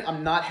Saints fan.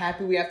 I'm not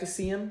happy we have to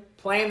see him.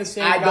 Playing the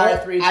same guy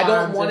 3 times. I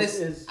don't want is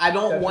to. I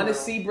don't want to detrimental.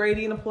 see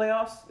Brady in the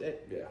playoffs.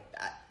 Yeah.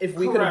 If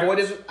we could Correct. avoid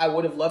it, I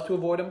would have loved to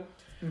avoid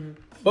him,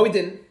 but we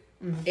didn't.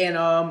 And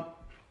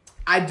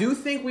I do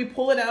think we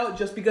pull it out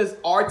just because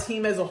our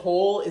team as a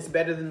whole is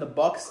better than the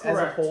Bucs as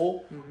a Correct.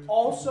 whole.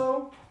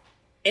 Also,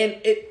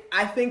 And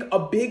I think a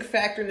big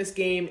factor in this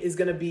game is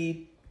going to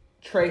be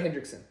Trey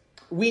Hendrickson.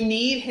 We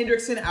need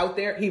Hendrickson out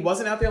there. He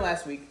wasn't out there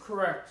last week.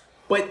 correct.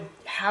 But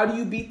how do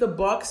you beat the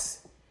Bucs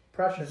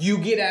pressure. You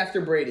get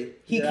after Brady.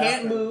 He Get can't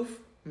after him. move.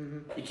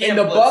 You can't And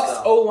the blitz, Bucks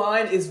though.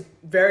 O-line is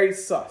very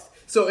sus.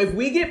 So if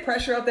we get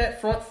pressure out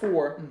that front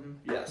four,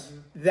 Yes.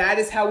 that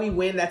is how we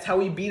win. That's how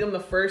we beat them the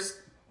first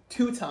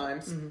 2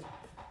 times.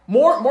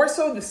 More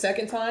so the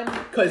second time,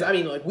 because I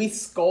mean, like we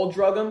skull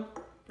drug them,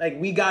 like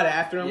we got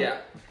after them. Yeah.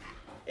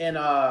 And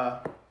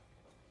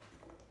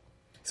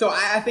so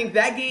I think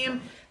that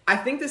game, I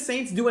think the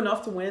Saints do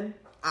enough to win.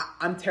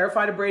 I'm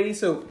terrified of Brady,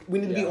 so we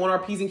need to be on our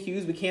P's and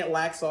Q's. We can't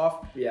lax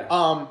off. Yeah.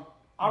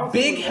 I don't think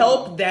Big we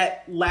help will.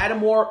 that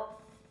Lattimore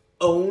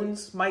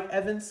owns Mike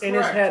Evans. In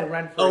his head,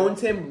 rent free.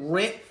 Owns him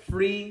rent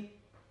free.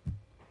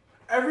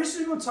 Every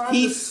single time.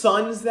 He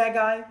sons that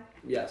guy.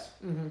 Yes.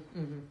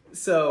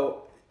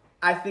 So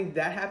I think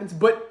that happens.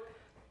 But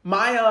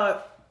my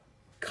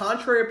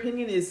contrary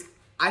opinion is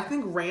I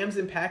think Rams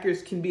and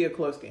Packers can be a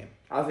close game.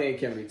 I think it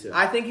can be too.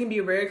 I think it can be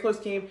a very close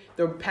game.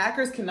 The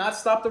Packers cannot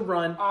stop the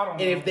run. I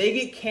don't And know. if they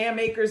get Cam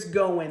Akers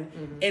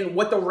going, and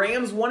what the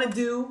Rams want to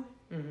do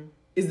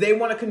is they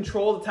want to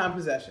control the time of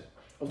possession.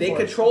 They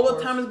course, control of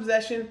the time of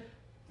possession,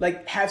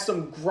 like have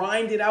some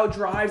grinded out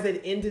drives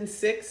that end in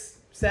 6,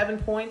 7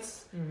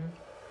 points.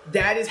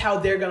 That is how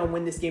they're going to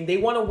win this game. They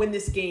want to win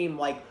this game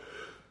like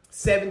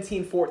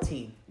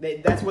 17-14.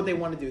 That's what they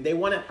want to do. They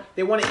want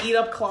to eat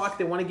up clock.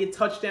 They want to get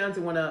touchdowns.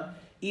 They want to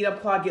eat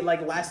up clock, get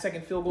like last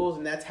second field goals,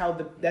 and that's how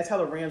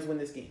the Rams win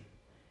this game.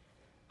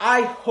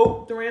 I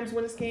hope the Rams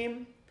win this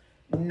game,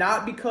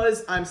 not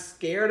because I'm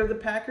scared of the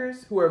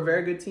Packers, who are a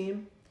very good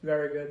team,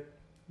 Very good.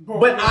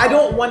 but I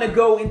don't want to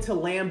go into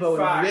Lambeau and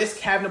Facts. risk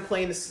having to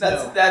play in the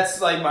snow.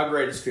 That's like my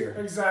greatest fear.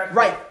 Exactly.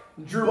 Right.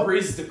 Drew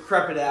Brees'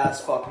 decrepit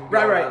ass fucking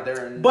Right, going right. out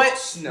there and But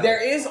snow.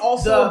 there is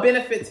also The- a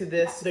benefit to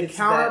this. The It's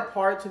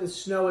counterpart to the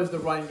snow is the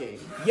run game.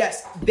 that,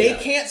 yes, they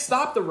can't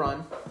stop the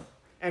run.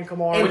 And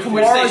Kamara. And which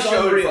Kamara's they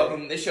showed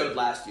unreal. they showed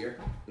last year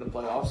in the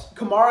playoffs.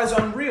 Kamara's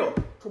unreal.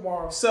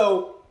 Kamara.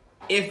 So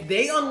if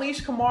they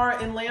unleash Kamara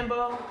in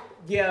Lambeau,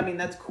 yeah, I mean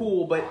that's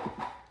cool. But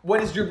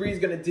what is Drew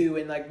Brees gonna do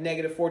in like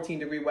negative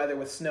 14-degree weather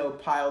with snow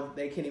piled?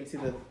 They can't even see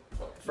the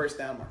first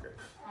down marker.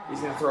 He's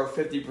gonna throw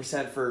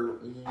 50% for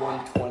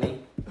 120,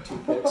 2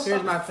 picks.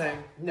 Here's my thing.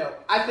 No,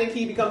 I think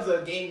he becomes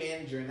a game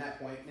manager in that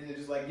point, and they're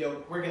just like,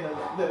 "Yo, we're gonna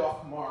live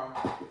off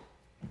Kamara."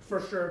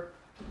 For sure.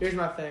 Here's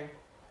my thing.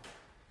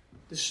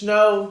 The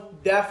snow,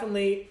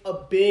 definitely a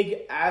big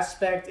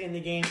aspect in the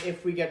game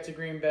if we get to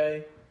Green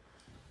Bay.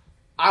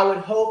 I would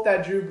hope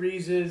that Drew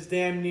Brees is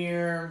damn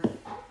near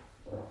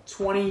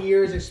 20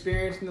 years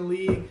experience in the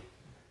league.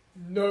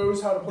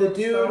 Knows how to play The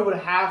dude snow. would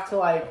have to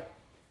like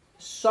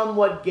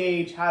somewhat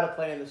gauge how to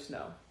play in the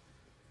snow.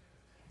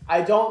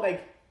 I don't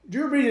like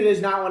Drew Brees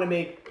does not want to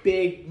make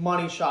big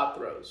money shot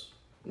throws.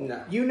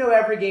 No. You know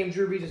every game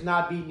Drew Brees is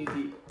not beating you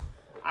deep.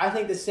 I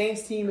think the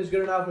Saints team is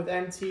good enough with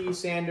MT,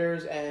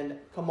 Sanders, and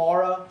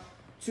Kamara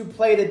to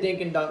play the dink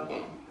and dunk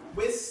game.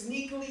 With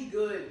sneakily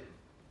good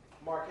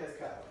Marquez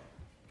Callaway.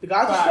 The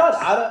guy's a Facts.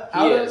 stud.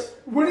 Out He of is.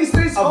 When he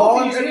stays A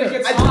healthy and volunteer. he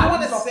gets I do hot,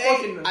 want to he's a say,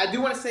 fucking- I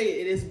do want to say,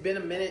 it has been a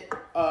minute.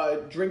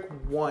 Drink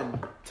one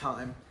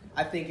time.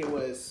 I think it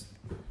was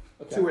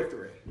 2 or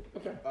 3.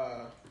 Okay.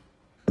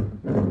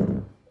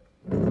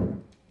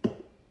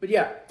 But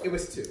yeah, It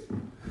was 2.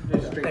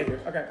 thank you.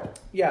 Okay.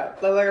 Yeah,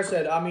 like I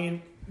said, I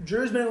mean,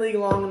 Drew's been in the league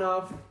long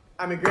enough.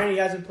 I mean, granted, he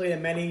hasn't played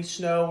in many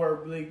snow or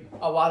really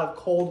a lot of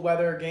cold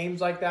weather games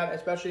like that,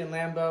 especially in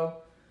Lambeau.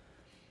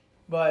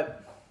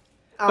 But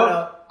I don't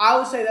know. I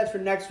would say that's for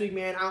next week,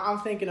 man. I'm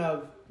thinking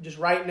of just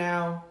right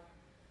now.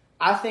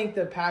 I think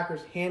the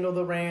Packers handle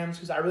the Rams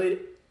because I really.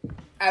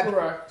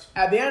 Correct.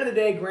 At the end of the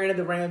day, granted,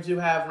 the Rams do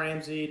have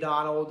Ramsey,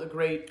 Donald, a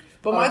great,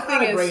 But my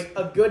thing is-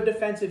 a good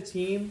defensive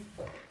team.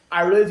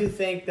 I really do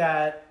think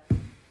that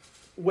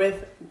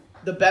with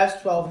the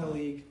best 12 in the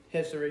league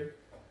history,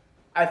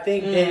 I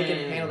think they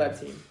can handle that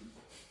team.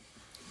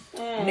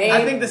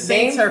 I think the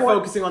Saints name are for-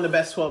 focusing on the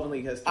best 12 in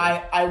league history.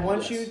 I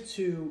want Yes. you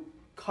to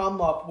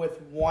come up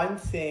with one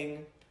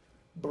thing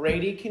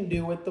Brady can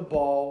do with the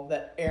ball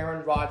that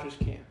Aaron Rodgers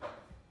can't.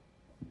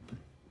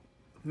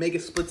 Make a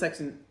split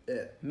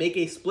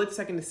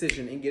second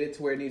decision and get it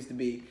to where it needs to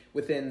be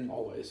within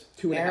Always.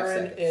 2.5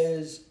 Aaron seconds.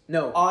 is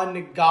No,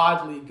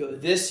 ungodly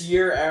good. This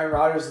year, Aaron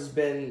Rodgers has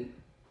been,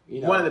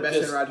 one of the best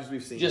just, Aaron Rodgers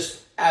we've seen.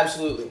 Just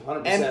absolutely,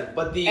 100%.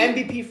 But the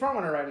MVP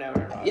frontrunner right now,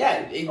 Aaron Rodgers.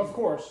 yeah, it Of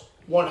course.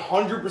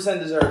 100%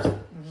 deserves it.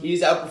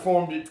 He's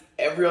outperformed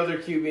every other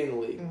QB in the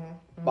league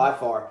by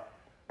far.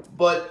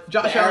 But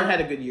Josh Aaron Allen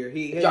had a good year.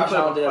 He Josh put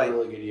up Allen a did have fight. a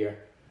really good year.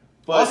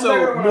 But Also,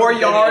 I'm more not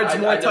yards, I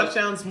more don't-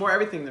 touchdowns, more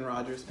everything than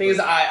Rodgers. thing is,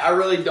 I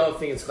really don't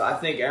think it's. I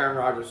think Aaron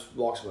Rodgers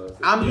walks with it.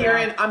 I'm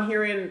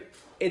hearing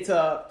it's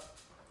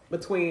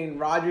between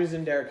Rodgers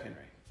and Derrick Henry.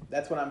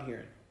 That's what I'm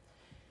hearing.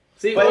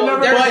 See, But, well,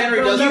 Derrick Henry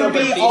does QB look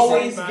decent.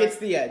 always gets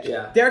the edge.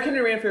 Yeah. Derrick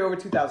Henry ran for over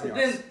 2,000 The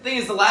yards. thing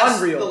is, the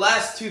Unreal.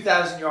 last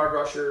 2,000-yard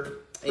rusher,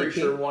 pretty AP?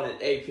 sure won it.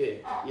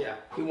 AP, yeah,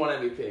 he won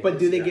MVP. But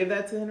do they Yeah. give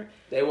that to Henry?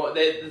 They want.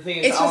 The thing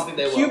is, It's I just don't think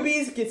they will.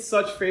 QBs get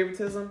such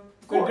favoritism.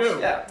 They do.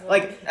 Yeah.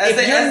 Like As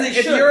they if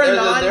should. you're a There's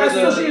non, there's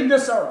Especially in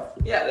this era.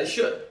 Yeah, they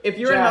should. if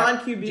you're Jack, a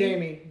non QB,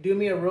 Jamie, do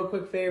me a real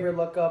quick favor.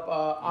 Look up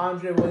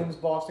Andre Williams,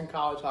 Boston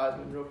College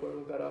Heisman. Real quick,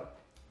 look that up.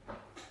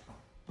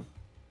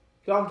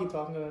 Y'all keep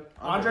talking about it.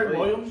 Andre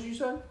Williams, you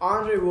said?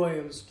 Andre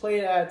Williams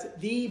played at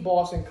the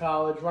Boston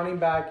College, running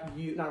back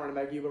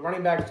but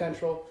running back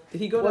central.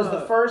 did he go Was to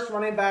the first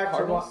running back to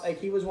Cardinals?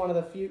 he was one of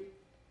the few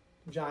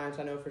Giants,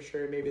 I know for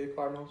sure, maybe the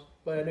Cardinals,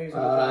 but I know he's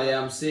on the Giants.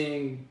 Yeah, I'm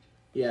seeing,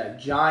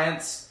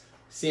 Giants,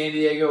 San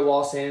Diego,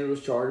 Los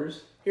Angeles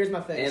Chargers, Here's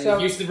my thing. and So, the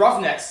Houston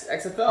Roughnecks,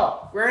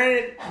 XFL.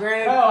 granted,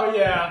 Oh,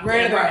 yeah.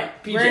 Right,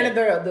 PJ.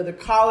 granted, the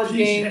college PJ.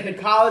 game, the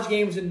college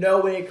game is in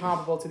no way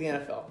comparable to the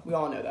NFL. We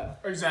all know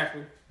that.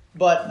 Exactly.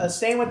 But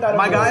same with that.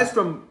 my award. guy's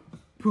from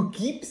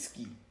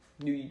Poughkeepsie,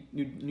 New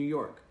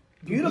York.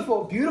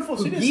 Beautiful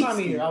city this time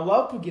of year. I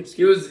love Poughkeepsie.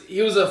 He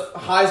was a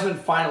Heisman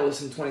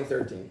finalist in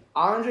 2013.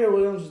 Andre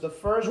Williams was the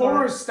first. What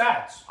were his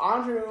stats?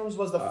 Andre Williams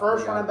was the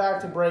first yeah. running back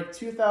to break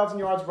 2,000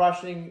 yards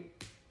rushing,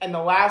 and the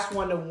last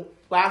one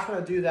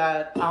to do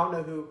that. I don't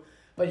know who,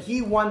 but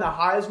he won the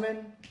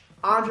Heisman.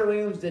 Andre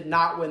Williams did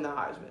not win the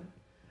Heisman.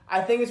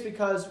 I think it's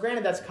because,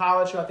 granted, that's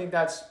college, so I think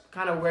that's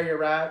kind of where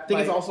you're at. I think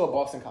it's also a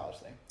Boston College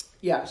thing.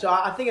 Yeah, so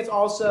I think it's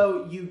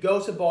also you go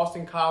to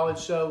Boston College,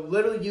 so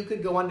literally you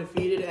could go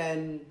undefeated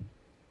and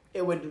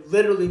it would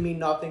literally mean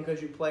nothing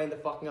because you play in the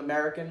fucking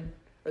American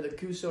or the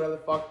CUSA, whatever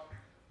the fuck.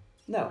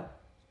 No.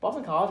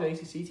 Boston College, an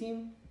ACC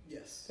team?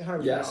 Yes. They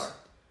 100% Yes.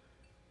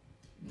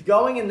 are.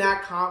 Going in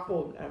that Atlantic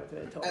Coastal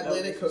Conference.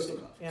 Atlantic Coastal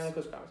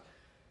Conference.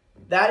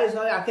 That is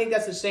another, I think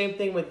that's the same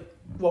thing with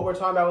what we're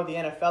talking about with the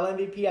NFL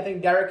MVP. I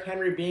think Derrick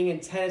Henry being in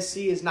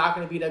Tennessee is not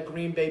going to be the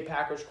Green Bay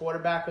Packers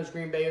quarterback because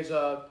Green Bay is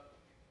a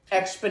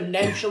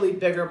exponentially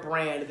bigger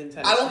brand than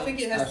Tennessee. I don't think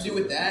it has to do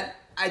with that.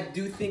 I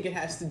do think it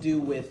has to do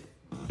with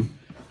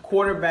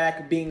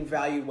quarterback being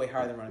valued way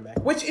higher than running back,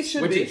 which it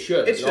should Which be. it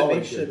should. It It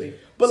always should should be. be.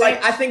 But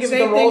like, I think if the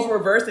same roles thing- were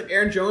reversed, if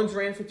Aaron Jones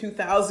ran for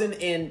 2,000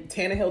 and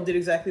Tannehill did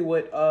exactly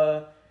what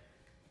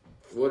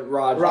What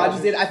Rodgers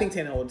Rodgers did, I think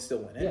Tannehill would still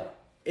win it. Yeah.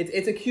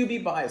 It's a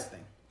QB bias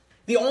thing.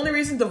 The only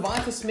reason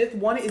Devonta Smith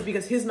won it is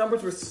because his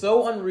numbers were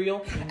so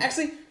unreal.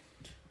 Actually,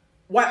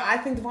 why I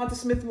think Devonta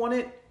Smith won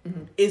it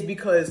is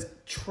because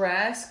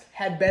Trask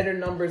had better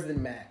numbers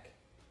than Mac.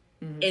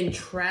 And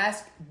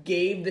Trask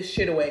gave the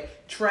shit away.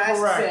 Trask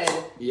Correct.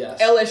 said,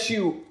 Yes.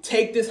 LSU,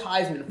 take this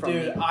Heisman from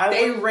Dude, me.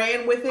 They would-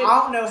 ran with it. I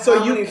don't know so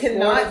how you many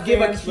cannot Florida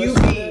give a fans listen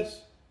to QB.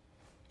 this.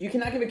 You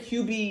cannot give a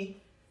QB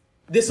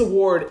this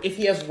award if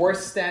he has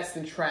worse stats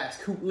than Trask,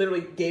 who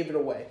literally gave it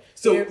away.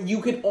 So Here- you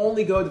could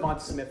only go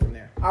Devonta Smith from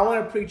there. I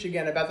want to preach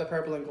again about the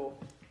purple and gold.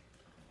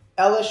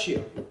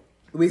 LSU.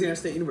 Louisiana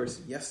State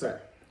University, yes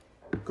sir.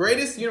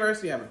 Greatest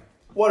university ever.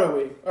 What are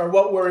we? Or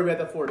what were we at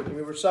the 40 game?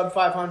 We were sub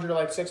 500,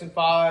 like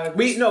 6-5.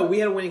 We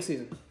had a winning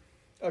season.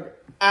 Okay.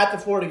 At the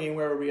Florida game,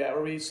 where were we at?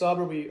 Were we sub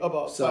or were we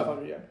above? Sub.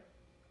 500, yeah.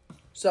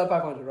 Sub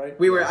 500, right?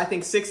 We were, I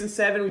think,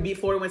 6-7. We beat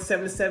Florida, went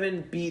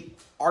 7-7. Beat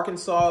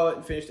Arkansas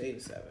and finished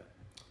 8-7.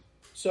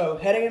 So,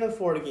 heading into the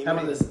Florida game. How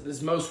about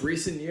this most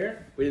recent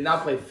year? We did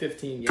not play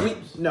 15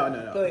 games.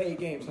 No. Play 8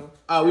 games,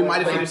 huh? We might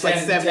have Played finished like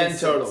 10 7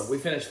 total. We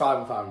finished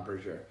 5-5, I'm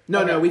pretty sure.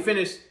 No, we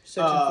finished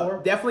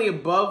 6-4? definitely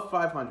above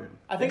 500.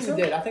 I think so?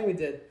 we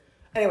did.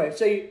 Anyway,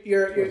 so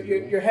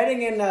you're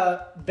heading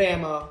into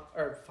Bama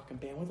or fucking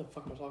Bama. What the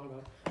fuck am I talking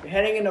about? You're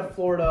heading into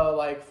Florida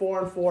like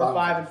 4-4,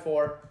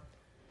 5-4.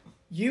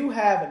 You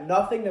have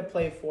nothing to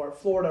play for.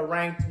 Florida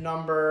ranked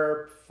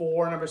number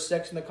 4, number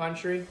 6 in the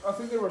country. I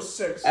think they were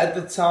 6. At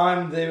the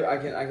time, I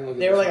can look at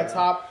They were this like right a now.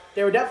 top.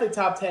 They were definitely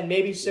top 10,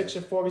 maybe 6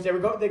 or 4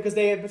 because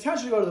they had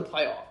potential to go to the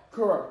playoff.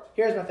 Correct.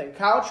 Here's my thing.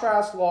 Kyle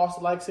Trask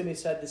lost, like Sydney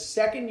said, the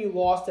second you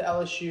lost to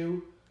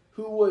LSU,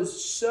 who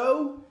was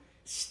so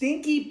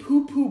stinky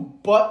poo-poo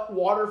butt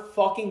water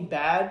fucking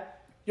bad.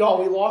 Y'all,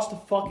 we lost to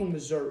fucking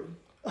Missouri.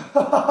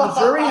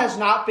 Missouri has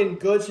not been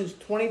good since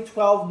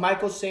 2012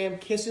 Michael Sam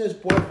kissing his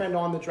boyfriend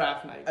on the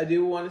draft night. I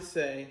do want to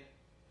say,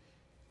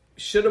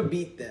 should have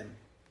beat them.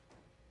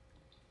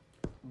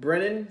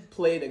 Brennan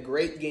played a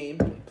great game.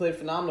 He played a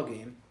phenomenal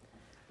game.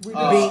 We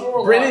did score a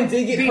lot. Brennan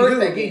did get Beat hurt who?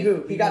 that Beat game.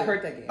 who? He got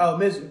hurt that game. Oh,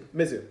 Mizzou.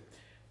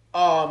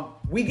 Mizzou.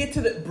 We get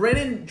to the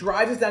Brennan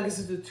drives us down because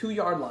it's the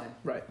 2-yard line.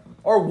 Right.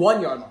 Or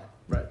 1-yard line.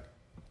 Right.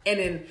 And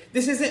then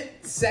this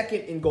isn't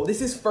second and goal.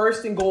 This is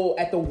first and goal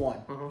at the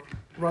 1.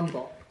 Run the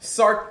ball.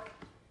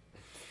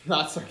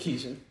 Not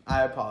Sarkeesian.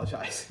 I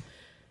apologize.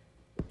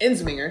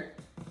 Ensminger.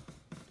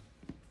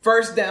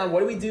 First down.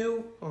 What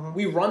do?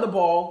 We run the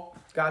ball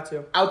Got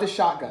to. out the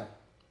shotgun.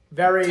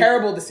 Very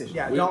Terrible decision.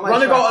 Yeah, We don't run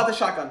like the ball shotgun. out the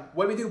shotgun.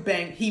 What do?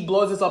 Bang. He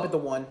blows us up at the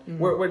 1.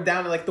 We're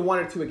down to like the 1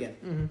 or 2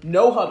 again.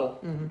 No huddle.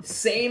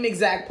 Same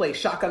exact play.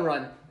 Shotgun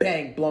run.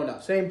 Bang. Blown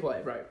up. Same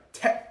play. Right.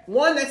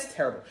 One, that's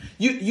terrible.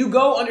 You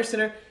go under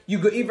center. You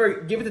go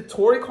either give it to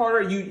Torrey Carter.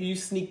 Or you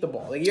sneak the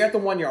ball. Like you're at the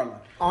 1-yard line.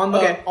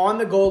 On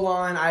the goal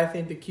line, I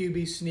think the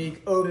QB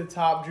sneak over the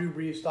top, Drew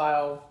Brees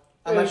style.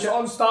 It's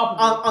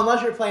unstoppable.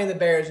 Unless you're playing the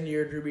Bears and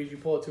you're Drew Brees, you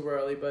pull it too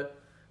early. But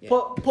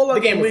pull out The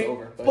game was week.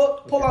 over,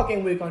 but Pull out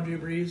game week on Drew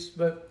Brees.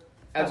 But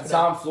At the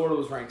time, Florida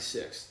was ranked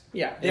 6th.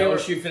 Yeah. And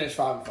LSU finished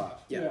 5-5.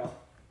 Yeah.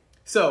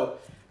 So,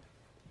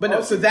 but no,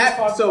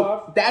 LSU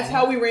so that's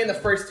how we ran the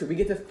first two. We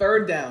get to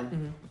third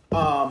down.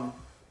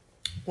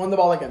 Won the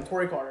ball again.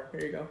 Torrey Carter.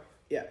 Here you go.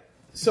 Yeah.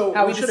 So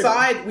How we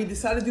we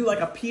decided to do like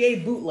a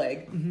PA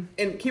bootleg,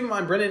 and keep in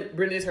mind,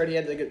 Brennan is hurt. He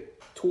had like a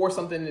tore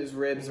something in his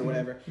ribs or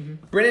whatever.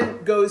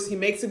 Brennan goes. He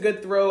makes a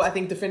good throw. I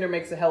think defender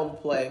makes a hell of a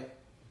play.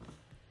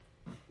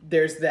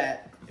 There's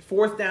that.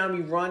 Fourth down,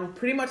 we run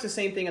pretty much the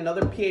same thing.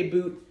 Another PA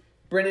boot.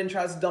 Brennan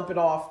tries to dump it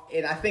off,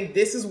 and I think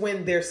this is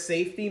when their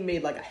safety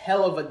made like a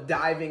hell of a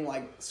diving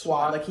like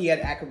swat, like he had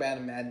acrobat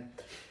and Madden.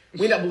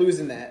 We end up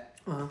losing that.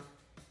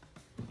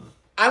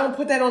 I don't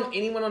put that on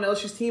anyone on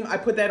LSU's team. I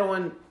put that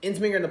on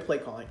Insminger and the play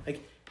calling.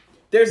 Like,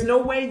 there's no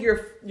way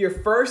you're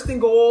first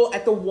and goal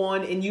at the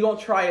 1 and you don't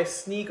try a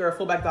sneak or a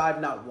fullback dive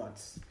not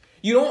once.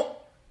 You don't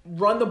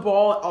run the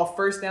ball off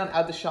first down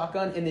out the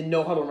shotgun and then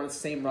know how to run the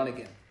same run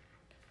again.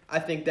 I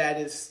think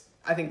that's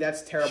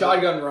terrible.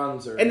 Shotgun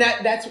runs are... And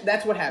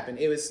that's what happened.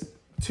 It was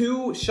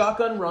 2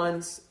 shotgun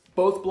runs,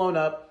 both blown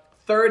up.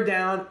 Third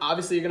down,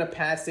 obviously you're going to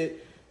pass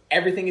it.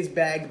 Everything is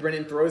bagged.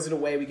 Brennan throws it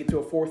away. We get to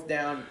a fourth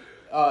down.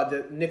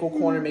 The nickel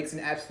corner makes an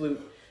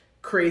absolute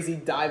crazy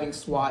diving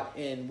swat,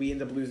 and we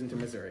end up losing to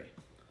Missouri.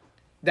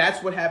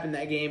 That's what happened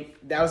that game.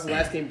 That was the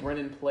last game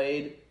Brennan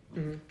played.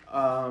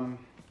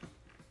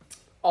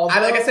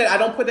 Like I said, I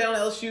don't put that on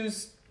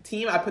LSU's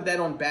team. I put that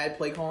on bad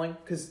play calling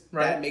because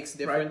that makes a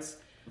difference.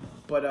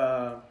 But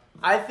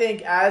I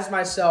think as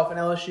myself, an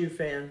LSU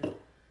fan,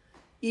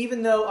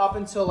 even though up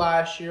until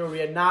last year we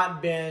had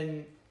not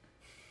been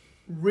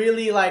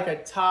really like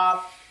a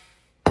top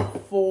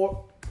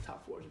 4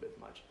 is a bit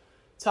much.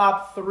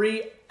 Top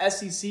 3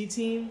 SEC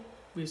team.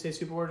 Will you say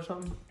super word or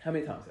something? how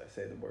many times did I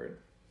say the word?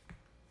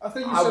 I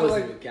think you I said wasn't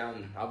like even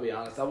counting. I'll be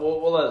honest.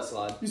 We'll let it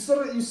slide. you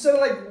said it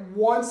like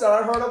once that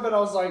I heard of it. I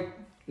was like,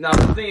 No,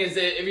 the thing is,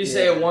 if you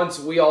say it once,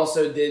 we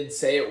also did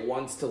say it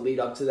once to lead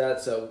up to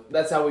that, so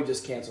that's how we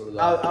just canceled it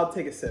out. I'll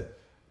take a sip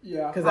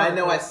yeah, because I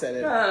know I said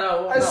it.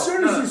 As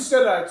soon as you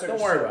said that, I took Don't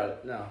a worry sip. about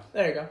it. No.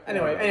 There you go.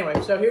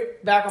 Anyway, so here,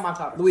 back on my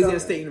topic. Louisiana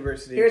So, State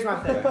University. Here's my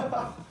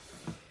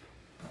thing.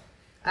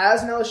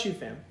 As an LSU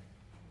fan,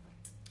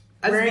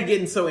 I just be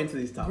getting so into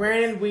these topics.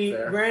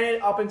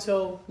 granted, up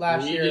until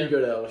last You year, did go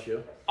to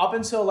LSU. up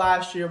until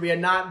last year, we had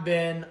not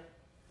been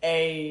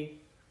a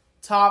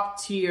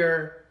top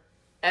tier.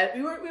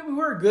 We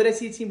were a good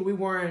SEC team, but we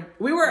weren't.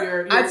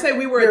 I'd say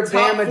we were your a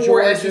top Bama,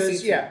 4 Georgias,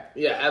 SEC. Yeah,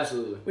 Yeah,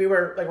 absolutely. we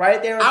were like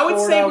right there. With I would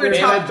say Florida. we were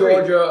Bama, top 3.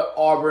 Georgia,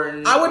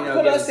 Auburn. I would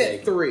put give us and at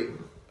take. 3.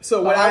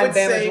 So Behind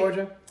Bama,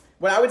 Georgia.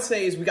 What I would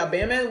say is we got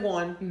Bama at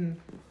 1.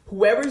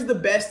 Whoever's the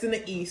best in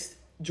the East,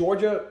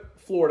 Georgia,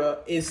 Florida,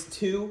 is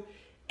 2.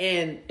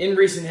 And In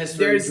recent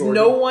history, there's Georgia.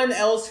 no one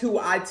else who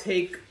I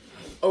take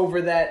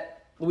over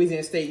that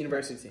Louisiana State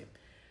University team.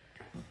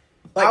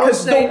 I would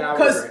say-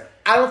 Because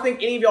I don't think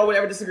any of y'all would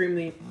ever disagree with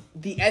me.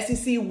 The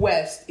SEC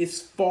West is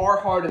far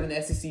harder than the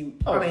SEC.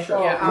 I mean,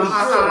 sure. yeah,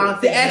 I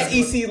don't The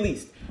think SEC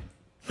least.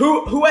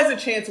 Who has a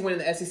chance to win in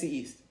the SEC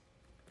East?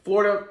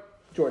 Florida,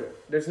 Georgia.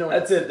 There's no.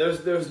 That's it.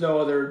 There's no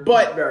other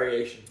But-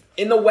 variation.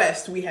 In the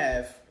West, we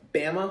have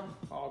Bama,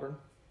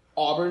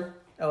 Auburn,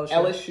 LSU.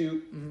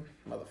 LSU,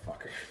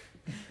 motherfucker,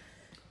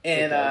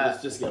 and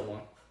Let's just get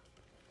one.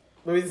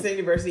 Louisiana State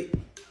University,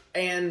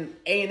 and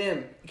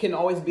A&M can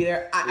always be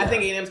there. I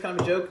think A&M's kind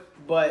of a joke,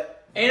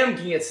 but A&M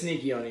can get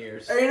sneaky on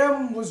ears.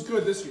 A&M was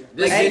good this year.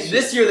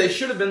 This year they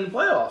should have been in the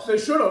playoffs. They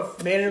should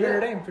have. made it a Notre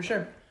Dame for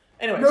sure.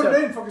 Anyway, Notre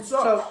Dame fucking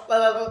sucks.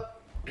 so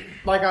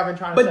like I've been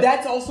trying to But say.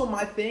 that's also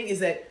my thing is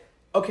that,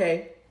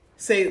 okay,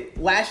 say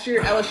last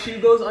year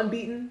LSU goes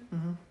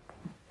unbeaten.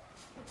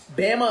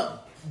 Bama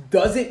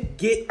doesn't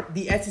get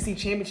the SEC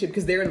championship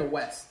because they're in the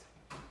West.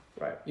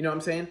 Right. You know what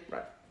I'm saying?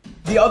 Right.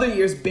 The other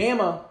years,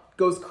 Bama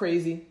goes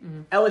crazy.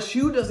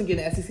 LSU doesn't get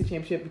an SEC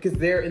championship because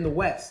they're in the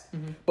West.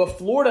 But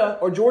Florida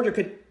or Georgia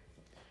could.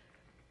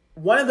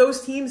 One of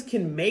those teams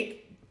can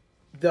make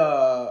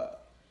the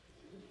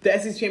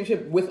SEC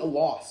championship with a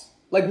loss.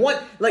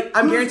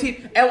 I'm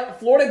guaranteed.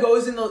 Florida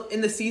goes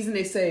in the season.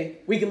 They say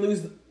we can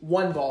lose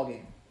 1 ball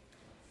game.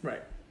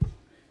 Right.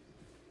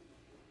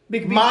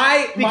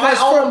 My because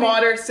alma for me-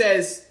 mater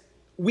says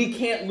we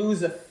can't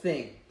lose a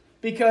thing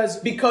because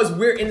because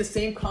we're in the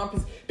same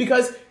conference.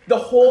 Because the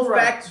whole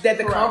Correct. fact that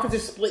the Correct. conference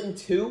is split in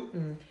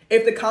 2,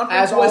 if the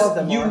conference As all was of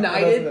them are.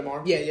 united, Both of them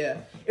are. yeah,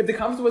 if the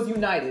conference was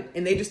united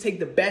and they just take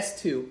the best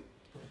 2,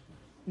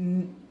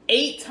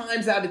 8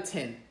 times out of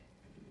 10,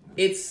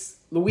 it's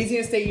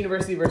Louisiana State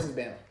University versus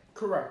Bama.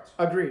 Correct.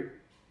 agreed.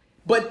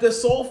 But the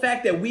sole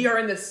fact that we are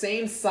in the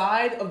same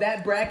side of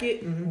that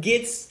bracket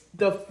gets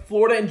the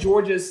Florida and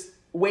Georgia's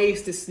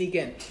ways to sneak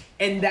in.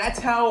 And that's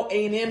how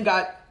A&M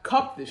got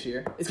cupped this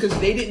year. It's because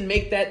they didn't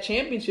make that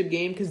championship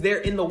game because they're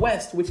in the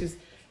West, which is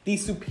the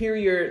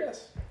superior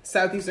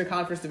Southeastern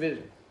Conference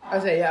division. I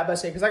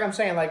say because like I'm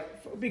saying,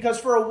 because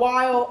for a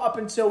while up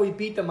until we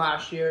beat them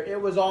last year, it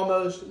was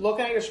almost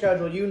looking at your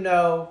schedule,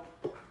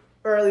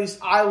 or at least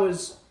I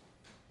was.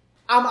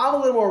 I'm a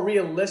little more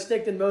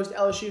realistic than most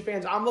LSU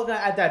fans. I'm looking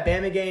at that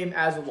Bama game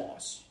as a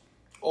loss.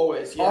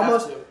 Always,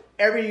 Almost,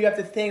 every year you have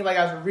to think like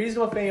as a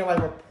reasonable fan, you're like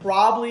we're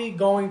probably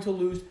going to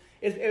lose.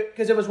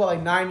 Because it was what,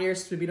 like 9 years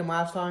since we beat them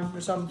last time or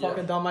something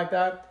fucking dumb like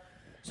that.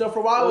 So for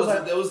a while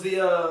it was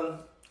the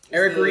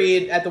Eric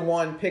Reed at the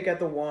 1, pick at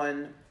the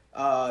 1. It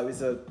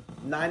was a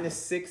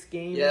 9-6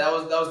 game. Yeah, that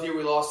was the year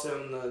we lost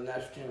them in the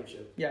national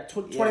championship. Yeah,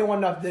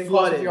 21-0.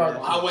 Flooded, the yard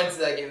line. I went to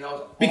that game. That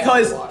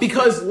was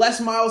because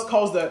Les Miles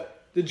calls the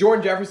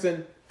Jordan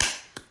Jefferson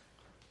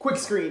quick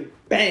screen,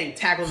 bang,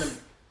 tackling him.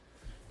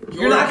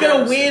 You're not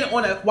going to win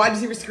on a wide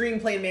receiver screen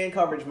playing man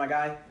coverage, my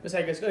guy.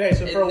 Okay,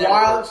 so for a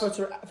while,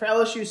 for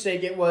LSU's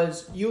sake, it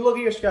was, you look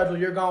at your schedule,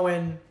 you're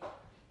going,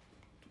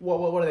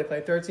 what do they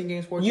play, 13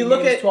 games, 14 you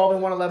look games, at 12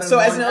 and 1, 11 so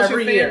and 1 as an LSU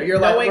every fan, year. You're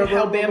knowing like,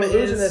 how we're Bama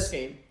losing is, this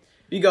game.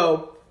 You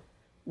go,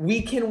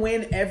 we can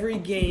win every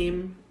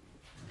game,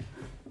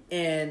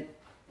 and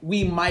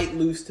we might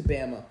lose to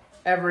Bama.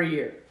 Every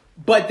year.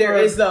 But there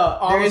is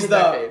almost a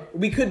decade.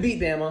 we could beat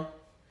Bama.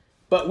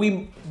 But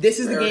this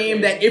is the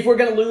game that if we're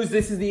going to lose,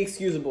 this is the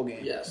excusable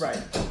game. Yes. Right.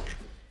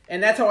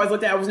 And that's how I was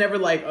looked at. I was never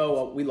like, oh,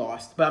 well, we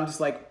lost. But I'm just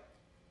like,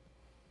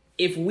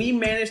 if we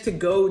manage to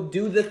go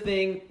do the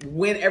thing,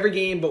 win every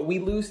game, but we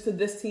lose to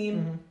this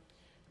team,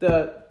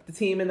 the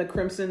team in the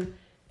Crimson,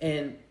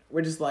 and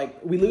we're just like,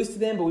 we lose to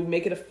them, but we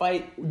make it a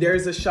fight,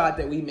 there's a shot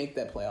that we make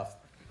that playoff.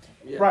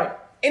 Yeah. Right.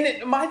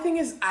 And my thing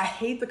is, I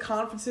hate the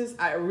conferences.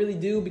 I really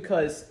do,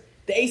 because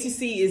the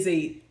ACC is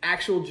a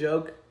actual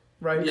joke.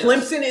 Right. Yes.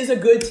 Clemson is a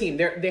good team.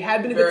 They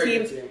have been a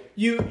good team.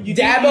 You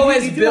Dabo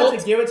has you do built. have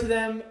to give it to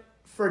them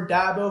for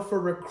Dabo for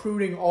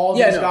recruiting all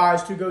these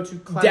guys to go to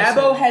Clemson.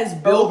 Dabo has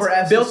built over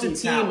a SEC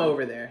team now.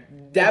 over there.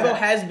 Dabo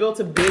has built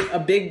a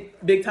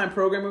big time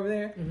program over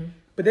there,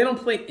 but they don't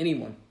play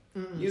anyone.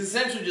 He's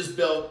essentially just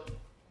built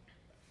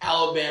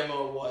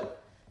Alabama,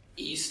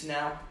 East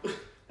now?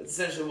 That's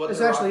essentially what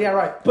they're yeah,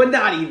 right. But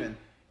not even.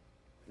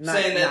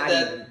 Saying not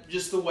that even.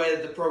 just the way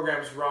that the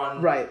program's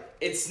run, Right.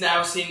 it's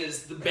now seen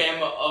as the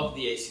Bama of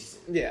the ACC.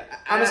 Yeah,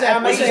 I'm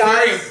gonna Which say, is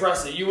very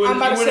impressive. You wouldn't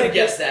have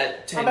guessed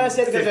that 10, I'm about to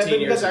say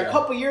 15 years because ago. a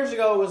couple years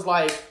ago it was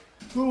like,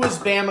 who is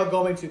Bama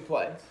going to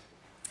play?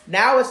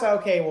 Now it's like,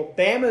 okay, well,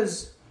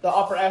 Bama's the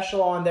upper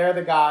echelon. They're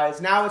the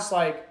guys. Now it's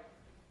like,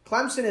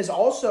 Clemson is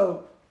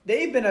also,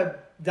 they've been a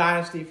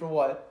dynasty for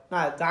what?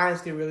 Not a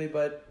dynasty really,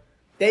 but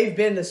they've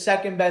been the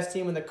second best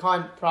team in the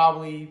cunt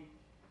probably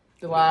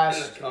the last.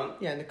 In the cunt?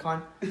 Yeah, in the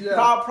cunt.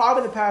 Yeah.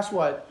 Probably the past,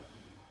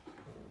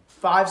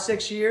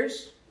 5-6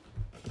 years?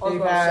 They've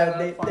had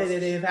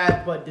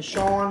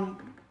Deshaun,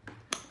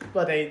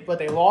 but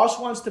they lost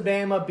once to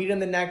Bama, beat them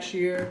the next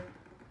year.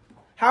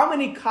 How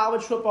many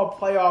college football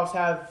playoffs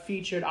have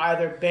featured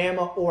either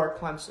Bama or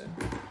Clemson?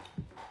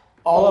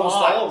 All of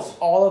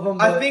them.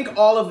 I think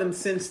all of them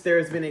since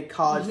there's been a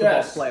college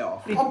football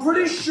playoff. I'm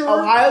pretty sure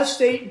Ohio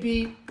State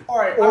beat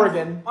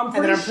Oregon. I'm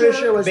pretty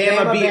sure it was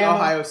Bama beat Bama.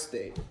 Ohio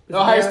State.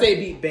 Ohio State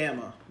beat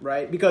Bama,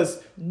 right?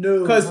 Because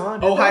did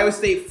Ohio they?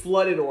 State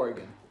flooded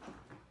Oregon.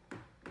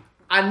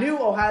 I knew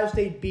Ohio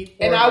State beat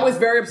Oregon. And I was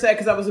very upset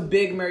because I was a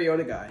big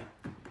Mariota guy.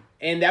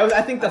 And that was,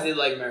 I think, I did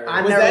like Mariota.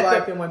 I never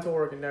liked him. Went to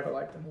Oregon. Never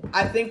liked him.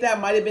 I think that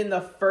might have been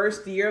the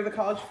first year of the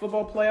college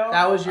football playoff.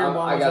 That was year one.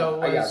 I got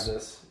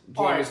this.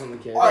 James on the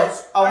case.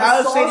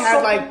 Ohio State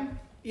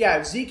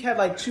had Zeke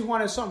had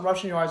 200 something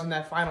rushing yards in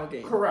that final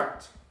game.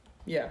 Correct.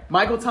 Yeah,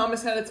 Michael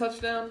Thomas had a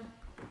touchdown.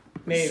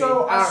 maybe.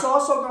 So I saw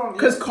something on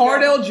Because ESPN.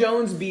 Cardale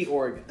Jones beat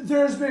Oregon.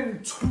 There's been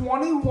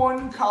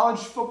 21 college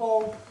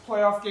football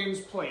playoff games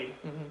played.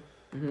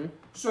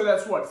 So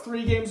that's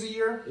 3 games a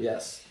year?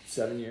 Yes,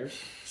 7 years.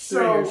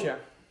 3 years, yeah.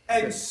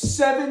 And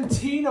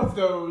 17 of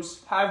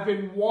those have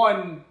been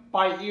won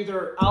by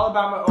either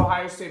Alabama,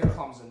 Ohio State, or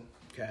Clemson.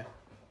 Okay.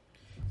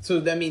 So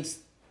that means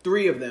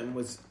 3 of them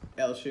was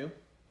LSU.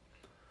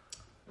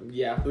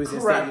 Yeah.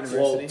 Louisiana Correct. State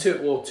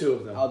University. Two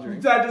of them. I'll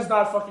drink. That does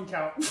not fucking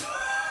count. Two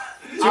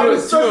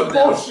That's of them.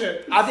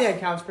 bullshit. I think it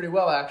counts pretty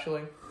well,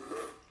 actually.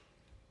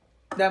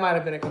 That might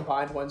have been a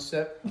combined one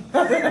sip.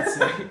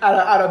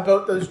 out of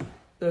both those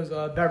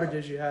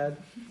beverages you had.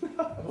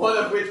 One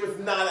of which was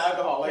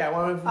non-alcoholic. Yeah,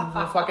 one of them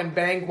was a fucking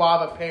Bang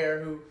Guava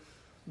Pear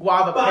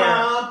Guava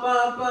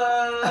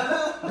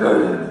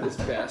Pear. This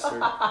bastard.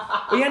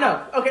 But yeah,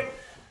 no. Okay,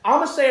 I'm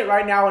going to say it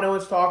right now when no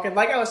one's talking.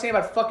 Like I was saying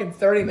about fucking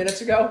 30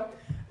 minutes ago,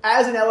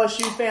 as an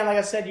LSU fan, like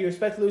I said, you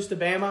expect to lose to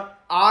Bama.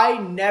 I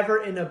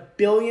never in a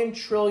billion,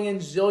 trillion,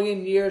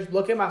 zillion years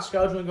look at my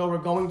schedule and go, we're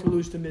going to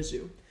lose to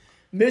Mizzou.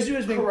 Mizzou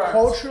has been Correct.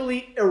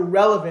 culturally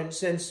irrelevant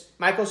since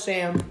Michael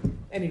Sam,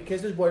 and he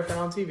kissed his boyfriend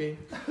on TV.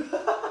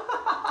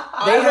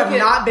 They have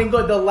not been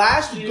good. The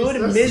last good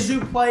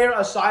Mizzou player,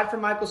 aside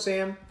from Michael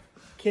Sam,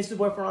 kissed his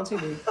boyfriend on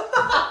TV,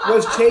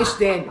 was Chase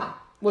Daniel.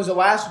 Was the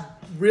last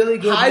really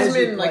good Mizzou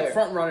Heisman, player.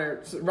 front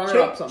runner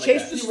up, something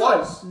Chase like that.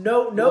 was He was.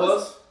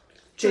 No.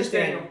 Chase Chase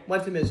Daniel Daniel.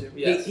 went to Mizzou.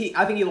 Yes.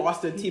 I think he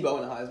lost to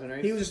Tebow in the Heisman,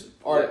 right? He was just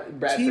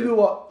Bradford.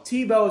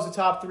 Tebow is the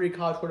top 3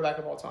 college quarterback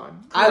of all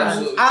time.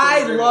 Absolutely.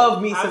 I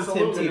love me some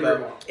Absolutely. Tim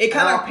Tebow. It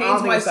kind I of don't pains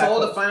think my it's that soul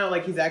to close. find out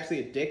he's actually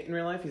a dick in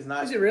real life. He's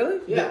not. Is it really?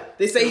 Yeah.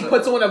 They say he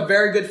puts on a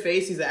very good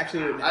face. He's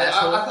actually an I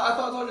asshole. thought I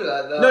told you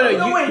that. No,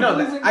 wait,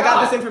 he's a I got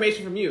guy. this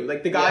information from you.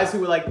 Like the guys who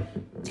were like,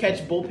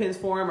 catch bullpens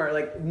for him or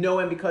like know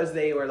him because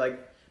they were like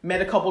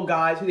met a couple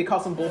guys who they call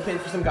some bullpens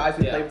for some guys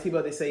who play with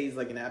Tebow. They say he's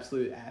like an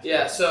absolute ass.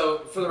 Yeah. So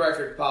for the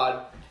record,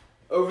 pod,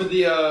 over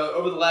the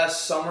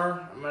last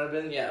summer,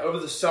 over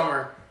the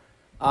summer,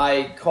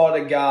 I caught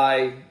a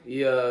guy.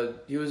 He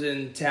was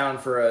in town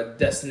for a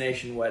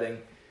destination wedding.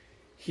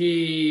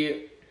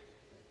 He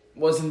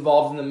was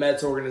involved in the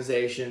Mets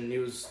organization. He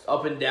was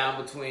up and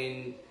down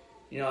between,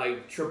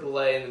 like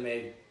AAA and the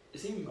major.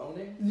 Is he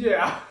moaning?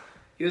 Yeah.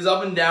 He was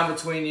up and down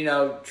between,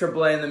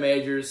 AAA and the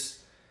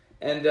majors,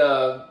 and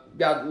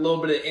got a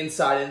little bit of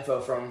inside info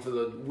from him for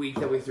the week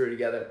that we threw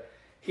together.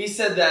 He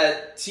said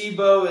that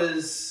Tebow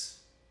is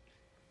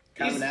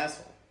kind of an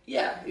asshole.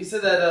 Yeah, he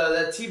said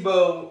that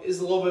Tebow is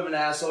a little bit of an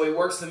asshole. He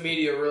works the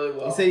media really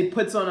well. He said he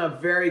puts on a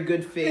very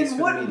good face. In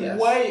for what the media.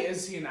 way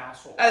is he an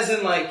asshole? As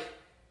in, like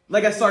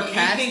a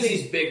sarcastic. He thinks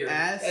he's bigger.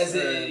 Ass,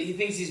 he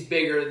thinks he's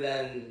bigger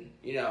than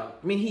I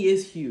mean, he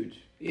is huge.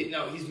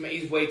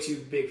 He's way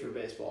too big for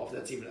baseball. If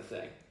that's even a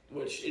thing,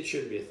 which it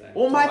should be a thing.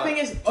 Well, my thing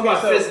is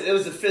it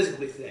was a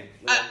physically thing.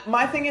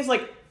 My thing is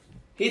like.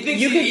 He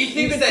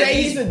thinks that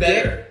he's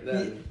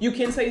better. You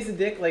can say he's a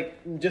dick,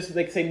 like just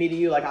like say me to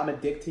you, like I'm a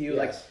dick to you,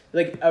 yes.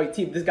 like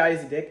this guy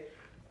is a dick.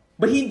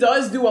 But he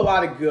does do a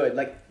lot of good.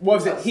 Like what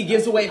was it? He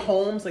gives away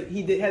homes. Like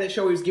had a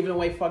show where he was giving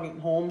away fucking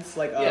homes.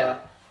 Like I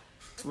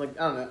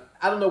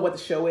don't know what the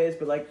show is,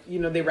 but like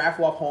they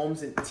raffle off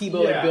homes and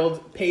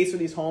Tebow pays for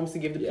these homes to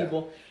give to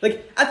people.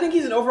 Like I think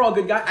he's an overall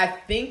good guy. I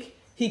think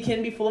he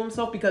can be full of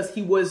himself because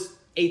he was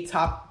a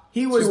top.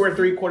 He was 2 or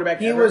 3 quarterback.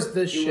 He ever. was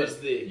the He shit. was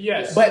the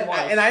Yes. But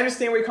and I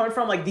understand where you're coming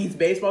from. Like these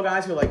baseball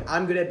guys who are like,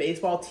 I'm good at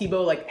baseball.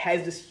 Tebow like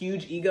has this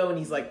huge ego, and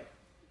he's like,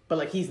 but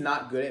like he's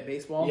not good at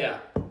baseball. Yeah,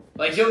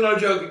 like he'll no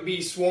joke be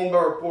swarmed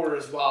by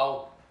reporters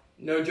while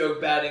no joke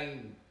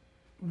batting.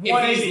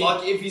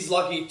 If he's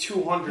lucky,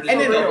 200. And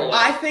then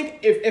I think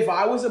if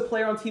I was a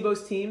player on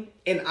Tebow's team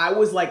and I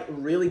was like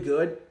really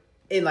good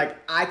and like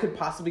I could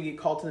possibly get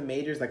called to the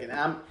majors, like and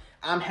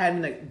I'm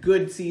having a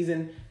good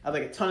season. I have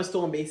like a ton of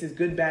stolen bases,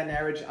 good batting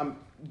average. I'm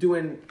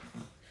doing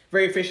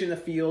very efficient in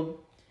the field.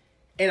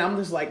 And I'm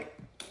just like,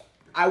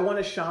 I want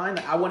to shine.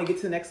 I want to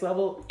get to the next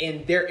level.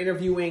 And they're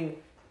interviewing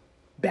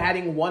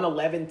batting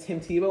 111 Tim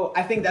Tebow.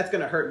 I think that's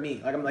going to hurt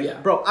me. Like, I'm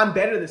like, bro, I'm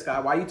better than this guy.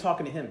 Why are you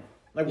talking to him?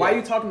 Like, why are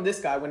you talking to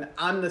this guy when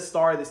I'm the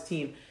star of this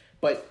team?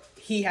 But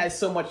he has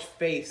so much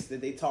face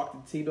that they talk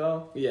to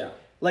Tebow. Yeah.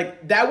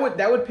 Like, that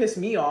would piss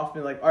me off.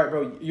 And like, all right,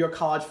 bro, you're a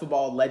college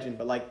football legend,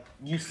 but like,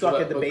 you suck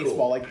at the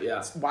baseball. Cool.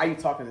 Like, why are you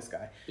talking to this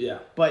guy? Yeah.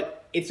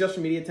 But it's just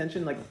for media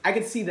attention. Like, I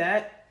could see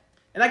that.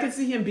 And I could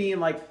see him being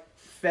like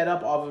fed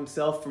up of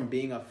himself from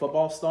being a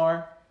football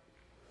star.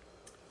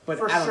 But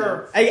for I don't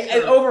sure. know.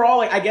 And overall,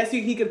 like, I guess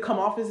he could come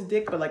off as a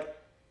dick, but like,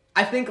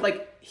 I think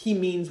like he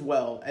means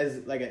well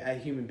as like a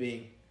human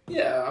being.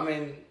 Yeah, I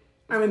mean,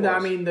 I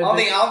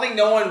don't think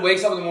no one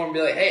wakes up in the morning and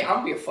be like, "Hey, I'm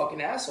gonna be a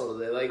fucking asshole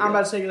today." Like, I'm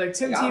about to say, like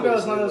Tim Tebow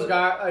is one of those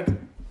guys.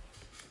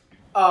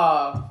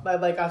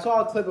 Like I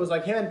saw a clip. It was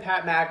like him and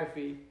Pat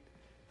McAfee,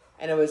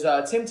 and it was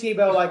Tim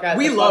Tebow like at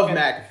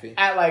McAfee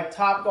at like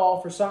Top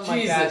Golf or something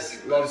like that.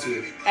 Jesus loves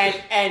you.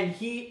 And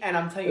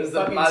I'm telling you,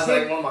 fucking like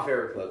one of my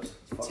favorite clips.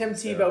 Tim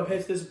Tebow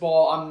hits this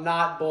ball. I'm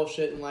not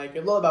bullshitting. Like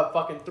it looked about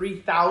fucking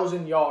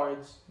 3,000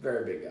 yards.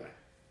 Very big guy.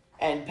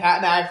 And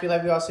Pat McAfee,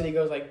 like we all said, he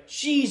goes like,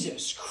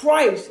 Jesus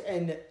Christ.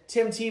 And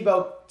Tim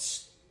Tebow,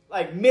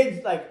 like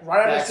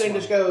right after saying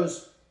just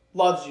goes,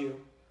 loves you.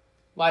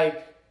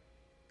 Like,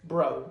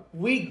 bro,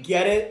 we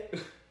get it.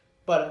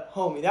 But,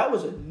 homie, that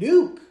was a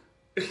nuke.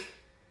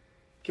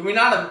 Can we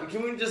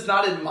just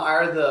not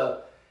admire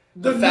the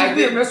fact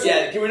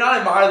that, can we not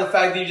admire the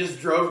fact that he just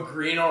drove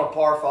green on a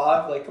par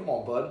 5? Like, come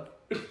on, bud.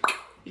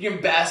 You can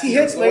bask in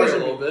your glory a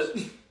little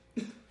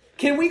bit.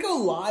 Can we go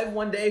live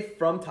one day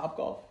from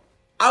Topgolf?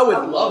 I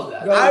would love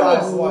that.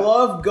 I would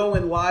love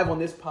going live on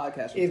this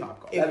podcast from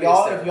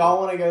Topgolf. If y'all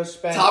want to go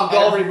spend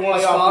Topgolf, every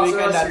playoff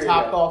weekend at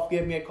Topgolf,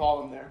 give me a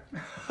call in there.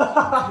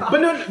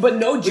 but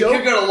no joke. We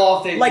could go to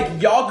Loft 18. Like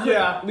y'all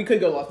could, we could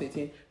go Loft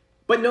 18.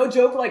 But no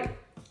joke, like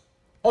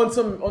on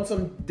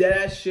some dead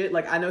ass shit.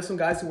 Like I know some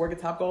guys who work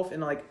at Topgolf,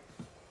 and like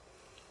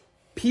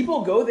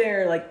people go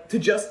there like to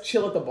just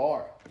chill at the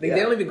bar. Like they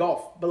don't even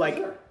golf, but like.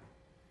 Sure.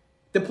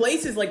 The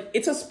place is like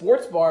it's a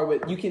sports bar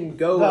where you can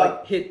go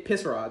like hit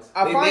piss rods.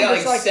 They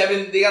got like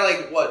 7. They got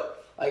like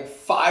what, like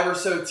 5 or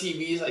so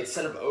TVs like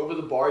set up over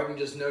the bar. You can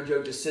just no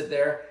joke just sit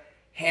there,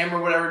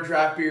 hammer whatever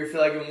draft beer you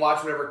feel like, and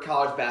watch whatever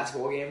college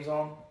basketball games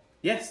on.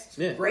 Yes,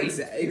 yeah, great,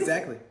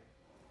 exactly.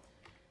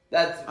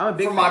 That's I'm a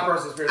big from fan. my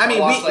personal experience. I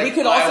mean, we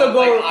could also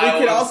go. We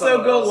could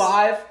also go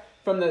live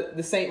from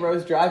the St.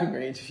 Rose driving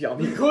range if y'all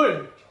need. We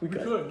could.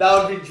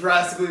 That would be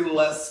drastically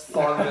less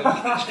fun than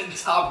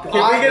Top Golf.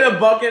 Can we get a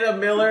bucket of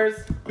Millers?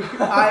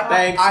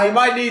 Thanks. I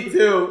might need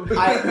 2.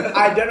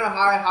 I don't know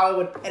how I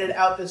would edit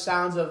out the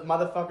sounds of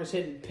motherfuckers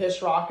hitting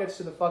piss rockets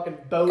to the fucking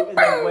boat in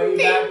the way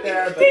back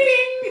there. But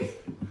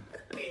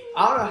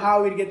I don't know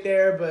how we'd get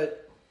there,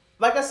 but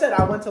Like I said,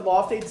 I went to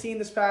Loft 18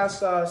 this past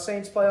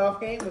Saints playoff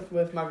game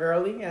with my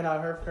girlie and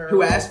her.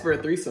 Who asked for a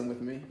threesome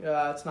with me?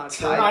 It's not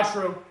true. Not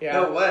true. Yeah,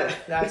 No way.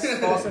 that's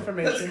false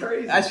information. That's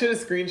crazy. I should have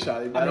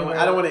screenshot it, but I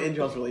don't want to end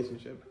y'all's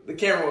relationship. The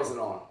camera wasn't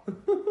on.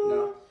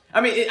 No. I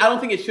mean, I don't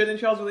think it should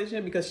end y'all's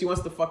relationship because she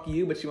wants to fuck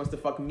you, but she wants to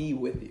fuck me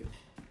with you.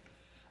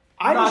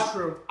 Not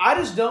true. I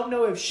just don't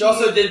know if She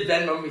also did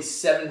Venmo me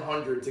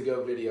 $700 to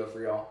go video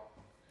for y'all.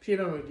 She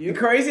don't with The you.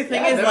 crazy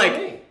thing is,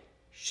 like,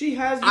 She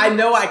has. I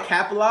know I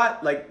cap a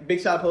lot. Like,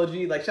 big shout out Polo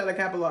G. Like, shout out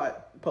cap a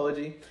lot, Polo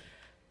G.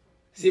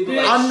 See, but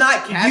I'm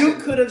not capping. You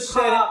could have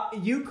said.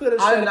 You could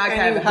have I'm said not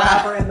any capping.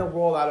 rapper in the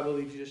world. I'd have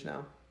believed you just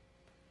now.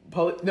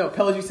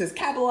 Polo G says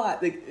cap a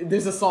lot. Like,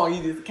 there's a song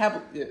you do.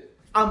 Cap. Yeah.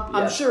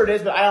 I'm sure it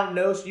is, but I don't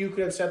know. So you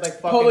could have said like.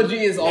 Fucking Polo G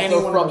is also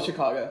anyone from else.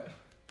 Chicago.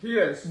 He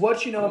is.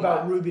 What you know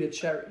about Ruby the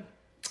Cherry?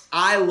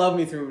 I love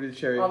me some Ruby the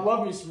Cherry. I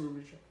love me some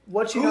Ruby.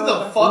 What you Who know the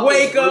about fuck?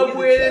 Wake is up Ruby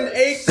with the an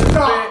Cherry? ache.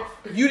 Stop.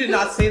 You did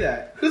not say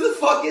that. Who the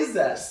fuck is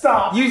that?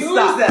 Stop. You Who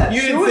stop. is that?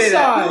 You didn't say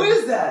that. Who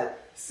is that?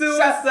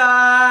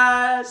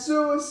 Suicide.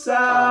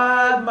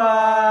 Suicide.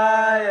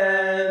 My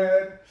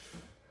end.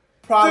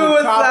 Probably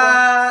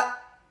Suicide.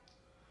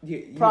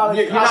 You're not Copper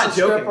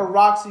joking. Stripper,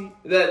 Roxy.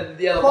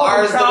 The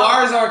wires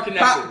aren't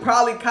connected.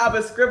 Probably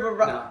Copper Scribble.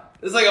 No.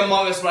 It's like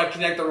Among Us when I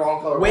connect the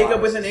wrong color Wake wires.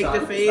 up with an It's ache not-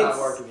 that It's not fades.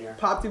 working here.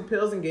 Pop 2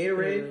 pills and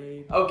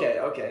Gatorade. Okay.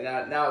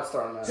 Now it's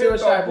starting to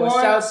Suicide Boy.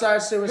 Boy.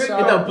 Southside Hit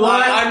Suicide. the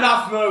blood. I'm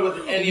not familiar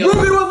with any of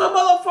Ruby them. was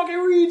a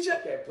motherfucking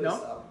reject. Okay, please No.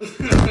 stop.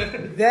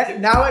 That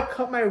now I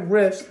cut my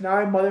wrist. Now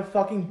I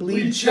motherfucking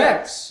bleed Bleed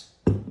checks.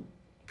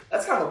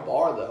 That's kind of a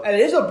bar, though. And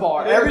it is a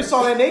bar. Every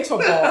song I make's a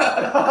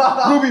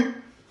bar. Ruby.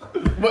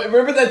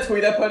 Remember that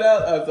tweet I put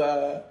out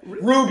of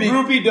Ruby?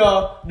 Ruby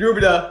duh.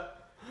 Ruby the.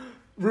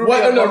 Ruby.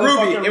 What? a No,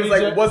 motherfucking Ruby. It was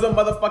reject. like, was a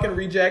motherfucking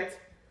reject.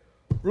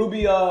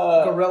 Ruby,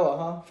 Gorilla,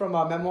 huh? From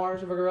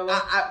Memoirs of a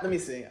Gorilla. let me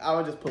see. I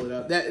will just pull it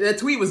up. That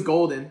tweet was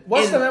golden.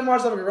 What's And the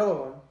Memoirs of a Gorilla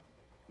one?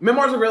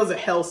 Memoirs of a Gorilla is a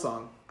hell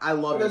song. I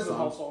love It that is a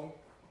whole song. song.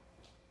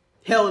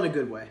 Hell in a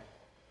good way.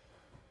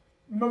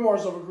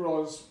 Memoirs of a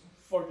Girl is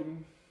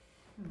fucking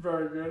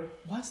very good.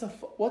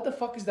 What the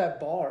fuck is that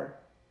bar?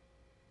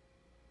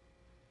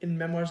 In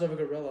Memoirs of a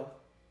Gorilla.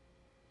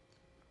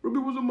 Ruby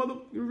was a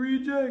motherfucking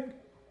reject.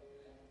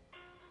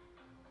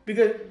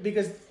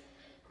 Because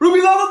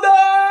Ruby leveled up!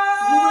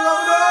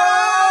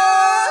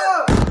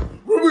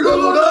 Ruby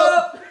leveled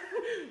up!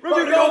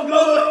 Ruby leveled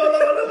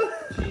up!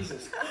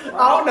 Jesus.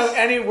 I don't know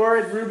any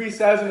word Ruby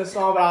says in the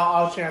song, but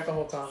I'll chant the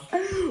whole time.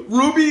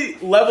 Ruby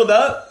leveled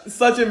up,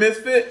 such a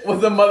misfit,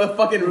 was a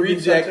motherfucking Ruby,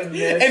 reject. such a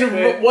misfit.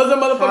 And was a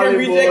motherfucking Hollywood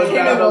reject, came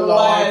got in a law,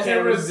 last can't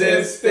and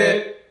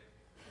resisted.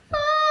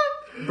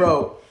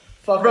 Bro,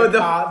 Fucking Bro, the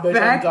cop, bitch,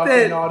 fact I'm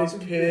ducking that all these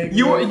pigs.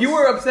 you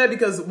were upset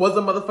because was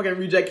a motherfucking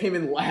reject came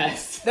in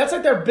last. That's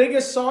like their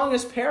biggest song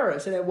is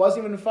Paris, and it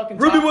wasn't even a fucking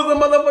Ruby top. was a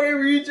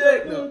motherfucking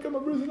reject. No. Come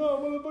on, prison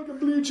out, motherfucking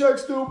bleed check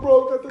still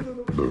broke.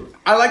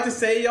 I like to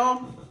say,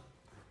 y'all,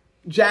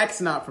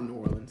 Jack's not from New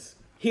Orleans.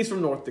 He's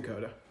from North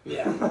Dakota.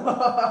 Yeah.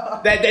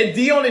 That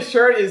D on his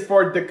shirt is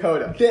for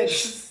Dakota.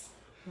 Bitch.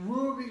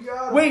 Ruby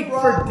got Wait,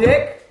 for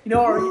Dick? You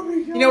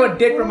know what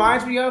Dick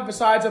reminds me of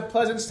besides a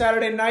pleasant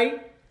Saturday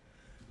night?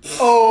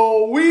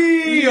 Oh,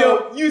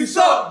 you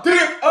suck dick.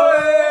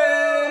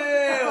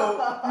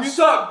 Oh, you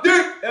suck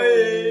dick.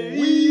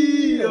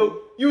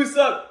 You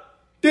suck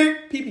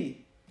dick. Pee.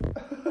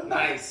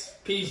 Nice.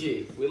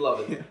 PG. We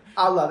love it.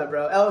 I love it,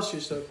 bro.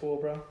 LSU's so cool,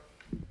 bro.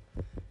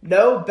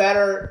 No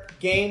better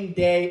game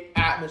day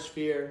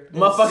atmosphere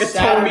than Motherfucker told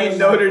Saturday me night.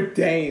 Notre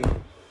Dame.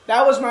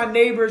 That was my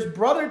neighbor's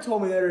brother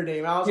told me Notre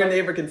Dame. I was Your like,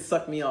 neighbor can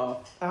suck me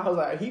off.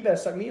 he better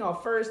suck me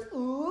off first.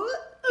 Ooh.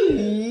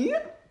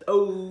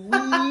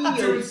 Oh,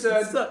 Dude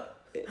said- suck.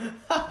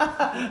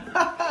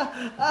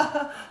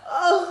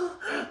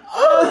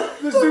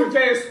 This dude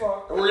gay as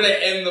fuck. We're going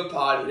to end the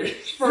pod here.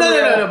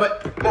 No.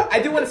 But I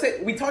do want to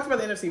say we talked about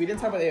the NFC. We didn't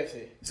talk about the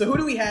AFC. So who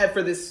do we have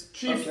for this?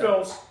 Chiefs, Okay.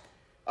 Bills.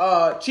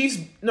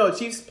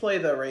 Chiefs play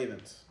the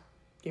Ravens.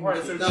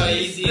 Alright, so No,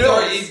 Chiefs,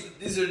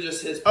 these are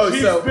just his. Oh,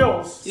 Chiefs, so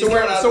Bills. He's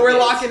going out so we're the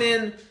gates. locking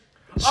in.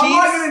 I'm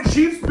locking in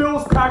Chiefs,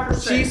 Bills,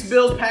 Packers, Saints. Chiefs,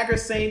 Bills,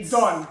 Packers, Saints.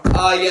 Done.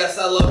 Yes,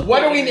 I love.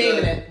 What are we picking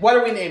naming it? What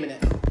are we naming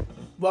it?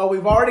 Well,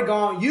 we've already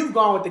gone. You've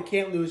gone with the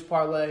can't lose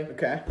parlay.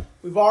 Okay.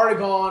 We've already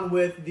gone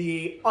with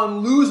the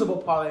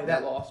unlosable parlay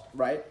that lost.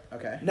 Right.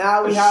 Okay.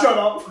 Now we have. Shut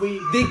up.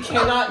 They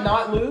cannot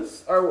not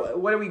lose, or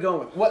what are we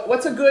going with?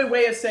 What's a good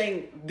way of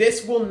saying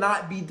this will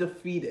not be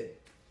defeated?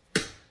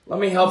 Let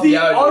me help The you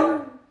out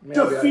here.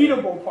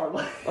 undefeatable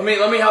parlay. Let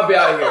me help you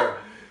out here.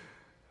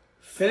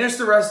 Finish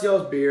the rest of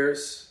y'all's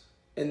beers,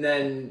 and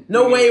then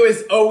No way it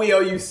was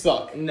you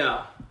suck.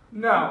 No,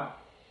 No.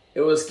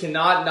 it was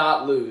cannot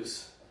not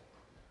lose.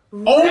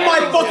 Oh my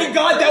fucking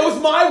god, that was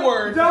my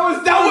word. That was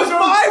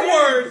my James.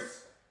 word.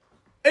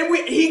 And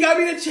he got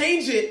me to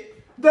change it.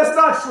 That's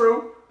not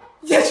true.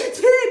 Yes, you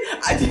did.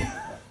 I did.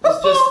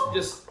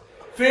 Just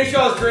finish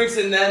y'all's drinks,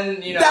 and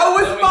then That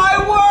was my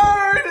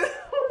word.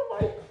 Oh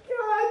my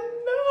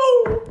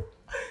god, no.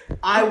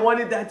 I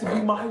wanted that to be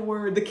my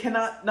word. The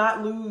cannot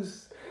not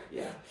lose.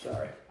 Yeah,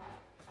 sorry.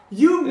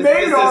 You This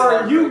made is our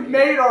heartbreaking.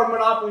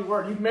 Monopoly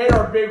word. You made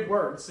our big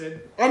word,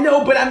 Sid. I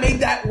know, but I made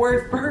that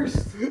word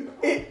first.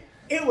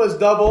 It was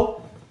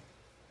double.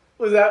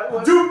 Was that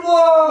what? Duplo.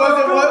 Was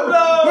it what?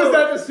 Duplo! Was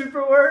that the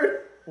super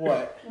word?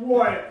 What?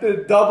 What?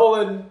 The double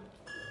in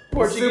The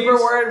Portuguese. super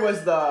word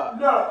was the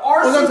No,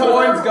 our Was it super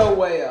horns word. go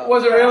way up.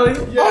 Was it really?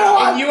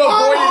 Yeah. And you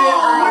avoided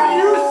it When early.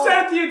 you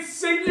said the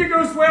insignia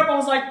goes way up, I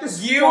was like,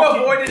 this. You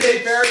fucking avoided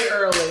it bitch. very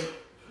early.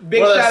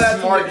 Big What a shout out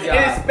smart to you. guy.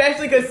 And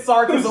especially because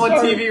Sark is on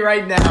TV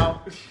right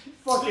now.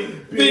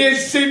 Fucking The bitch.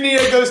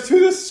 insignia goes to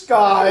the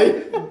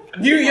sky.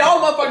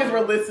 Y'all motherfuckers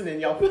were listening,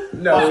 y'all.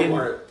 No, fucking we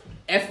weren't.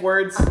 F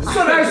words. So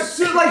that's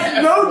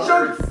like no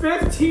joke.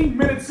 15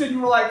 minutes in,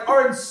 you were like,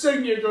 our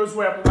insignia goes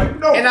way up. I'm like,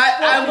 no. And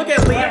I look at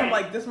fucking Liam, way. I'm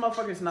like, this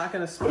motherfucker's not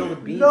gonna spill the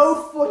beans.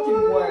 no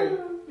fucking way.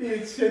 The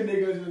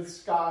insignia goes to the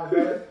sky,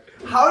 man.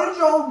 How did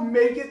y'all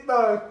make it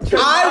the?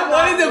 I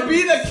wanted to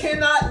be the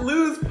cannot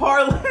lose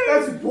parlay.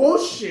 That's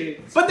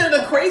bullshit. But then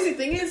the crazy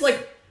thing is,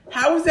 like,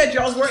 how is that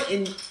y'all's word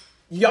and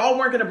y'all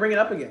weren't gonna bring it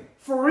up again?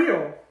 For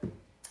real.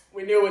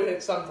 We knew it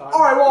hit sometime.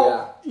 All right,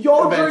 well,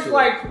 y'all Eventually. drink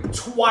like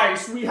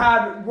twice. We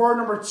had word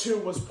number 2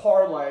 was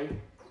parlay.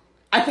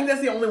 I think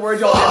that's the only word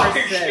y'all ever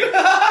said.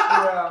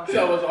 Yeah.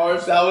 That was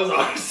ours. That was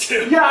ours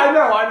too. Yeah, I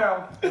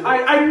know.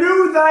 I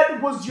knew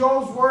that was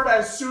y'all's word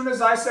as soon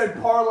as I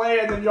said parlay,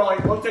 and then y'all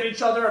like looked at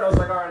each other, and I was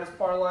like, all right, it's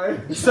parlay.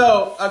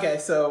 So, okay,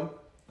 so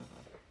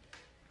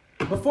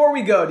before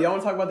we go, do y'all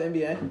want to talk about the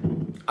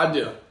NBA? I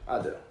do.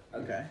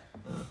 Okay.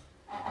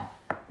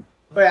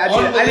 But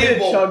I need to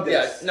chug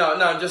this. Yeah,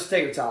 no, just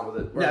take your time with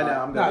it. No,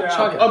 I'm No, good.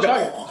 chug it. Okay.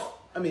 Chug it.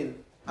 I mean,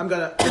 I'm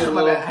gonna.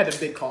 My bad. I had a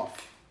big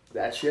cough,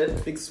 That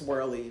shit. big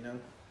swirly, you know.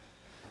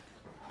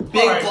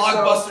 Big Alright,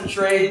 blockbuster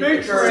trade. big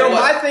occurred. So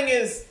What? my thing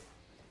is,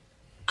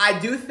 I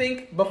do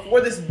think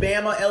before this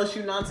Bama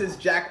LSU nonsense,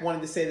 Jack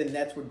wanted to say the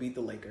Nets would beat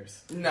the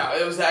Lakers. No,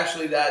 it was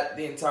actually that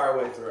the entire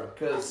way through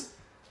because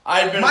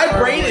I'd been. My a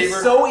firm brain believer.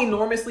 is so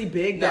enormously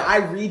big that No. I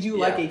read you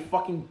like Yeah. a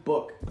fucking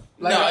book.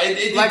 No, it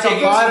did like take a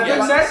me lot some of The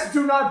guesses. Nets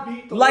do not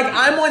beat the Like Lakers.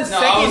 I'm on I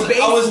second was-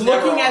 base I was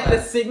never looking on at the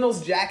that.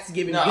 signals Jack's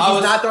giving No, because I he's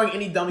was- not throwing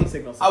any dummy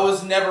signals. I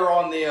was never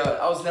on the.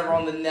 I was never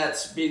on the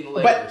Nets beating the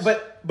Lakers.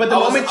 But the I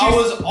was- moment I you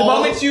was the all-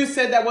 moment you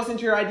said that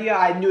wasn't your idea,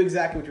 I knew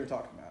exactly what you were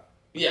talking about.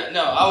 Yeah,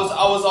 no, I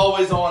was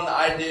always on the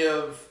idea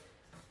of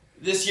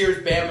this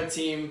year's Bama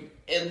team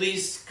at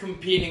least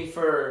competing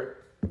for,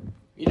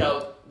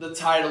 the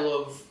title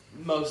of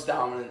most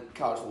dominant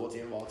college football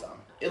team of all time.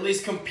 At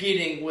least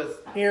competing with.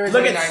 Here is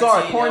Look at 2019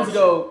 Sark. Horns LSU.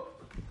 go.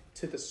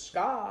 to the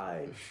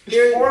sky.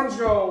 Horns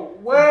go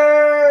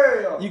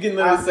way up. You can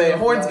literally I say feel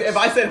horns. blessed. If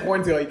I said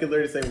horns go, you could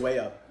literally say way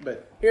up.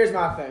 But Here's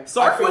my thing.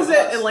 Sark I feel was at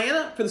blessed.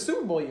 Atlanta for the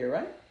Super Bowl year,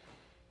 right?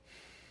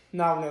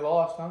 Not when they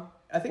lost, huh?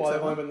 I think Well, so.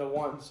 they've only been the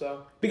one,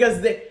 so.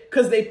 Because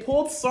they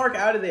pulled Sark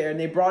out of there and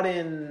they brought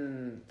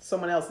in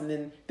someone else, and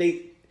then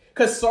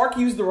because Sark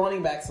used the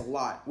running backs a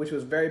lot, which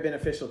was very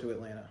beneficial to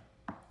Atlanta.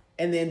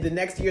 And then the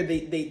next year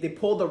they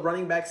pulled the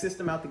running back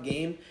system out the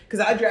game because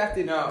I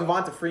drafted No.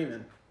 Devonta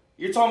Freeman.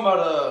 You're talking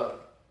about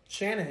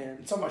Shanahan.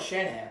 You're talking about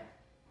Shanahan.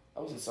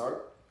 That wasn't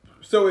Sark.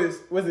 So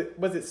was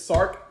it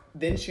Sark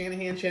then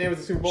Shanahan? Shanahan was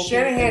the Super Bowl team,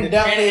 Shanahan and then-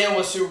 definitely- Shanahan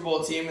was Super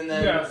Bowl team, and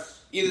then Yes.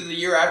 either the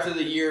year after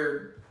the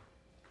year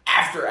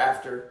after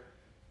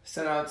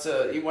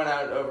he went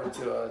out over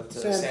to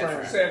San San Fran.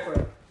 Fran.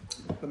 Sanford.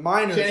 The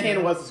Miners.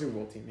 Shanahan was the Super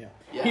Bowl team. Yeah,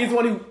 Yeah. he's the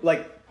one who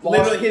Lost-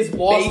 literally his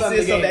lost them the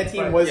basis of game, that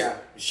team but was. Yeah,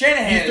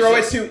 Shanahan. You is throw it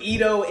just- to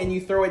Ito and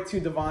you throw it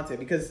to Devonta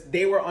because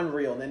they were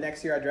unreal. And then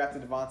next year I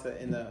drafted Devonta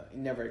he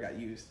never got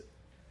used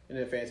in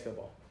the fantasy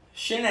football.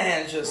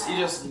 Shanahan he just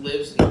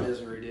lives in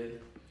misery, dude.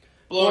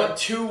 Blowing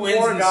 2 wins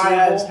Poor in the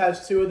guy Super Bowl.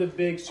 has two of the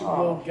big Super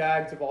Bowl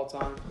gags of all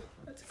time.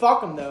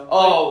 Fuck him though.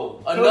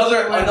 Oh, Like,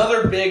 another Coach-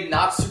 another big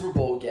not Super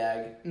Bowl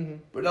gag,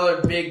 but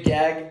another big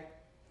gag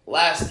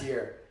last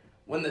year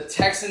when the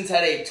Texans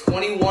had a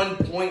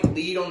 21-point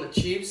lead on the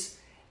Chiefs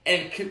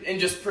and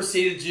just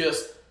proceeded to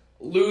just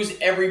lose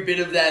every bit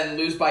of that and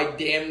lose by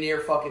damn near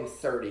fucking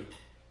 30.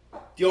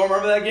 Do y'all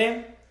remember that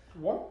game?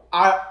 What?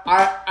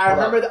 I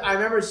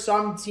remember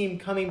some team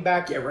coming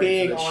back Get ready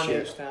big for this on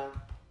shit. H-Town.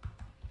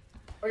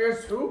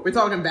 Against who? We're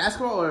talking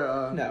basketball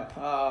or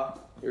No,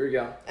 Here we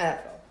go.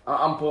 NFL.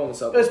 I'm pulling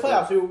this up. It was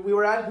playoffs. We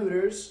were at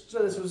Hooters, so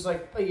this was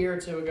like a year or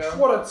two ago.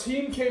 What, a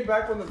team came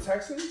back from the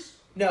Texans?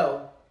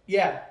 No,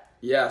 yeah,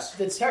 Yes.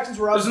 the Texans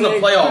were up. This was in the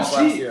big. playoffs The last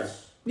Chiefs. year.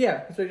 Yeah,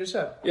 that's what I just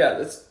said. Yeah,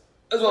 that's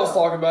what I was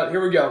talking about.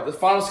 Here we go. The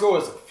final score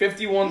was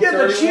 51-31. Yeah,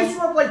 the Chiefs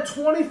were up like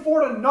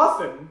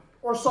 24-0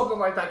 or something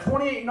like that,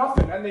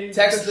 28-0, and the The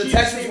Chiefs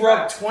Texans came were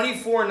up back.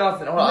 24-0. Hold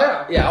on.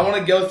 Yeah. Yeah, I want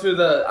to go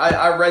through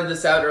I read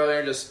this out earlier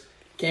and just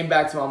came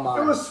back to my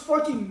mind. It was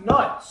fucking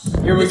nuts.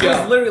 Here we this was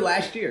go. literally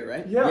last year,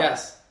 right? Yeah.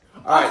 Yes.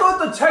 All I right. thought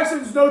the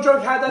Texans, no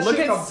joke, had that Look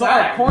shit in at the Sark.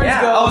 bag. Horns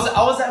Yeah, go.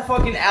 I was at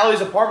fucking Allie's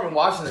apartment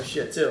watching this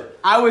shit too.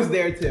 I was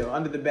there too,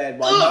 under the bed,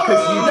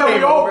 because you Yeah, we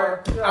came all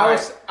over. were.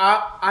 Yeah.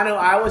 I know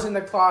I was in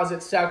the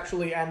closet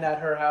sexually and at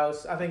her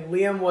house. I think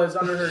Liam was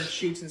under her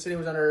sheets and Sydney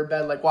was under her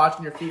bed, like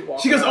watching your feet walk.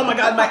 She goes, "Oh around. my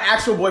god, my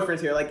actual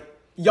boyfriend's here." Like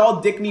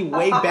y'all dick me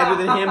way better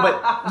than him,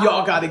 but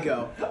y'all gotta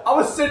go. I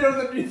was sitting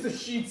underneath the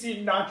sheets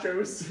eating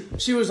nachos.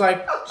 She was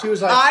like,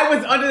 I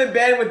was under the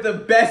bed with the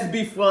best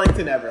beef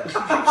Wellington ever.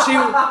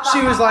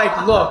 she was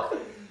like, look,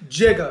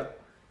 Jigga,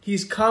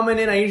 he's coming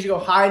in. I need you to go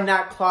hide in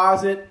that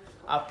closet.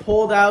 I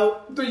pulled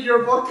out The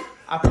yearbook.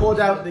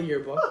 the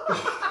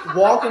yearbook,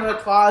 walked in the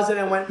closet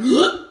and went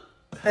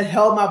and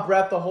held my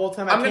breath the whole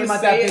time. I'm came gonna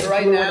out say that it bitch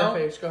right blue in now. the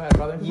face. Go ahead,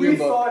 brother. We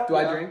thought. Do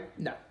I drink?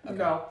 No.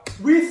 No.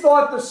 We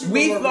thought the Super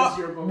Bowl was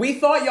yearbook. We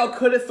thought y'all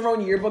could have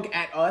thrown Yearbook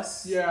at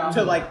us Yeah.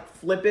 to like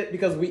flip it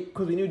because we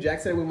knew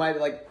Jack said we might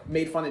have like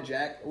made fun of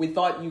Jack. We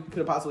thought you could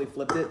have possibly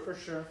flipped it. For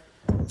sure.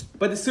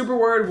 But the super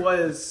word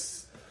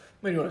was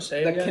What do you want to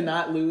say? the again?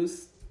 cannot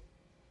lose.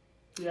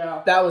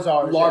 Yeah. That was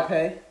ours.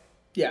 Larpay.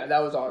 Yeah, that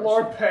was ours.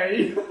 Lord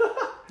pay.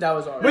 That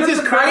was ours. Which is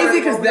doesn't crazy matter,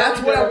 because we're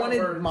that's really what good I at the wanted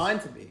words. mine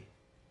to be.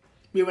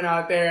 We went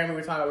out there and we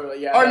were talking about. We were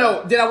like, yeah. Or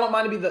no, did I want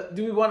mine to be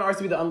do we want ours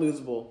to be the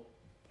unlosable?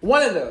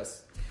 One of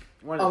those.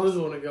 I'll lose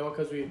one to go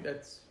because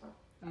that's.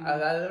 I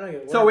don't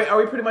get So wait, are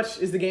we pretty much,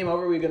 is the game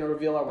over? Are we going to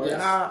reveal our words?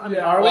 I mean,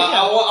 Yeah. are we?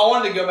 Well, I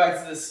wanted to go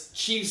back to this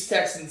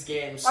Chiefs-Texans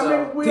game. So.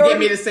 I mean, we To already, get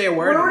me to say a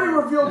word? We already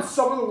No. revealed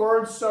some of the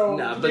words, so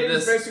Nah, the but game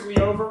is this- basically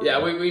over.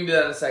 yeah, we can do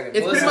that in a second. It's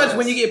But pretty listen much to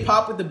when you this. get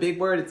popped with the big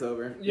word, it's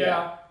over.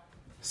 Yeah.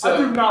 So, I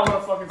do not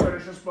want to fucking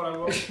finish this, but I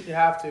will. You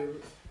have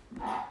to.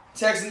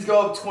 Texans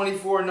go up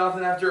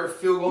 24-0 after a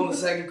field goal in the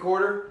second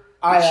quarter.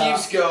 The I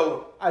Chiefs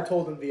go. I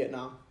told him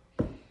Vietnam.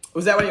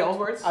 Was that one of y'all's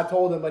words? I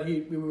told him, but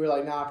we were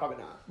like, nah, probably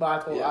not. But I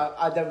told Yeah.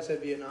 I definitely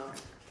said Vietnam.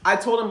 I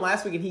told him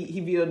last week and he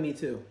vetoed me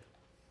too.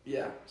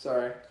 Yeah,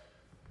 sorry.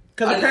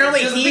 Because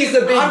apparently Just he's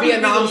because a big I'm gonna be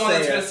Vietnam the one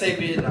that's sayer. gonna say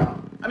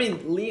Vietnam. I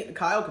mean,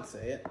 Kyle could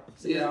say it.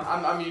 See,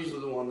 I'm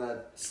usually the one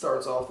that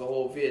starts off the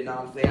whole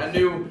Vietnam thing. I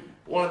knew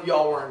one of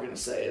y'all weren't gonna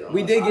say it.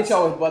 We did get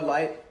y'all with Bud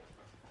Light.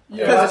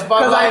 Yeah. Because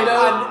Bud Light,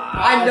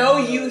 I know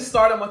you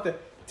start them with the.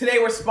 Today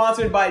we're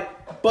sponsored by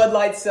Bud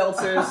Light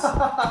seltzers.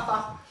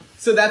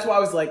 So that's why I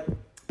was like,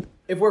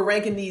 if we're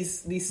ranking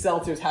these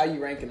seltzers, how are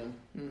you ranking them?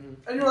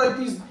 And you're like,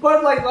 these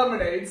Bud Light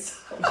lemonades.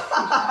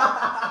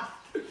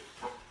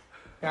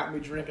 Got me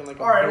drinking like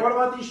a Alright, bitch. what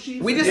about these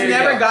Chiefs? We just There you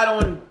never go. got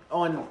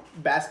on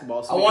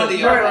basketball. So I we wanted to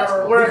couldn't- get on Right,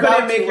 basketball. We're We couldn't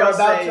about make to, y'all we're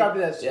about say- to after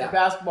this. Yeah.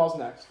 Basketball's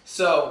next.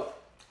 So,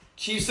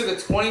 Chiefs took a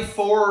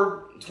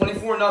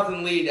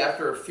 24-0 lead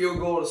after a field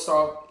goal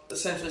to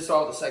essentially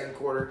start the second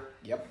quarter.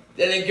 Yep.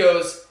 Then it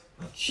goes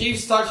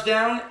Chiefs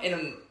touchdown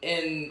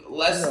in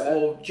less,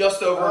 well,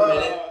 just over a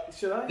minute.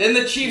 Should I? Then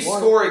the Chiefs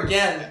score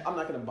again I'm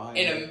not gonna buy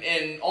it.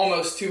 in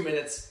almost 2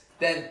 minutes.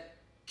 Then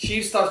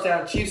Chiefs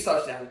touchdown, Chiefs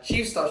touchdown,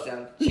 Chiefs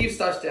touchdown, Chiefs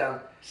touchdown.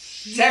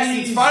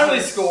 Texans finally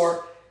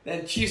score.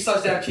 Then Chiefs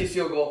touchdown, Chiefs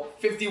field goal.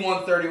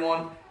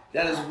 51-31.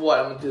 That is what?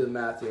 I'm gonna do the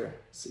math here.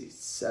 Let's see,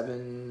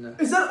 7.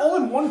 Is that all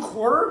in one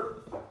quarter?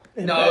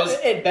 No,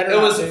 It better it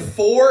not was be.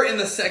 4 in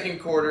the second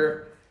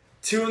quarter,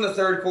 2 in the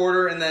third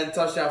quarter, and then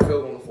touchdown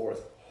field goal in the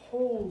fourth.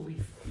 Holy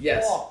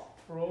Yes. fuck,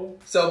 bro.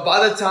 So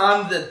by the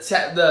time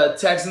the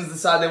Texans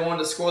decided they wanted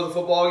to score the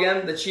football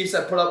again, the Chiefs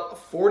had put up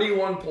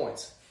 41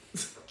 points.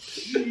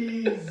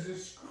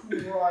 Jesus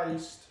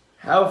Christ.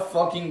 How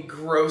fucking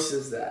gross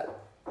is that?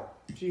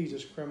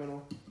 Jesus,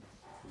 criminal.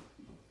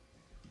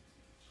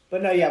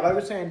 But no, yeah, like I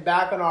was saying,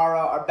 back on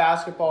our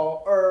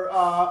basketball, or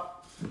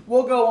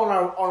we'll go on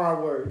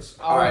our words.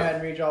 I'll All go right. ahead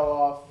and read y'all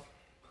off.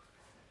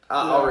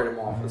 I'll read them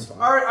off. That's fine.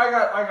 Alright,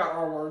 I got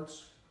our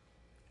words.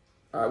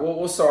 All right,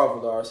 we'll start off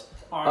with ours.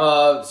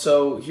 Alright.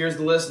 So here's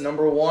the list.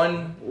 Number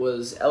 1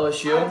 was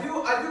LSU. I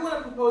do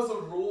want to propose a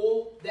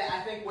rule that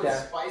I think would Okay.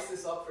 spice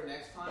this up for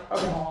next time.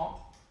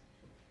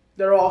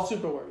 They're all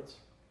super words.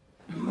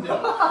 And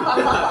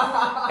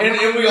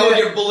we all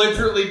get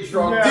belligerently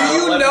drunk. Yeah. at Do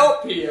you 11 know-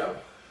 p.m.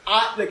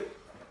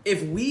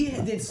 If we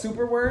did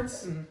super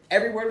words,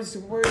 every word was a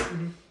super word,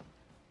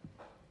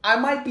 I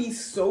might be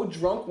so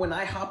drunk when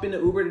I hop in the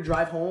Uber to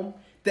drive home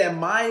that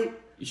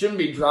You shouldn't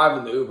be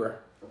driving the Uber.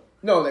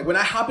 when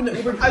I hop in the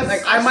Uber, I might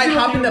still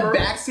hop in the Uber.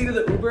 back seat of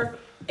the Uber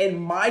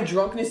and my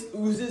drunkenness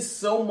oozes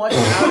so much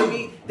out of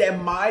me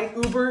that my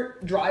Uber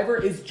driver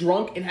is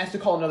drunk and has to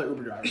call another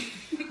Uber driver.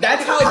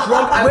 That's how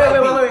drunk I might be.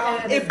 Wait.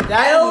 And If if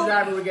that L-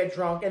 driver would get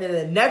drunk, and then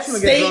the next one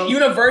would get State drunk.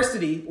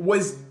 University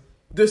was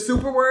the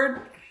super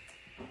word,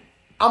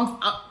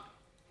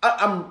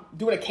 I'm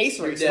doing a case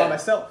race You're by dead.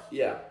 myself.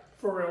 Yeah.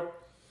 For real.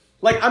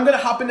 Like, I'm gonna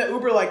hop in the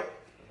Uber like,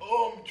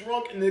 oh, I'm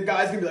drunk, and the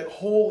guy's gonna be like,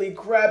 holy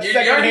crap, You're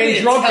not secondhand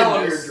even tell him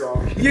drunkenness. you're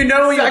drunk. You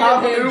know when you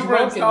hop in Secondhand Uber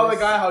and tell the drunkenness.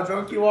 guy how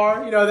drunk you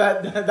are? You know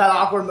that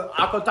awkward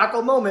Aqua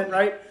Taco moment,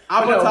 right?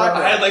 Aqua But no, Taco.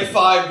 I had like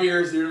 5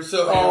 beers, dude. I'm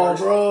so Oh, hammered.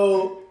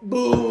 bro.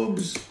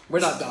 Boobs. We're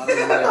not done.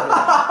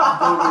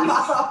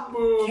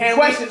 Can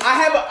Question.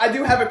 I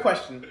do have a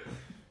question.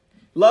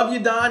 Love you,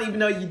 Don, even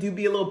though you do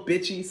be a little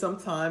bitchy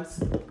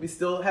sometimes. We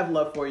still have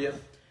love for you.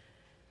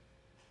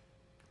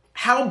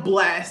 How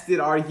blasted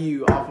are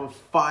you off of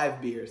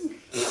 5 beers? Is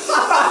he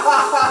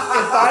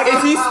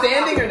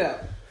standing or no?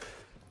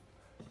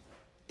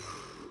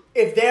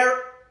 If they're...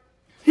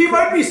 He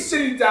might be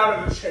sitting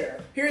down in a chair.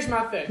 Here's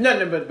my thing.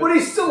 No, but But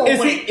he's still is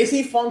awake.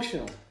 he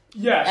functional?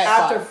 Yes.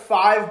 After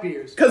 5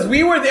 beers. Because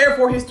we were there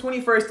for his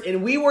 21st,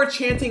 and we were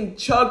chanting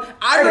chug.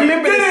 I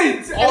remember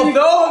this. did! And he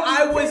Although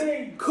fucking I was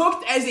did.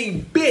 cooked as a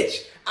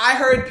bitch, I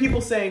heard people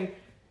saying,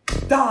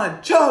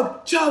 Don,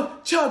 chug,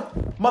 chug, chug.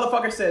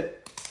 Motherfucker said,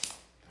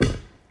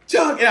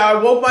 chug. And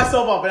I woke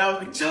myself up, and I was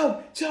like,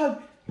 chug,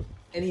 chug.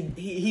 And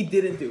he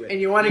didn't do it. And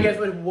you want to guess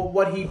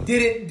what he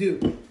didn't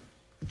do?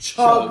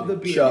 Chug the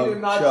beer. He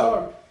did not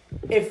chug.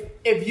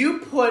 If you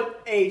put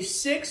a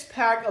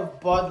 6-pack of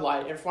Bud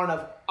Light in front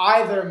of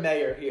either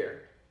mayor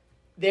here,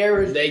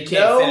 there is They can't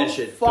no finish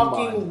it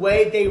fucking combined.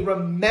 way they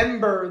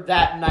remember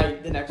that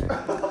night the next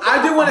morning.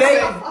 I do want to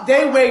say,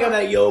 They wake up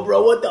like, yo,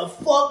 bro, what the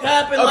fuck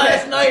happened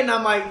last night? And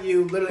I'm like,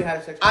 you literally had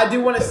a 6-pack. I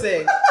do want to say,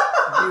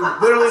 You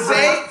literally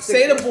drank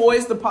say 6 the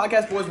boys, the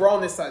podcast boys, we're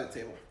on this side of the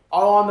table.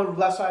 all on the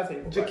left side of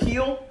the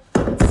table.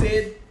 Jaquil,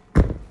 Sid,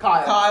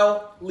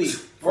 Kyle. Lee.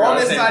 We're on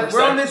this side.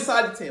 We're on this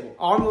side of the table.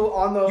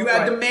 On the You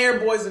had the right. mayor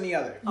boys on the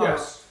other.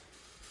 Yes.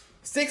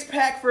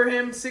 6-pack for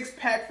him.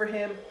 6-pack for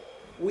him.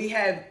 We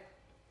have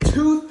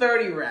 2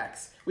 30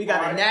 racks. We got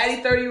a Alright.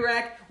 natty 30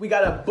 rack. We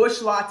got a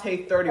Bush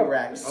Latte 30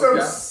 rack. So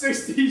Okay.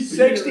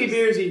 60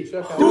 beers each.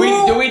 Okay.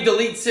 Do we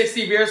delete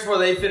 60 beers before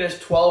they finish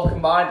 12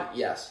 combined?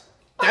 Yes.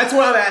 That's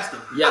what I'm asking.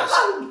 Yes.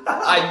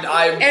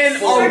 I And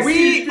fully- are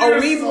we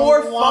beers is more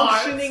a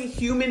lot. functioning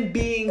human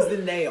beings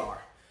than they are?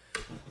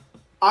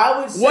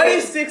 I would say. What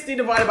is 60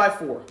 divided by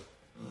 4?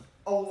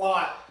 A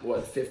lot.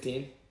 What,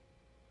 15?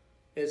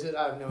 Is it?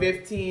 I have no idea.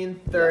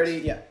 15, 30,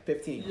 yeah,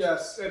 15.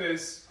 Yes, it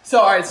is. So,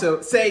 all right,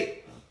 so say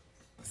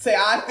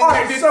I think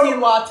Alright, 15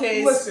 so,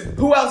 lattes. listen.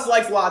 Who else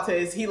likes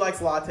lattes? He likes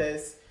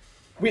lattes.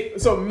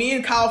 So me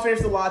and Kyle finish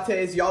the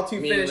lattes. Y'all two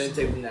Me and finish.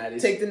 Lynn take the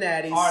natties. Take the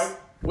natties. Alright.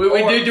 we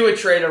or- do a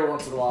trade every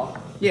once in a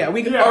while. Yeah,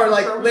 we can, Yeah, or for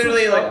like sure,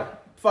 literally for sure.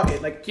 like fuck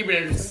it. Like Keep it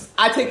interesting.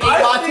 I take 8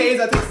 I lattes.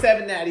 think- I take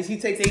 7 natties. He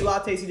takes 8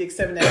 lattes. He takes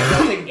 7 natties.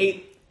 I'll take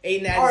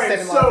 8 natties, Alright,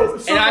 7 so-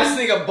 lattes. And I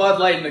sneak a Bud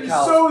Light in the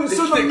cow. So the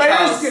the mayors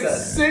cow get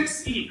said.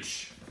 6 each.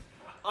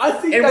 I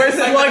think And we're that's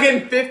like-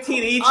 slugging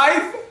 15 each.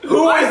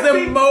 Who I is the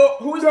think-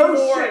 who's no the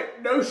more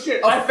shit, no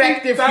shit.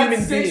 effective I think human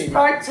that being?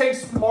 6-pack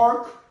takes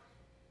Mark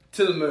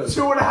To the moon.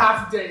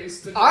 2.5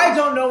 days to do. I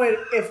don't know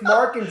if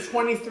Mark in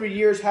 23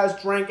 years has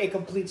drank a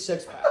complete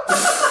 6-pack.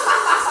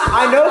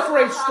 I know for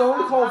a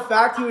stone cold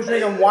fact he was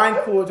drinking wine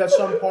coolers at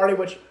some party,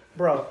 which,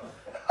 bro,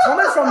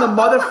 coming from the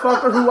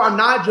motherfucker who, I'm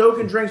not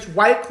joking, drinks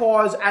White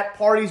Claws at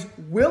parties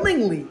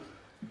willingly.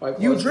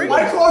 You drink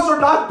White Claws are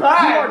not You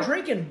are bad.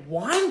 drinking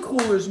wine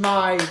coolers,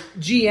 my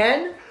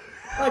GN.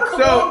 Like,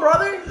 come So- on,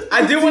 brother.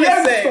 I do want to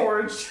DN say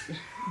storage.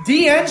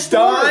 DN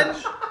Don.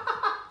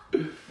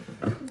 storage.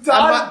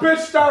 Don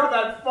bitched out of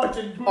that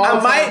fucking booth.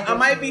 I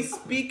might be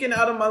speaking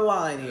out of my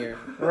line here.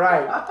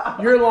 Right.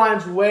 Your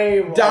line's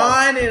way wrong.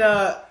 Don and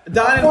Fork in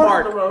the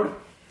Mark, road.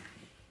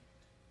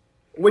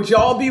 would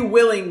y'all be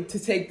willing to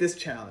take this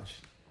challenge?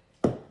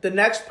 The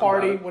next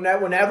party,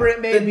 whenever it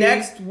may The be,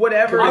 next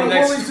whatever I'm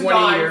next willing to 20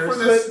 die years. for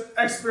this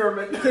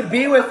experiment. could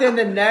be within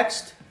the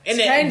next and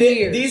 10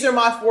 years. these are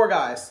my 4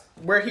 guys.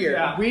 We're here.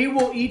 Yeah. We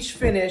will each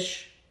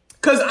finish.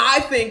 Cause I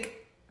think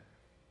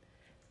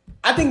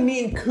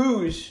me and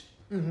Kuj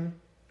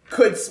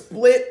could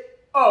split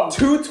Oh,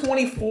 2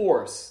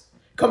 24s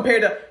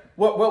compared to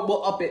what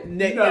we'll up it.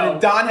 Nick No.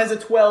 and Don has a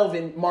 12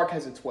 and Mark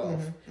has a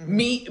 12.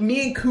 Me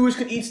and Kuj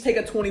could each take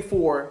a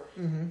 24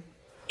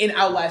 and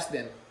outlast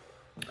them.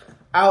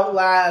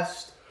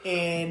 Outlast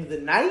in the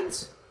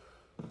night.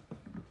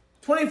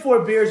 24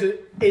 beers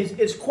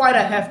is quite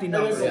a hefty that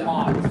number. is a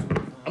lot.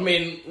 I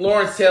mean,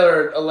 Lawrence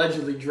Taylor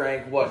allegedly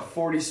drank, what,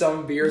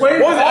 40-some beers? Wait,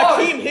 What was it?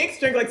 Boggs. Akeem Hicks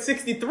drank like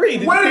 63.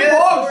 Did you Wayne hear that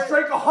Boggs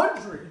story? drank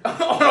 100.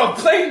 on a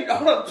plane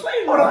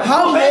ride.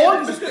 How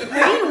long is this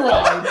plane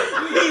ride?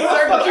 He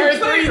circled Fucking her 3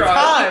 plane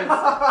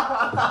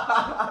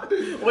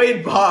times.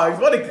 Wade Boggs,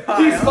 what a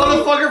guy. This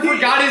motherfucker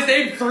forgot his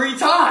name 3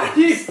 times.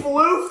 He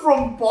flew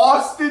from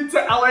Boston to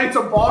LA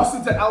to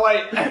Boston to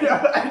LA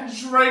and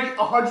drank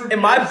 100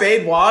 Am I beers.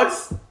 Bade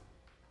Boggs?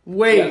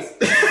 Wait, Yes.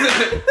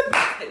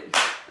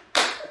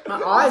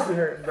 my eyes are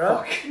hurting,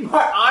 bro.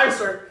 My eyes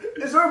are.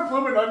 Is there a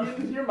blooming onion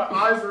in here? My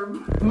eyes are.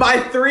 My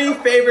 3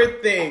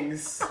 favorite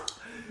things.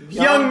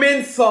 Young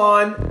Min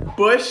Son,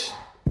 Bush,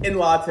 and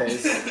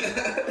lattes.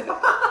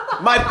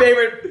 My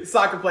favorite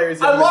soccer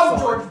players. I love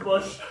George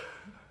Bush.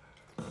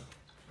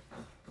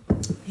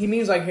 He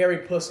means like hairy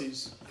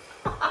pussies.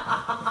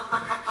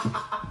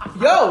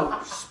 Yo,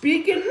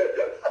 speaking.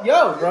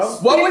 Yo, bro.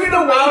 What was Speaking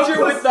the about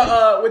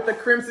wager with the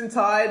Crimson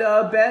Tide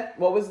bet?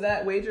 What was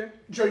that wager?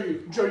 Joe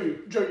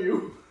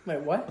you. Wait,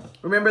 what?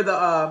 Remember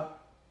the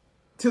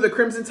to the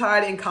Crimson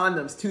Tide and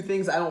condoms, 2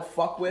 things I don't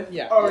fuck with.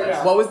 Yeah. Oh,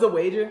 yeah. What was the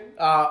wager?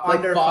 Like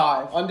under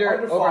 5.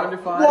 Under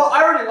 5. Well,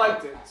 I already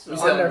liked it. So.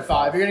 Under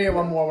 5. You're gonna get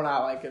one more when I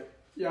like it.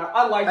 Yeah,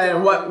 I liked it.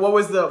 And what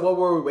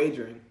were we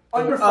wagering?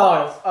 Under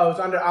 5. It's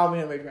under. I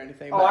don't wager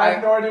anything. Oh, but I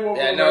have no idea what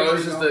Yeah, we're no, it was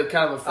wagering just on. a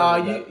kind of a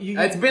friendly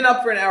bet. It's been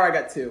up for an hour. I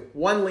got 2.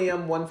 One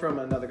Liam, one from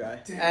another guy.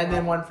 and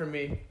then one for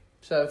me.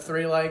 So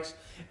 3 likes.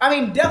 I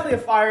mean, definitely a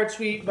fire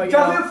tweet, but you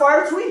Definitely know, a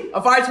fire tweet.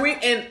 A fire tweet,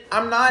 and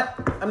I'm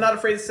not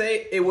afraid to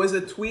say it was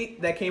a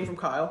tweet that came from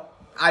Kyle.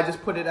 I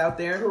just put it out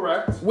there.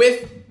 Correct.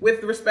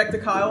 With respect to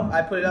Kyle,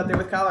 I put it out there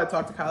with Kyle. I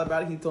talked to Kyle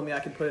about it. He told me I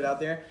could put it out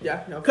there.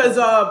 Yeah, no. Because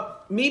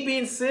me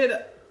being Sid,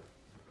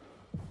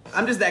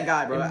 I'm just that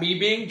guy, bro. And me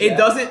being It Jeff.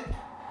 doesn't.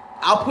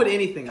 I'll put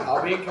anything out.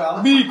 I'll be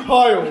Kyle. Me,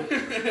 Kyle.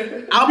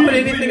 I'll put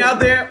anything out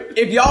there.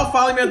 If y'all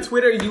follow me on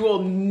Twitter, you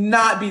will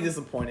not be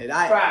disappointed.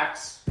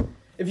 Facts.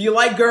 If you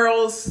like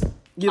girls,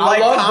 you I like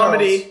love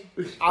comedy.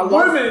 I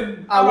love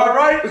Women. I Am love- I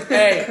right?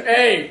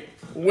 Hey,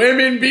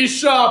 women be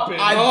shopping.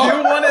 I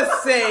do want to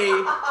say,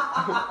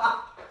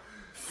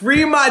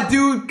 free my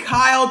dude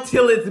Kyle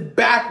till it's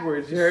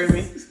backwards. You heard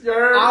me?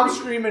 I'm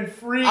screaming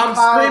free. I'm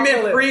Kyle screaming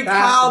till it free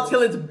Kyle backwards.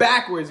 till it's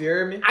backwards. You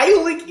heard me? I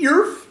lick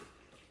your.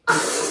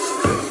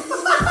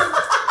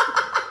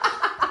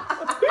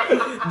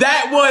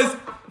 That was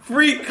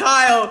free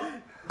Kyle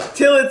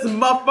till it's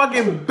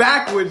motherfucking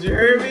backwards. You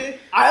heard me?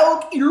 I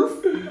lick your.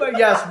 But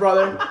yes,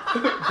 brother.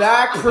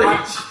 Back preach.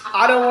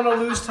 I don't want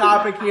to lose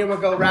topic here. We'll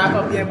go wrap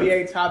up the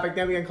NBA topic.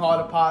 Then we can call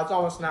it a pod. It's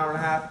almost an hour and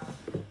a half.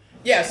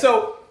 Yeah.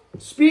 So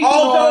Speaking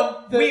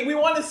although of the, we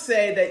want to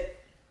say that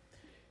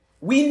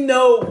we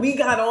know we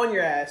got on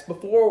your ass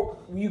before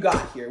you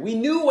got here. We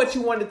knew what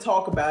you wanted to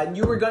talk about, and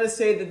you were going to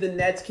say that the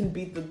Nets can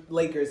beat the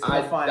Lakers in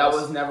the That finals.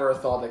 was never a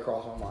thought that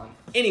crossed my mind.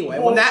 Anyway,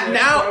 well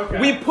now Okay.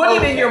 we put it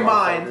in Okay, your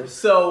mind. motherfuckers.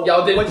 So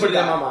Y'all did what put you it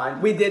in got? my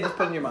mind. We did just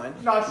put it in your mind.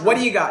 Not true. What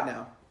do you got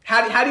now?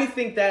 How do you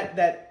think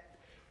that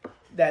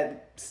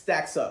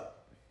stacks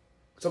up?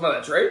 Some of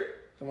that trade?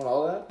 Some of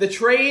all that? The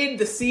trade,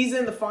 the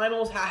season, the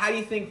finals. How do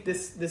you think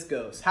this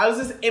goes? How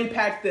does this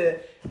impact the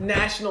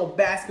National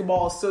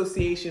Basketball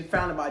Association,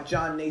 founded by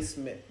John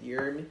Naismith? You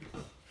heard me?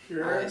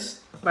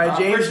 Nice. by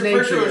James Pretty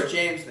sure it Naismith. was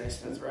James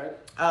Naismith,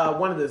 right?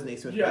 One of those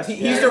Naismith Yes. guys.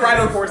 He Yeah. used to ride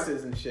on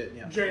horses and shit.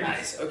 Yeah. James.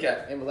 Nice.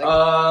 Okay. And was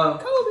like,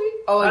 Kobe.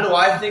 Oh, like Well,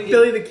 I think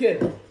Billy the Kid.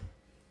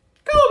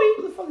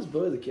 Who the fuck is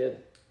Billy the Kid?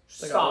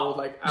 Like Stop. old,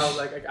 like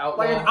outlaw,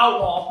 Like an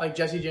outlaw. like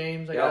Jesse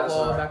James, like Yeah, that's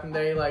outlaw right. back in the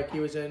day. Like he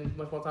was in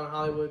Once Upon a Time in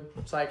Hollywood.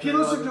 Psych. He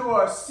listened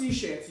to sea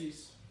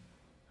shanties.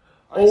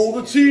 Oh,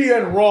 the tea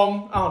and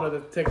rum. I don't know the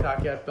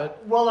TikTok yet,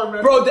 but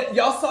Wellerman. bro,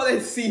 y'all saw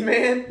that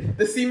C-Man?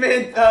 The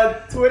C-Man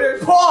Twitter?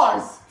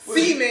 Pause.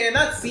 C-Man,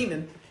 not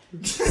Seaman.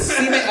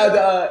 Seaman,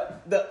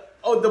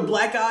 the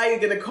black guy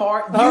in a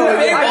car. Oh,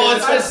 Oh,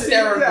 it's I-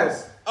 hysterical.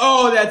 yes.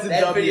 Oh, that's a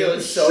That W. video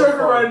is so Sugar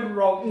funny. and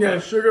rum. yeah,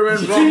 sugar and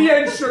Tea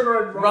and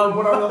sugar and rum,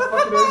 whatever the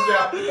fuck it is.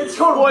 Yeah, it's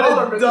called What a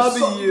Wellerman.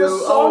 W. The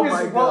song Oh is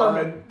my God.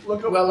 Wellerman.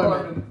 Look up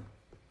Wellerman.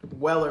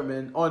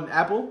 Wellerman. Wellerman on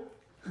Apple.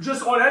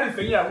 Just on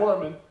anything, yeah,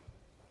 Wellerman.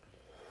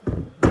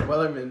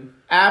 Wellerman.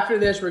 After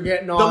this, we're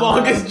getting on The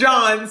longest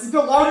Johns.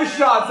 The longest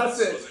shots. That's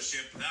it.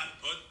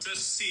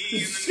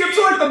 Skip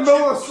to like the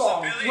middle of the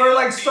song where it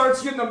like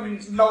starts getting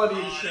the melody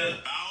and shit.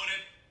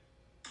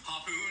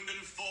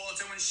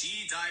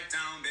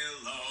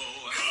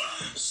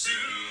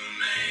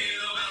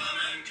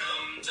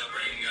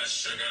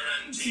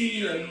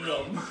 Tea and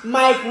rum.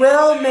 Mike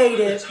Will made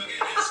it.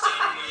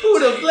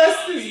 Who'd have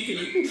blessed this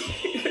dude?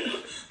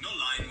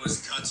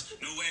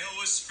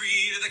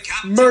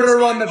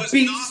 Murder on the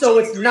beat, so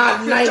it's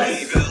not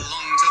nice.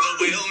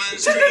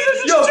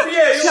 Yo,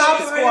 yeah,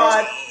 Chop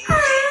Squad.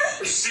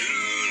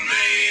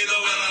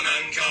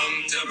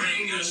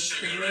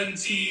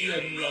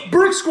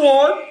 Brick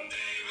Squad.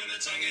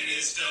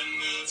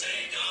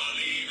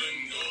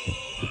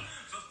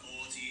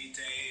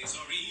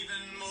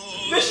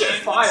 This shit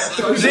fire.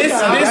 This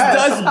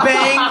does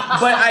bang,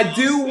 but I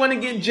do want to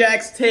get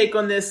Jack's take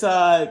on this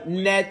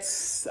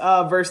Nets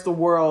versus the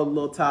world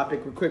little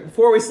topic real quick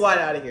before we slide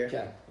out of here.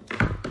 Okay.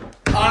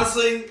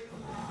 Honestly,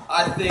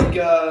 I think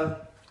I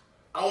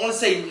want to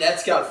say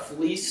Nets got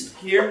fleeced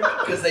here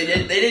because they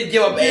did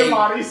give up a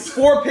Diamandis.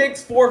 4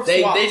 picks, 4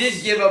 they swaps.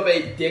 did give up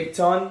a dick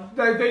ton,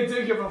 They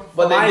did give a fuck.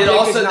 but My they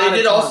dick is did not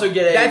a ton. also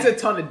get a That's a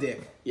ton of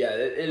dick. yeah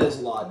it is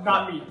a lot.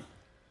 Not me.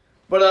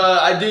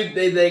 But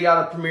they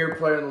got a premier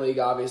player in the league,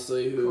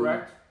 obviously, who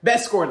Correct.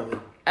 Best score in the league.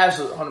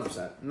 absolutely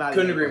 100%. Not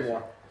Couldn't even agree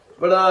more.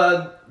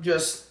 But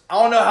just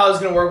I don't know how it's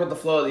gonna work with the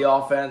flow of the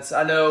offense.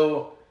 I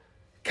know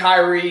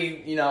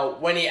Kyrie,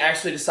 when he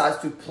actually decides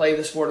to play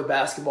the sport of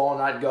basketball and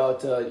not go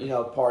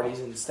to parties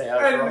and stay out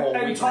for a whole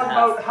And week talk and a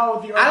half. about how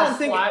the I earth don't is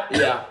think- flat.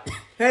 Yeah,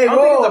 Hey, I don't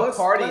whoa, think it's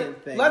a partying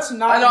thing. Let's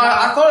not. I know.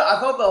 I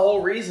thought the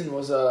whole reason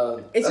was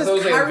It's I just thought it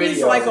was Kyrie's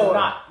video. like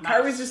Not.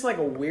 Kyrie's just like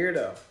a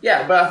weirdo.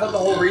 Yeah, but I thought the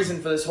whole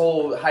reason for this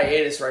whole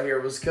hiatus right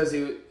here was because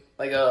he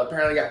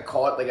apparently got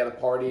caught at a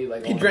party.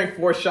 He drank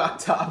 4 shot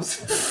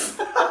tops.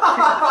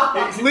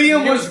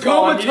 Liam He was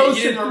gone. He comatose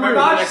didn't in remember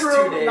Not the next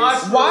true, 2 days.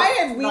 not true. Why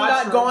have we Not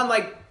not true. gone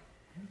like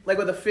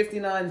with a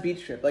 59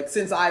 beach trip? Like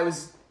since I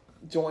was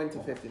joined to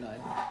 59.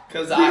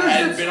 Because I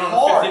hadn't been on a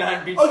hard.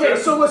 59 beach Okay, trip.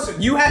 so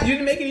listen. You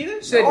didn't make it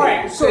either? Sydney.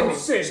 Alright, so Sydney.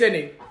 Sid.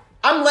 Sydney.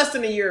 I'm less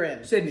than a year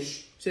in.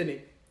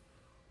 Sydney.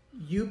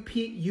 You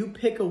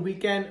pick a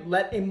weekend.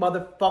 Let a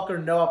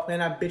motherfucker know I plan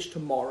that bitch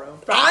tomorrow.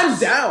 I'm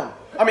down.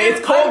 I mean,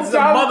 it's cold as a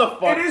down.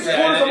 motherfucker. It is Yeah,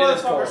 cold as a it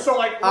is motherfucker. cold. So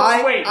like,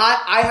 let's wait.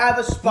 I have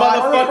a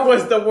spot. Motherfucker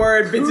was the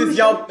word. Bitches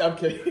yelled. I'm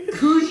kidding.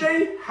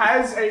 Kuje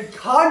has a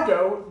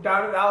condo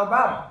down in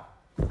Alabama.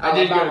 I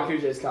did go Alabama. to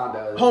Kuj's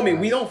condo. Homie,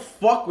 we don't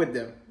fuck with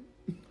them.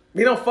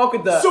 We don't fuck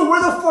with the. So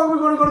where the fuck are we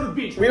going to go to the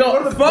beach? We Go to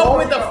don't the fuck ball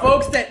with the field.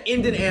 folks that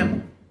ended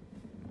ammo.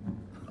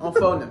 I'll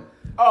phone them.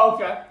 Oh,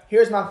 okay.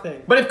 Here's my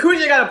thing. But if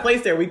Kuja got a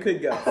place there, we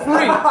could go.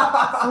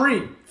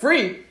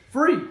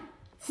 Free.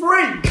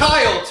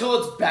 Kyle, till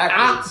it's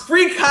backwards.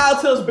 Free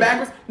Kyle till it's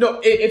backwards. No,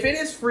 if it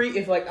is free,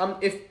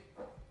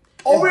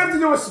 All we have to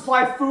do is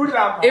supply food and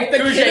alcohol. If the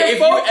Kuja, Kinder if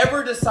folk, you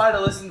ever decide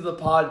to listen to the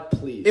pod,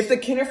 please. if the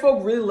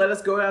Kinderfolk really let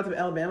us go out to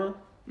Alabama,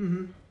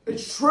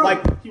 it's true.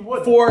 like he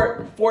would.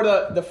 for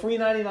the free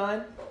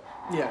 99,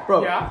 Yeah.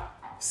 bro. Yeah.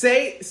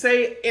 Say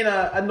in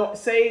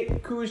say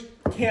Kuj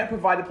can't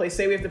provide a place.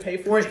 Say we have to pay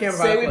for it. can't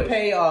provide Say a we place.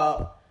 pay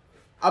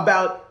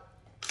about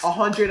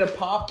 100 a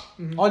pop,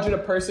 100 a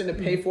person to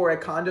pay for a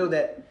condo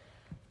that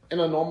in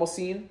a normal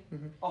scene.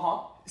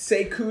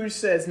 Say Kuj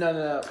says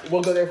no,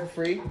 we'll go there for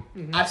free.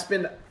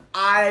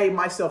 I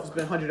myself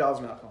spend $100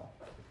 on alcohol.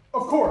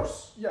 Of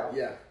course. Yeah.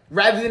 yeah.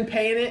 Rather than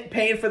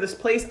paying for this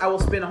place, I will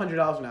spend $100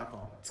 on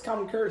alcohol. It's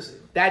common courtesy.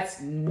 That's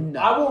I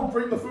nuts. will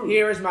bring the food.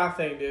 Here's my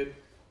thing, dude.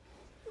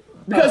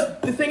 Because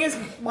the thing is,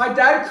 My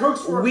dad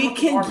cooks for. we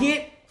can Army.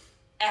 get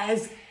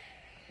as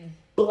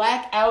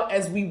black out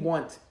as we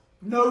want.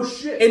 No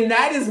shit. And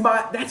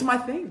that's my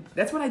thing.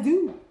 That's what I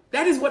do.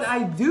 That is what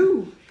I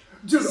do.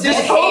 Dude,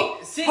 Just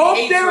hope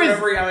hate there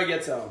is- whenever he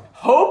gets home.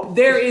 Hope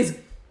there is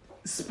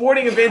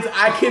sporting events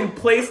I can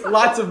place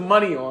lots of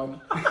money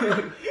on.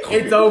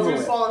 It's over Just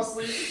with. fall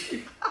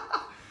asleep.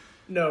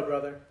 No,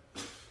 brother.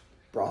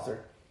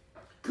 Brother.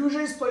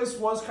 Kuja's place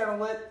was kind of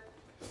lit.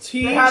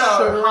 Tea, They had a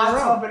sugar, hot and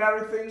tub rum. and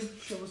everything.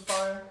 Shit was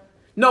fire.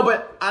 No,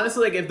 but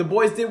honestly, like if the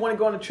boys did want to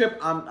go on a trip,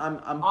 I'm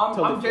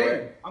totally I'm for game.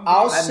 it.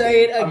 I'll game.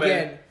 say it I'm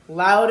again,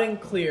 loud and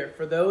clear,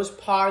 for those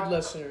pod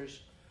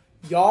listeners.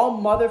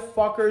 Y'all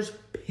motherfuckers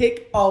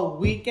pick a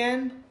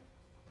weekend.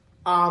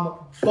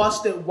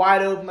 Bust it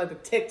wide open like the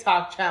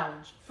TikTok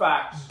challenge.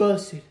 Facts.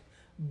 Bust it.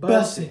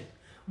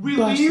 We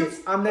Bust leave it.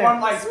 I'm there. on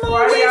like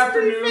Friday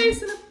afternoon,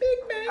 Face and a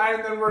big bag.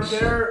 and then we're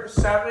there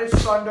Saturday,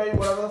 Sunday,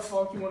 whatever the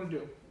fuck you want to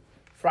do.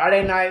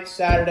 Friday night,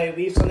 Saturday,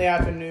 leave Sunday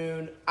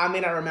afternoon. I may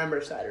not remember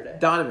Saturday.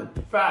 Donovan,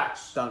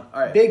 Facts. done. All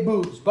right, Big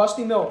boobs,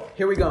 busty milk.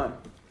 here we go.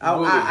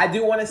 I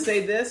do want to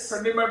say this.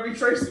 Her name might be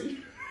Tracy.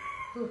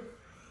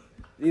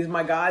 These are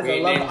my guys. We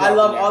ain't name I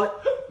love dropping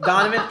all.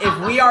 Donovan,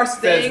 if we are Feds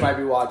staying, might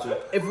be watching.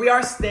 if we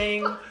are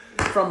staying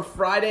from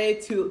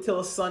Friday till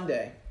a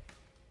Sunday,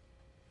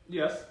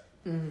 Yes.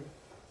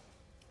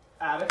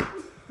 Addict.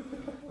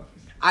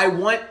 I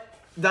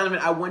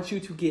want you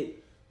to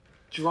get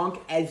drunk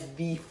as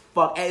the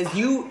fuck as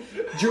you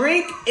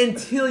drink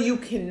until you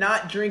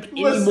cannot drink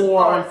Listen,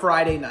 anymore on alright.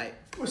 Friday night.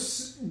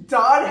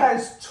 Dodd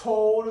has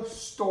told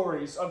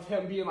stories of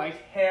him being like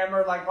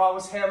hammered, like I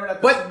was hammered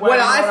at the But what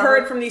I've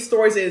heard from these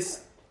stories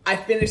is I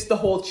finished the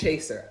whole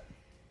chaser.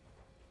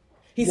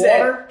 He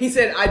Water?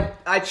 said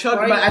I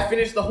chugged, Right. but I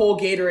finished the whole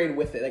Gatorade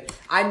with it. Like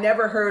I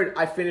never heard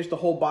I finished the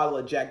whole bottle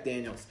of Jack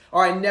Daniels,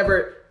 or I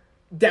never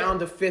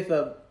downed a fifth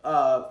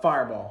of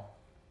Fireball.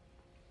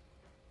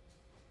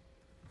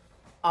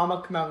 I'm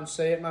gonna come out and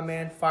say it, my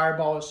man.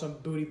 Fireball is some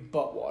booty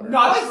butt water.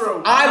 Not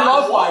true. I Not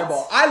love what?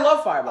 Fireball. I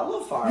love Fireball. I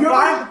love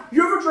fire.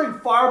 You ever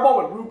drink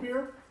Fireball with root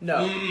beer?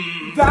 No.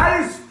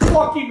 That is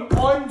fucking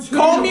unbelievable.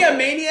 Call me a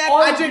maniac.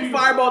 I drink Unbelievable.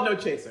 Fireball, no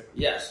chaser.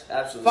 Yes,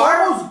 absolutely.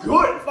 Fireball's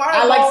good.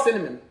 I like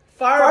cinnamon.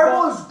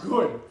 Fireball is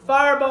good.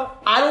 Fireball.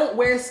 I don't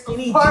wear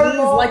skinny Fireball.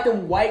 jeans like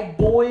them white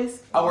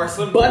boys, I wear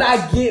slim but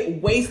cuts. I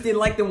get wasted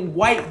like them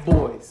white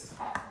boys.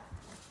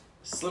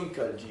 Slim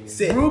cut jeans.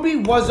 Sit. Ruby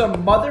was a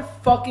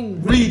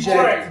motherfucking reject.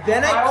 Right.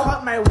 Then I Kyle-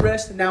 cut my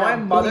wrist. Now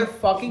I'm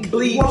motherfucking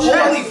bleed. What Holy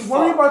were you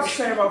fuck. about to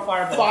say about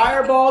Fireball?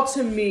 Fireball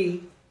to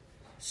me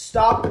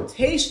stopped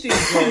tasting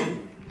good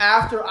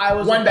after I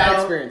was One bad about-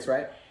 experience,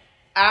 right?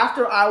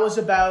 After I was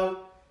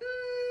about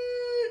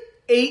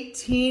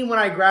 18 when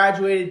I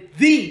graduated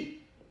the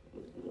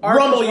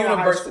Rummel Arkansas High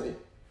University. School.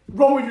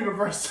 Roman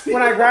University.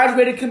 When I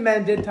graduated,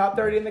 commended, top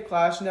 30 in the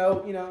class.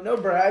 No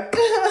brag.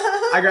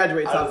 I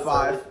graduated I top was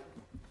 5.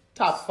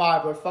 Top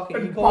 5 or fucking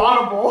And equal.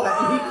 Bonnable.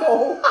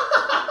 Equal.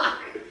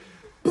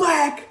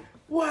 Black,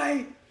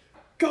 white,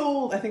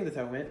 gold. I think that's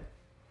how it went.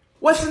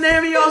 What's the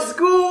name of your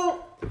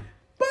school?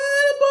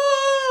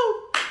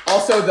 Bible.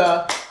 Also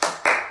the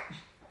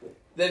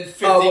Then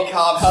 50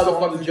 cops how the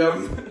stormed fuck the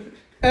joke? gym.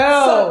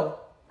 L.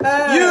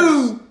 S.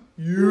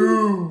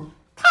 You.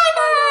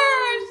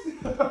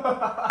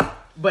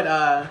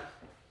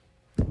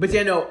 But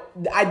yeah, no,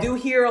 I do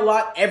hear a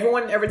lot.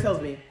 Everyone ever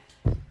tells me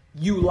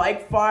you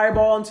like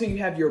Fireball until you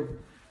have your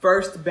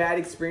first bad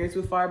experience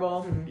with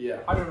Fireball. Yeah.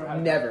 I never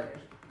had Never.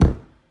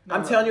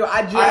 I'm telling you,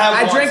 I have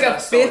drank once a I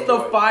still fifth enjoy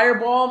of it.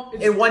 Fireball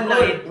It's in one good,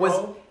 night. bro.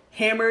 Was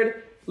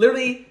hammered.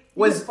 Literally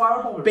was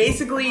Fireball with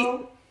basically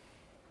bro?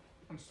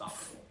 Unstoppable.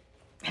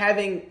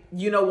 having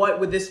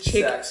with this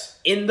chick Sex.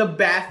 in the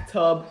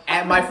bathtub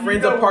at my You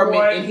friend's know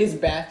apartment what? in his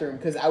bathroom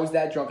because I was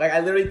that drunk. Like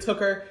I literally took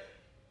her,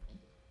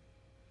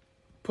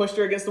 pushed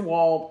her against the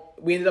wall.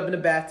 We ended up in the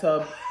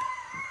bathtub,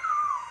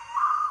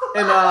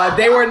 and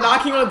they were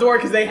knocking on the door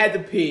because they had to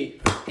pee.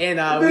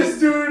 And This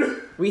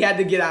dude. we had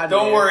to get out of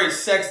Don't there. worry,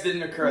 sex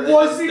didn't occur. They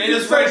Was he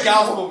just read consensual?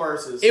 gospel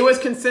verses. It was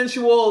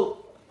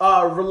consensual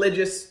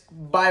religious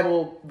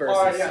Bible verses.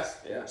 All right, yes.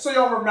 Yeah. So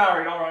y'all were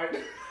married, all right.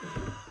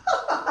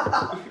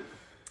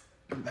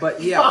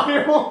 But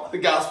yeah, The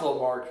gospel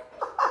of Mark.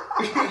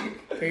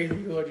 Praise be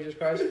the Lord Jesus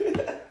Christ.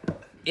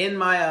 in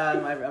my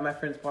my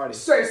friend's party.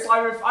 Say,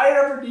 Slime, if I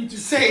ever need to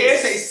Say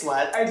piss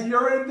slut. and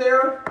you're in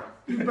there,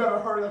 you better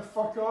hurry the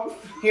fuck up.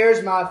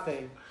 Here's my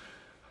thing.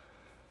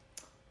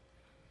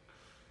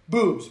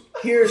 Boobs.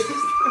 Here's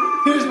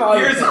my other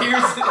Here's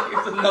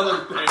thing.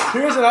 another thing.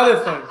 Here's another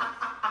thing.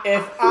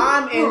 If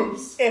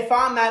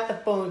I'm at the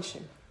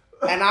function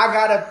and I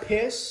gotta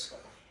piss,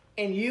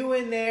 and you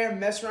in there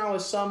messing around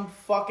with some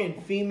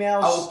fucking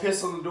female I will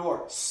piss on the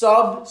door.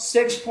 sub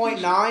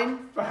 6.9,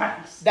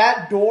 Facts.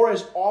 that door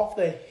is off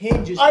the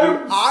hinges. I'm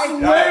dude.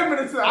 slamming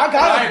into that. I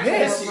gotta I'm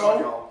piss, pissing bro. on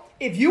y'all.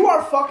 If you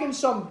are fucking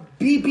some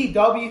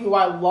BBW, who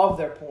I love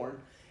their porn,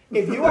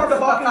 if you are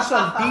fucking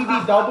some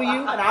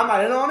BBW and I'm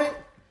not in on it,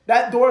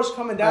 that door is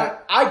coming down.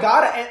 I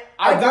gotta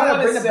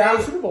wanna bring the say-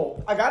 Browns Super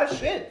Bowl. I gotta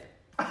shit.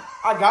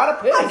 I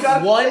gotta piss.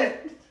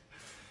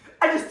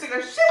 I just took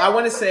a shit. I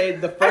want to say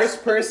the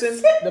first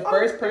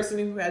person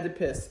who had to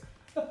piss,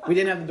 we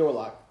didn't have the door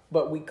locked,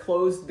 but we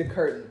closed the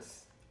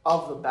curtains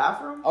Of the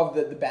bathroom? of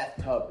the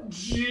bathtub.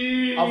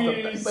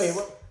 Jeez. Wait,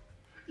 what?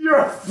 You're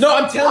a No,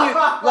 I'm telling you,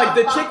 like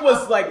the chick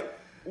was like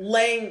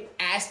laying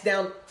ass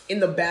down in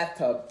the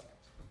bathtub.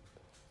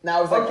 Now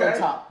I was like Okay. on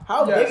top.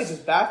 How Yes. big is this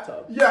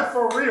bathtub? Yeah,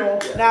 for real.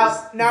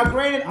 Now,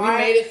 granted, We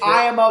made it fit.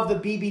 I am of the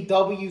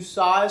BBW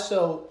size,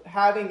 so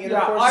having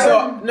intercourse. I So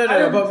am- no, I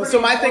am but so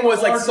my pretty thing was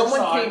on like the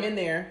someone larger came side. in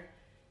there,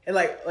 and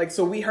like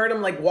so we heard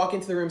him like walk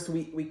into the room, so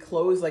we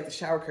closed like the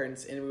shower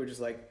curtains, and we were just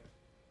like,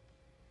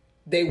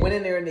 they went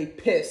in there and they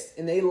pissed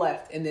and they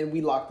left, and then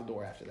we locked the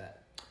door after that.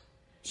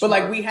 But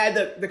like we had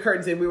the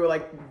curtains and we were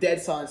like dead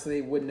silent, so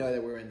they wouldn't know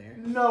that we were in there.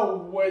 No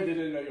way they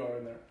didn't know you were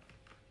in there.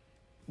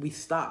 We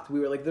stopped. We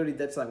were like literally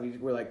dead silent. We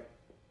were like,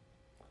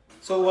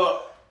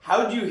 So,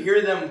 how did you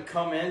hear them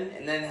come in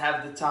and then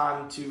have the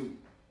time to?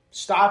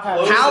 Stop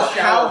having. Close how the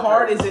shower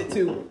hard is curtain. it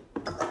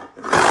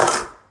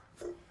to?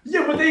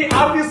 Yeah, but they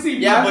obviously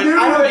Yeah, but knew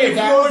I don't that if you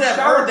closed would have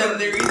shower heard them,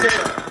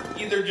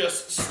 they're either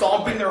just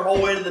stomping their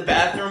whole way to the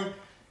bathroom,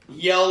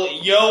 yell,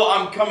 "Yo,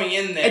 I'm coming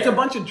in there." It's a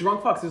bunch of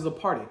drunk fucks. It was a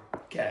party,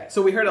 Okay.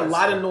 so we heard a That's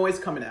lot fair. of noise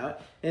coming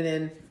out, and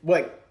then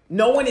like.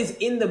 No one is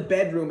in the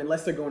bedroom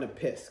unless they're going to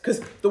piss. Because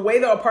the way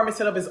the apartment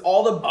set up is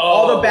all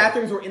the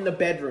bathrooms were in the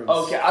bedrooms.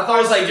 Okay, I thought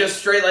it was like just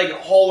straight like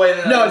hallway. And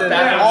then No, like, no, no.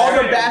 bathroom. All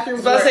the yeah. bathrooms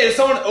I was about to say, were... if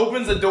someone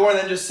opens the door and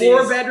then just sees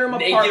Four-bedroom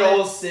naked apartment.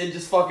 old Sid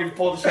just fucking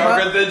pull the shower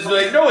curtain, then just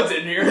like, no one's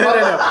in here. No.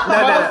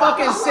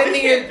 Motherfucking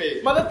Sydney, Can't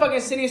be. motherfucking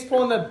Sydney's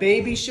pulling the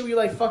baby shit where you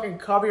like fucking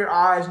cover your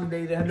eyes and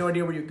they have no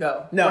idea where you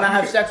go. No. When I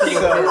have sex with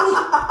you.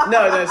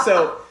 No,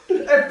 so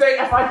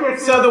If I could.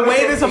 the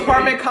way this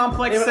apartment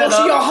complex Oh, set she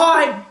gonna up...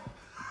 hide.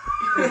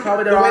 They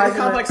cover their The way eyes the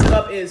complex set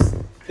up is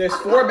there's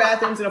 4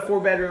 bathrooms in a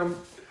 4-bedroom.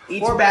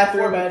 Each Four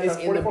bathroom bedrooms,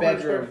 is in the 4,400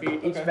 square bedroom.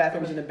 feet. Each Okay.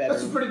 bathroom's in the That's a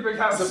bedroom. pretty big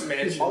house. It's a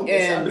mansion.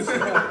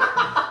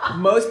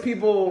 And most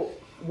people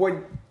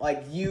would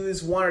like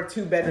use 1 or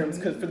 2 bedrooms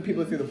for the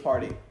people through the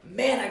party.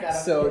 Man, I gotta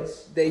So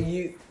piss. they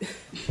use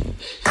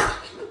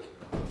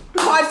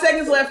 5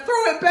 seconds left.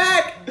 Throw it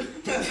back.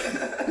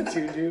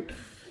 Juju.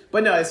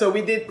 But no, so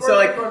we did. So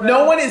like,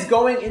 no one is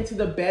going into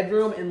the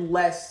bedroom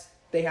unless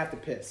they have to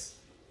piss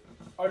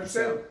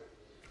Understand?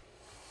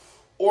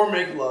 Or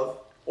make love.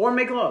 or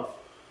make love.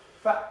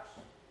 Fact.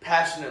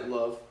 Passionate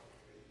love.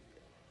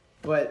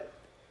 But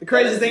the That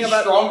crazy is thing the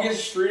about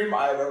strongest stream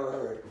I've ever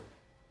heard.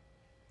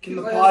 Can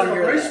the Like pod a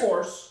hear that?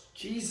 racehorse.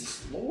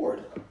 Jesus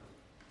Lord.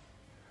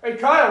 Hey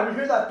Kyle, we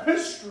hear that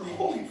piss stream.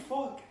 Holy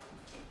fuck.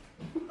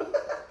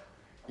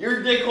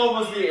 Your dick hole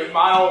must be a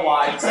mile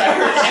wide. 'Cause I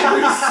heard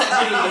every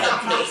second of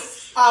that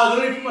piss. I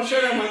literally put my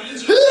shirt on my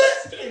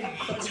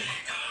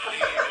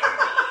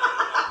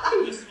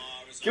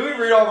Can we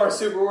read all of our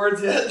super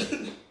words yet?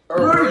 Or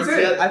We already words did.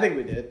 yet? I think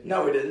we did.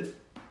 No, we didn't.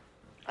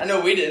 I know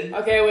we didn't.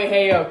 Okay, wait,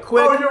 hey, yo,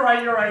 quick. Oh, you're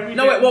right. We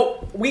No, did. wait.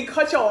 Well, we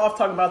cut y'all off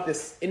talking about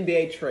this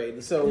NBA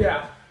trade. So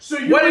Yeah. So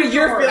what are read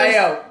your words. feelings?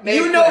 Hey, yo, make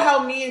You it know quick.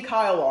 how me and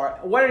Kyle are.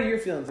 What are your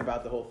feelings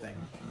about the whole thing?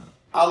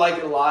 I like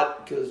it a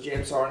lot because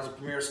James Harden is a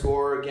premier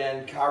scorer.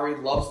 Again, Kyrie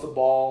loves the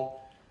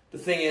ball. The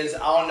thing is, I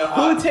don't know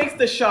how. Who takes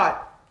the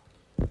shot?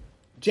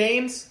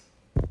 James,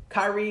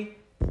 Kyrie,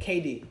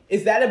 KD.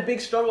 Is that a big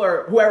struggle,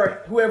 or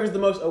whoever's the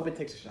most open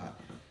takes a shot?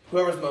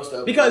 Whoever's most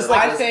open. Because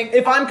like I think-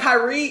 if I'm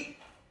Kyrie,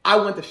 I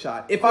want the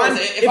shot. If I'm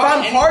if I'm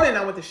any- Harden,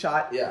 I want the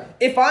shot. Yeah.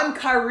 If I'm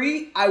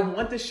Kyrie, I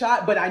want the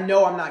shot, but I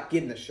know I'm not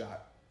getting the shot.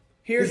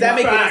 Here's Does that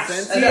make any facts.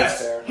 sense? That's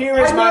Yes. fair. Here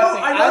is my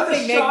thing. I know I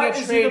think the shot making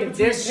a is trade either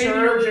between this KD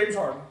or early. James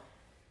Harden.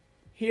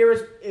 Here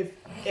is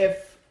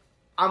if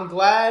I'm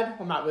glad.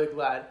 I'm not really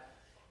glad.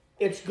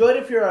 It's good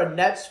if you're a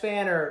Nets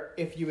fan or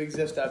if you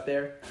exist out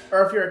there,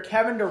 or if you're a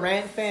Kevin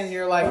Durant fan and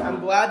you're like, I'm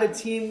glad the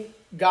team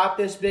got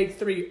this big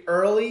 3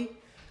 early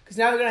Because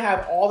now they're going to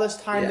have all this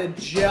time to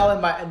gel,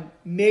 and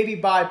maybe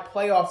by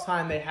playoff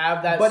time they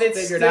have that But it's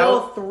figured still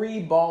out. 3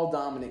 ball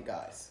dominant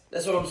guys.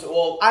 That's what I'm saying.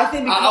 Well, I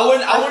think I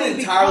wouldn't think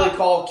entirely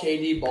call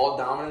KD ball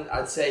dominant.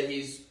 I'd say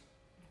he's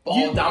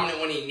ball dominant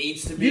when he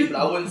needs to be, but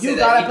I wouldn't say that you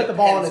gotta he put the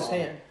ball in depends his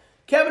on hand.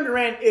 Kevin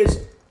Durant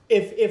is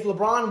if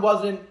LeBron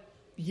wasn't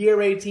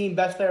year 18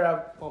 best player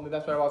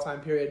best player of all time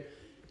period,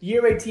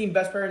 year 18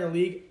 best player in the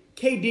league,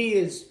 KD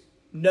is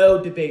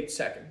no debate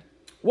second.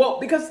 Well,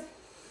 because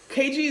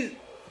KG,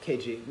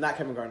 not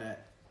Kevin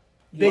Garnett.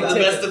 One of the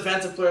best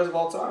defensive players of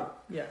all time.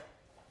 Yeah.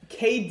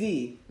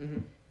 KD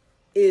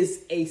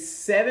is a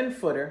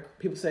 7-footer.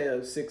 People say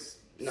 6'9",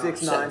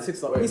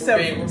 6'11". He's We're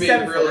being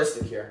 7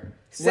 realistic here.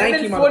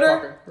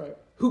 7-footer Right.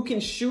 who can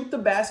shoot the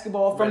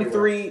basketball from Very well.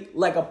 3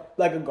 like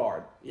a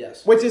guard.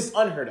 Yes. Which is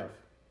unheard of.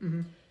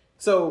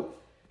 So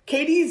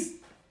KD's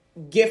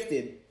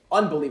gifted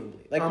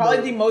unbelievably. Like probably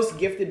the most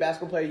gifted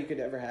basketball player you could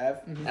ever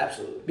have.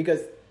 Absolutely.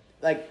 Because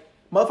like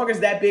motherfuckers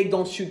that big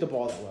don't shoot the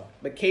ball that well.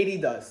 But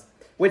KD does.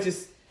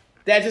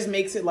 That just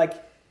makes it like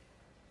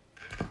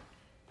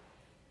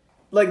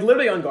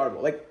literally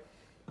unguardable. Like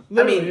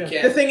Literally,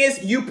 the thing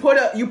is, you put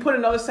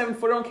another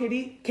 7-footer on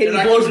KD. They're KD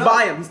not blows keeping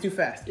by up. him. He's too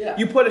fast. Yeah.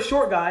 You put a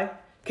short guy.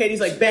 KD's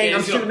like, bang!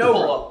 I'm KD's gonna shooting over.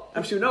 pull Him. up.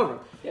 I'm shooting over him.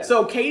 Yeah.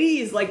 So KD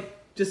is like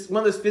just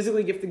one of those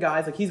physically gifted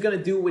guys. Like he's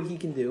gonna do what he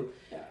can do.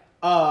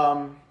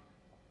 Yeah.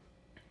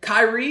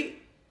 Kyrie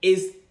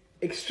is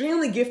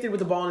extremely gifted with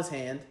the ball in his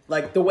hand.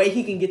 Like the way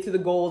he can get to the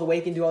goal, the way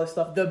he can do all this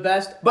stuff. The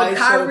best But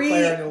ISO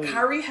player in the league.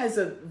 Kyrie has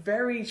a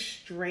very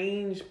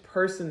strange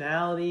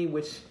personality,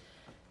 which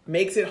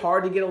makes it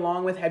hard to get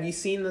along with. Have you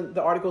seen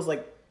the articles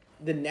like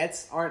the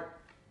Nets aren't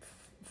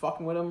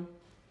fucking with him?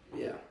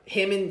 Yeah.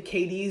 Him and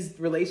KD's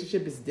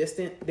relationship is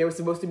distant. They were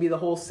supposed to be the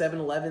whole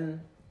 7-11.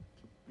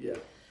 Yeah.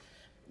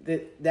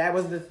 That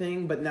was the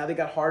thing, but now they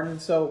got Harden.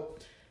 So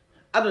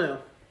I don't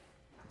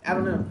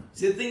know.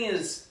 See, the thing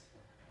is,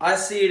 I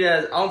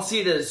don't see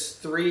it as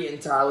 3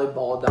 entirely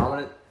ball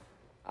dominant.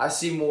 I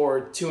see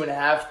more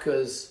 2.5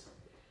 because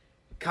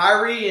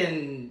Kyrie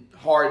and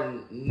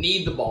Harden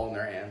need the ball in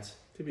their hands.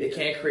 They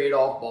can't create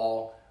off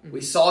ball.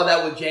 We saw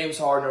that with James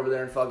Harden over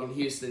there in fucking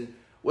Houston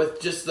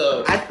with just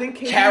the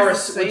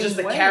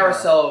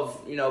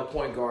carousel of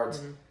point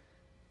guards.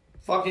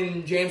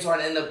 Fucking James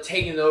Harden ended up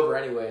taking it over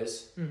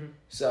anyways.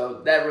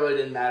 So that really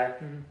didn't matter.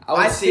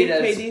 I think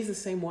KD's the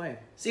same way.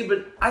 See,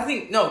 but I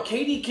think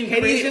KD can KD's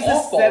create just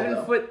off a ball.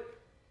 7-foot.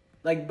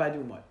 Like by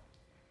doing what?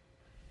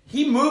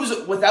 He moves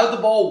without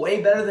the ball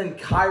way better than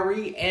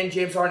Kyrie and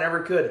James Harden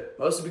ever could.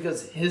 Mostly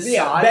because his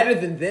side. Better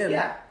than them.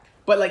 Yeah.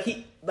 But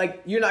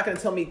you're not going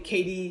to tell me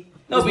KD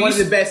No, is but one of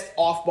he's- the best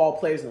off-ball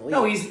players in the league.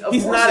 No, he's not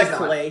not. a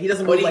Clay. He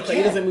doesn't But move he like Clay.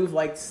 He can. doesn't move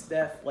like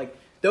Steph. Like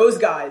those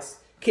guys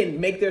can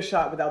make their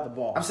shot without the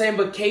ball. I'm saying,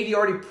 but KD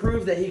already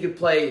proved that he could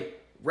play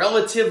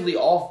relatively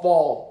off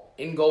ball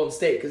in Golden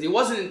State because he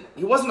wasn't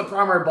the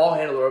primary ball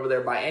handler over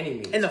there by any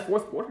means. In the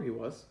fourth quarter, he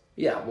was.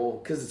 Yeah, well,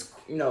 because it's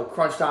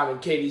crunch time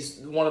and KD's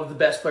one of the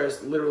best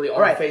players literally on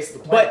the face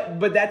of the planet.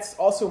 But that's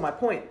also my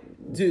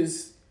point.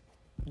 Deuce,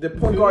 the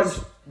point guard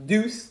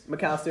Deuce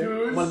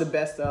McAllister, one of the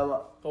best.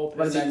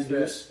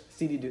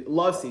 CD Deuce,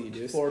 love CD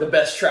Deuce. The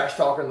best trash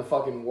talker in the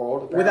fucking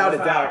world, Without a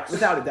Facts.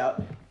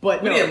 doubt.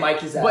 But We need to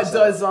mic his ass But up.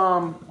 does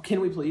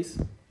can we please?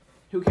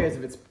 Who cares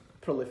if it's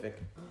prolific?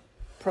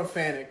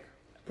 Profanic.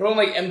 Put on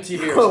like MTV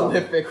or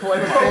something. Prolific. What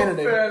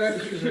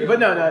profanity? But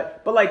no.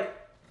 But like,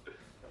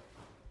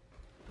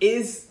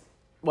 is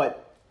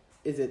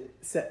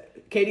it?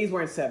 KD's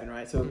wearing 7,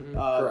 right? So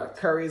Correct.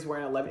 Curry's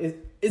wearing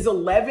 11. Is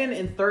 11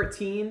 and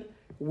 13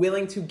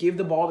 willing to give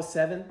the ball to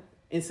 7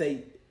 and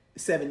say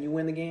 7, you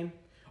win the game,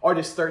 or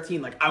just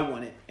 13 like I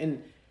want it?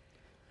 And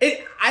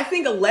I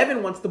think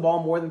 11 wants the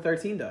ball more than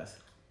 13 does.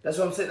 That's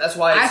what I'm saying. That's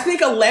why I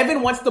think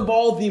 11 wants the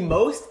ball the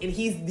most, and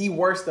he's the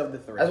worst of the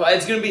 3. That's why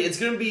it's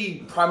gonna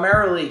be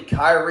primarily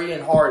Kyrie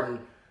and Harden,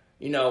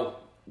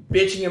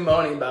 bitching and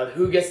moaning about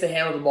who gets to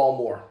handle the ball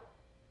more.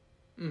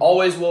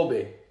 Always will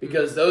be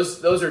because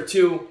those are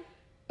two,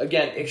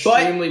 again,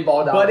 extremely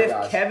ball dominant But if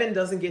guys. Kevin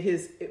doesn't get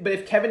his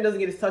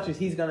touches,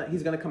 he's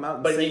gonna come out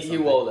and But say he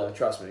something. will though,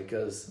 trust me,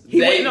 because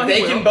He they will. No,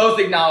 he can will. both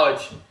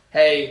acknowledge,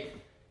 hey,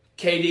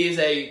 KD is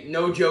a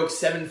no joke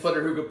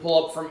 7-footer who could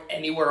pull up from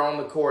anywhere on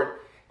the court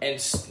and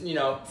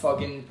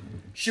fucking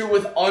shoot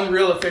with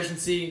unreal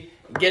efficiency,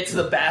 get to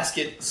the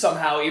basket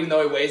somehow, even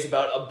though he weighs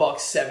about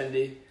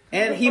 $170.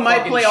 And he might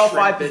Fucking play all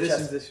shrimp 5 bitch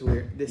positions ass.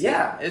 this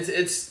Yeah, year.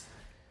 it's.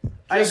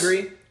 I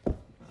agree.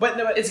 But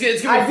no, It's gonna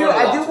be I do. fun to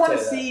I watch, do I'll want tell to you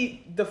that.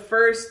 see the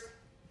first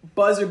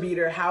buzzer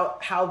beater.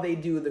 How they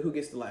do the who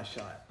gets the last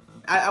shot.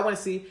 I want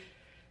to see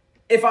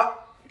if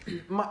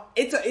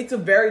it's a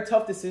very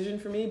tough decision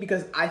for me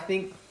because I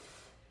think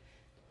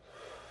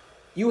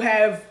you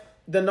have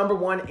the number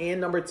 1 and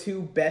number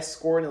 2 best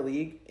scorer in the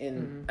league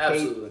in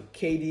Absolutely.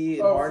 KD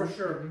and Oh, Harden. for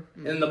sure.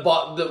 And the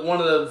one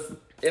of the,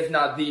 if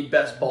not the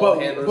best ball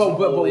handlers. in the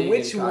whole league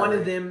which in one Kyrie.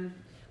 of them?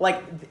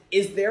 Like,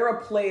 is there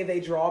a play they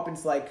draw up and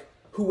it's like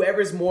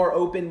whoever's more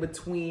open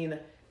between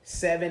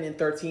 7 and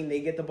 13, they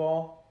get the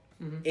ball,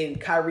 and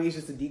Kyrie's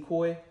just a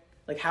decoy?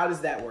 Like, how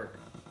does that work?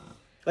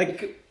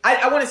 Like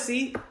I want to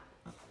see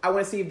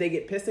if they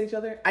get pissed at each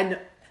other.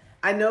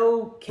 I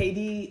know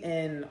KD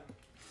and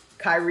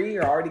Kyrie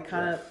are already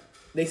kind of.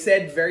 They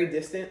said very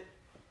distant.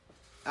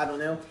 I don't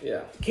know.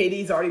 Yeah.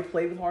 KD's already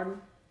played with Harden.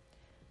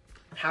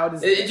 How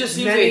does it just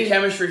seems like a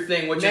chemistry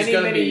thing, which is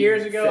going to be many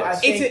years ago? I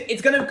think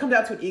it's going to come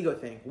down to an ego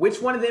thing.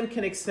 Which one of them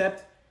can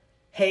accept?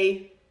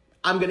 Hey,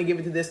 I'm going to give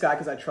it to this guy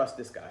because I trust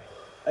this guy.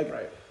 Like,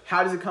 right.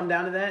 How does it come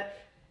down to that?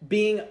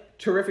 Being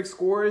terrific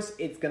scorers,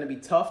 it's going to be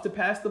tough to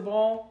pass the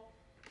ball.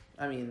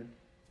 I mean,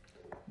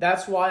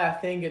 that's why I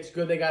think it's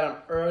good they got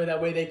them early.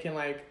 That way they can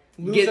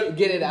lose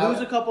get it out.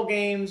 lose a couple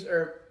games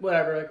or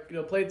whatever.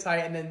 Play tight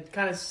and then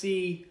kind of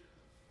see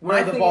where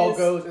My the thing ball is-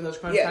 goes in those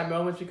crunch time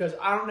moments. Because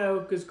I don't know.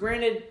 Because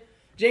granted,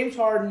 James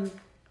Harden.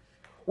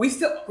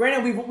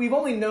 Granted, we've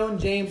only known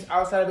James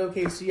outside of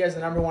OKC as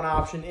the number one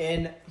option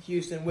in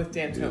Houston with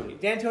D'Antoni.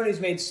 D'Antoni's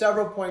made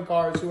several point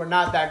guards who are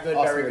not that good,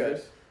 Austin very Rivers.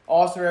 good.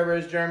 Austin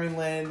Rivers, Jeremy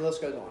Lin, the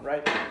list goes on,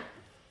 right?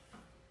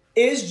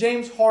 Is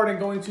James Harden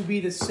going to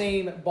be the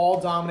same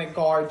ball-dominant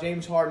guard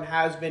James Harden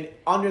has been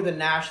under the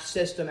Nash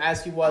system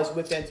as he was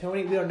with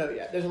D'Antoni? We don't know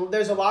yet.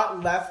 There's a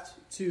lot left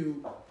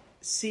to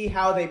see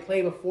how they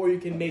play before you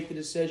can make the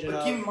decision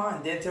But keep in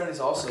mind, D'Antoni's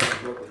also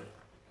in Brooklyn.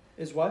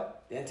 Is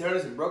what?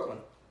 D'Antoni's in Brooklyn.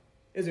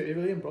 Is it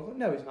really in Brooklyn?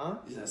 No, he's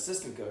not. He's an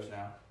assistant coach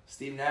now.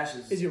 Steve Nash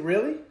is. Is he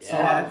really?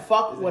 Yeah.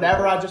 Fuck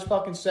whatever I just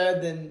fucking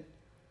said, then...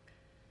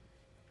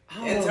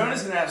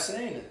 D'Antoni's gonna have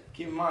saying it.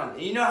 Keep in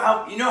mind, you know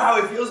how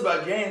he feels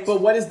about James. but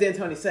what does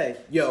D'Antoni say?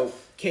 Yo,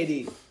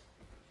 KD,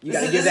 you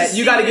got to This give is that.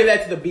 You got to secret. give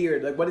that to the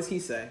beard. Like, what does he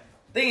say?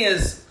 Thing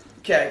is,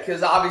 okay,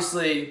 because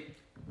obviously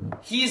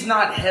he's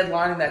not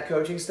headlining that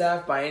coaching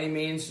staff by any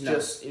means. No.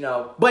 Just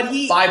But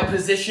he by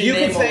position You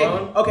name can say,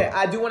 alone. okay,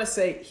 I do want to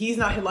say he's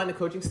not headlining the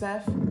coaching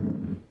staff,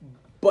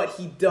 but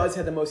he does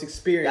have the most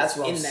experience That's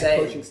what in I'm that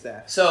saying. coaching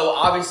staff. So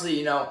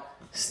obviously,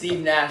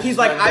 Steve Nash. He's is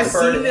like, gonna I've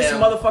defer to seen this him.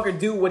 motherfucker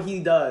do what he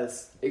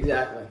does.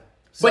 Exactly.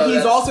 But So he's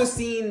that's- also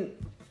seen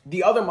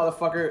the other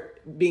motherfucker,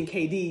 being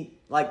KD,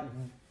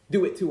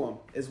 do it to him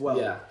as well.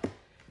 Yeah.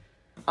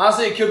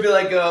 Honestly, it could be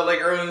like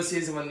early in the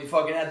season when you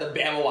fucking had the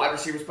Bama wide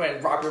receivers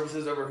playing rock paper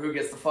scissors over who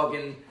gets the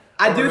fucking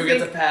who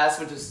gets a pass,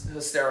 which is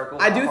hysterical.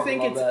 I do fucking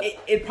think love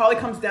it probably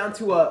comes down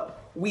to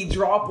we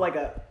draw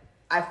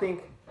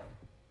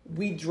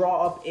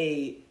up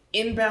a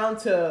inbound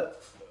to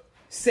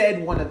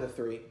said one of the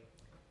three.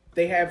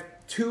 They have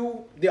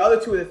the other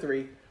two of the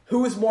three.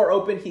 Who is more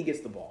open, he gets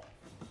the ball.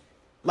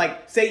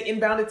 Like, say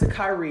inbounded to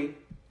Kyrie,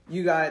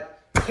 you got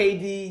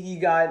KD, you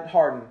got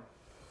Harden.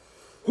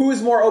 Who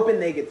is more open,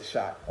 they get the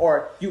shot.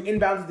 Or you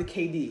inbounded to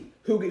KD.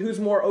 Who's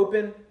more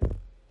open,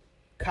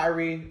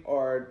 Kyrie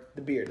or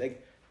the beard?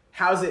 Like,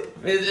 how's it?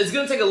 It's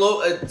gonna take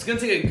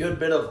a good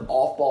bit of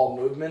off-ball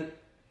movement.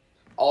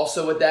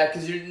 Also with that,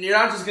 because you're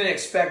not just gonna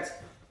expect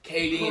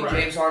KD and Correct.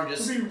 James Harden To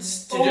be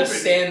to open.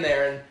 just stand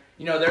there and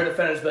their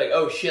defenders be like,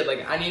 oh shit,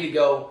 like I need to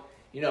go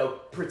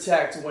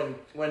protect when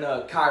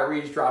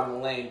Kyrie's driving the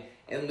lane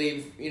and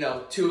leave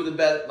two of the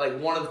best, like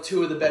one of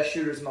two of the best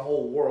shooters in the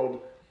whole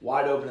world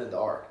wide open at the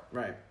arc.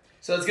 Right.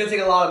 So it's gonna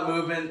take a lot of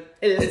movement.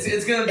 It is.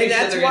 It's gonna be. And shit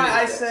that's they're why gonna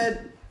I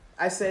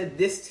fix. said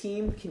this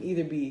team can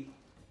either be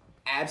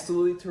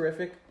absolutely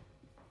terrific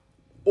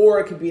or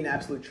it could be an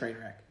absolute train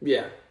wreck.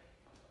 Yeah.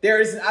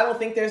 I don't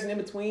think there's an in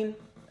between.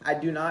 I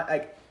do not.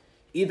 Like,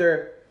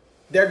 either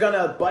they're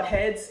gonna butt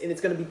heads and it's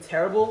gonna be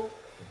terrible,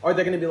 or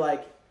they're gonna be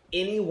like,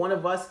 any one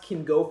of us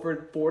can go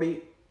for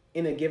 40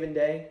 in a given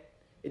day.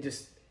 It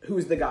just,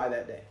 who's the guy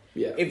that day?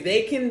 Yeah. If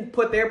they can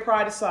put their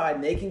pride aside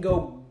and they can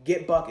go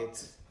get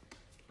buckets,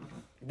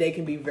 they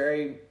can be a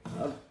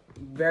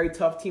very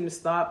tough team to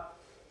stop.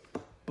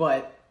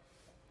 But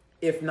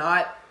if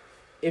not,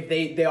 if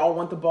they all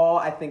want the ball,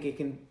 I think it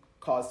can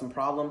cause some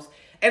problems.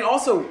 And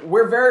also,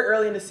 we're very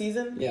early in the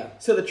season. Yeah.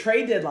 So the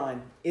trade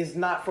deadline is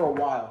not for a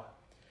while.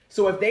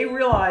 So if they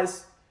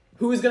realize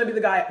who's going to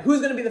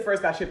be the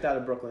first guy shipped out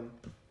of Brooklyn,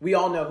 we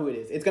all know who it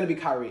is. It's going to be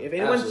Kyrie. If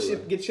anyone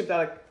Absolutely. gets shipped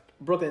out of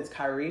Brooklyn, it's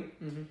Kyrie.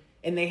 Mm-hmm.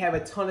 And they have a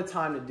ton of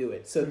time to do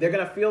it. So they're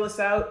going to feel this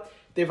out.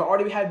 They've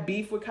already had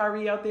beef with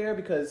Kyrie out there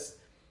because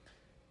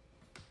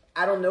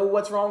I don't know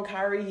what's wrong with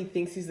Kyrie. He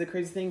thinks he's the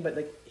craziest thing, but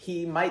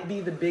he might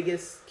be the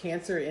biggest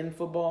cancer in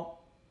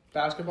football.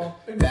 Basketball?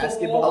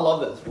 Basketball. I love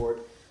that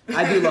sport.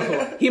 I do love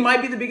football. He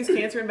might be the biggest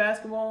cancer in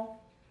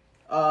basketball.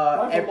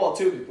 Football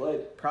too. We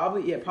played.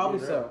 Probably Yeah.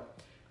 so.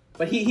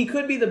 But he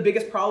could be the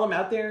biggest problem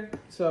out there.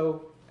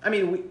 So, I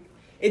mean,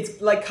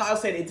 it's like Kyle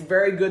said, it's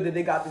very good that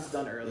they got this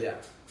done early. Yeah.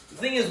 The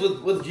thing is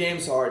with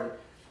James Harden,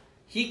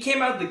 he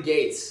came out the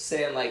gates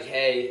saying like,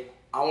 "Hey,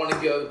 I want to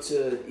go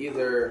to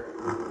either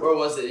where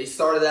was it? He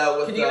started out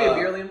with. Can you give me a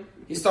beer, Liam?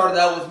 He started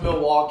out with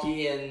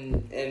Milwaukee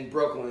and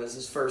Brooklyn as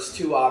his first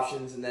two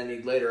options, and then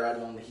he later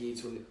added on the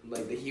Heat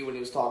when he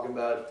was talking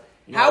about.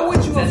 How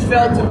would you have potential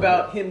felt Milwaukee.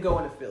 about him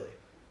going to Philly?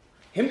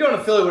 Him going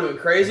to Philly would have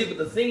been crazy, but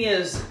the thing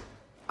is,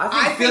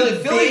 I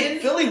think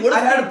think Philly would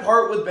have had to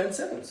part with Ben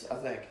Simmons. I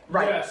think.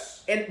 Right.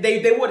 Yes. And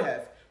they would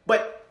have.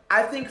 But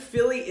I think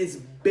Philly is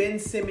Ben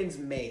Simmons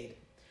made.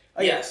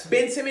 Like, Yes.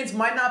 Ben Simmons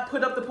might not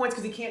put up the points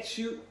because he can't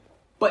shoot.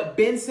 But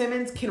Ben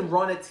Simmons can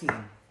run a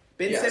team.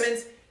 Ben Yes.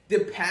 Simmons, the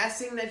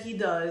passing that he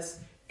does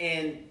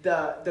and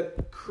the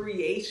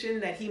creation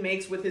that he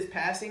makes with his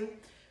passing,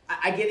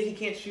 I get it. He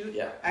can't shoot.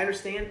 Yeah. I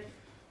understand.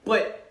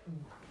 But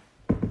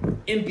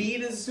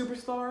Embiid is a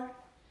superstar.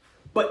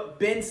 But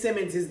Ben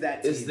Simmons is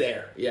that team. Is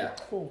there? Yeah.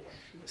 Cool.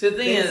 So the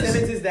thing Ben is,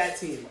 Simmons is that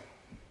team.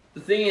 the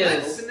thing Can I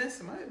is, open this?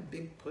 Am I a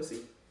big pussy?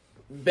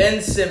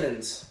 Ben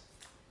Simmons.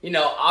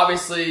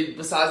 Obviously,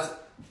 besides,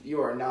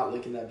 you are not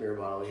licking that beer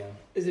bottle again.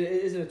 Is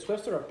it a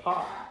twist or a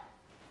pop?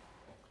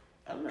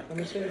 I don't know. Let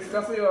me see. It's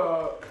definitely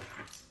a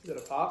Is it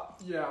a pop?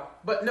 yeah.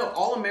 But no,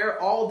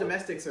 all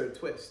domestics are a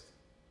twist.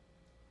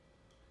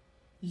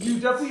 You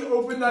definitely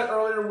opened that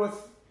earlier with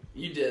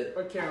You did.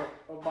 a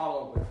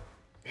bottle opener.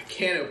 A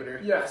can opener.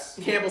 Yes.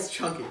 Campbell's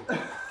Chunky.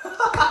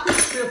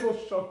 Careful,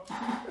 show.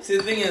 See,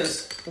 the thing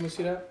is, Let me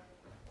see that.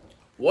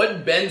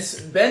 what Ben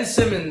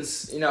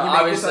Simmons, You make this,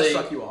 obviously,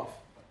 I'll suck you off.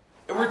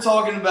 if we're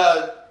talking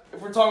about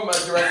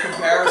direct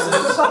comparisons,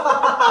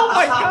 Oh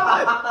my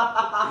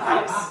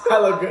god! I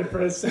look good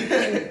for a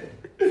second.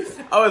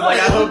 I was like,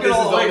 I Look hope at this is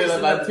all the only Lakers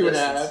about in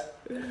 2.5.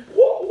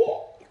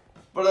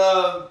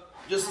 but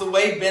just the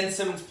way Ben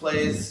Simmons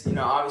plays,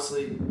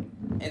 obviously,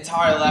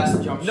 entirely lacks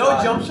the jump No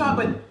shot. jump shot,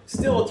 but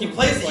still a He team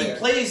plays player.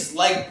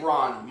 like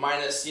Bron,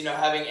 minus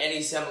having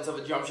any semblance of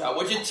a jump shot,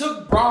 which it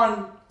took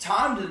Bron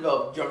time to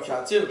develop a jump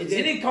shot too. Because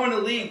he didn't come in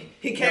the league.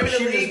 He came in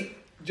the league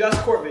just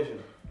court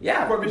vision.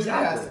 Yeah, Court vision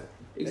exactly. passing.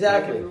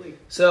 Exactly. He came in the league.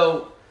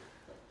 So,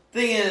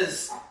 thing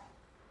is,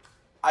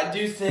 I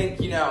do think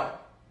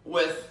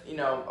with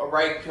a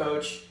right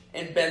coach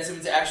and Ben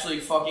Simmons actually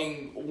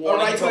fucking All wanting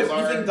right, to coach. learn.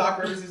 You think Doc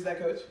Rivers is that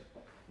coach?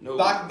 No.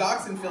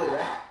 Doc's in Philly,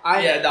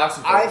 right? Yeah, Doc's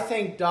in I Philly.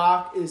 think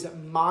Doc is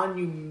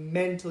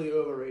monumentally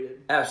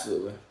overrated.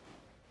 Absolutely.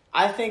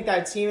 I think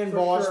that team in For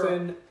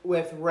Boston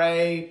with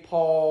Ray,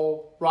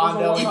 Paul,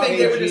 Rondo, You You and think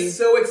they were KG, just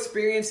so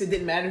experienced it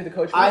didn't matter who the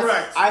coach was?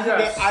 Correct. I think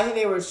Yes. I think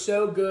they were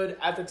so good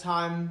at the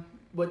time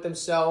with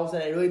themselves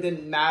that it really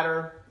didn't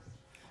matter.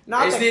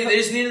 Not that They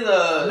just needed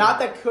a not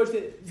that coach.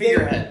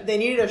 figurehead. They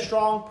needed a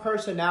strong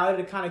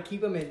personality to kind of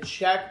keep them in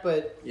check,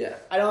 but yeah.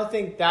 I don't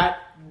think that.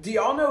 Do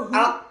y'all know who?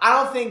 I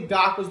don't think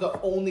Doc was the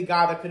only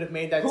guy that could have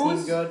made that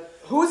team good.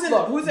 Who's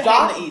Look, ahead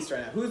Doc- in the East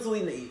right now? Who's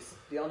leading the East?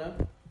 Do y'all know?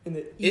 In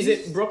the Is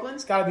East, it Brooklyn?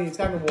 It's gotta be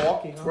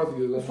Milwaukee. Huh? Worth a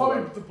Google. It's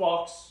probably the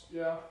Bucks.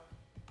 Yeah.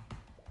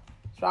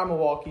 It's probably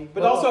Milwaukee.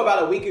 But also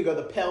about a week ago,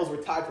 the Pels were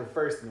tied for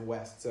first in the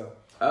West. So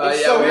Yeah,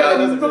 so we weird. got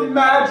doesn't The really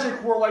matter.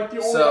 Magic were like the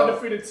only So-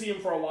 undefeated team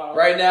for a while.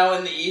 Right now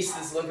in the East,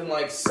 it's looking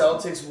like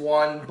Celtics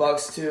 1,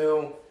 Bucks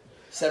 2,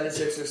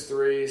 76ers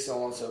 3, so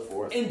on and so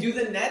forth. And do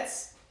the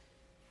Nets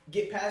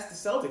get past the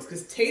Celtics?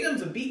 Because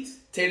Tatum's a beast.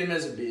 Tatum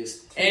is a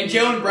beast. And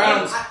Jalen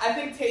Brown's... I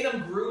think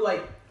Tatum grew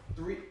like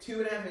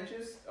 2.5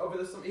 inches over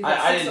the summer. He's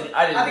I didn't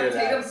hear think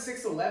that. Tatum's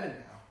 6'11" now.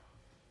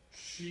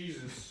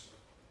 Jesus.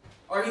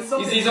 Or he's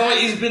something.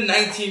 He's been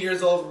 19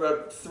 years old for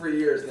about 3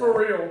 years now. For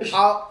real.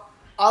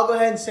 I'll go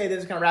ahead and say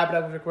this. Kind of wrap it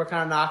up. We're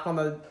kind of knocking on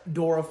the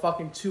door of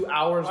fucking 2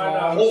 hours I know.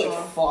 long. Holy So-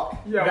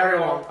 fuck. Yeah, Very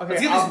we are. long. Okay,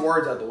 Let's get these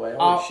words out the way.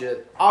 Holy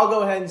shit. I'll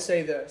go ahead and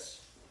say this.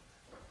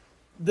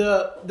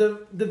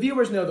 The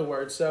viewers know the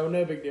words, so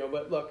no big deal.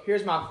 But look,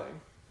 here's my thing.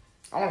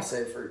 I want to say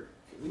it for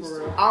at least... For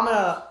real.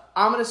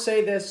 I'm gonna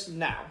say this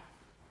now.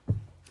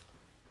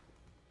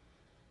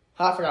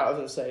 I forgot what I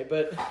was gonna say,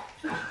 but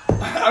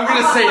I'm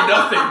going to say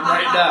nothing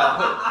right now.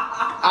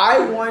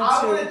 I want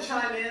I to. want to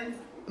chime in.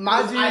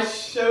 My I dude,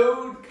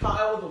 showed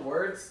Kyle the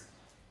words.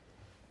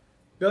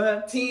 go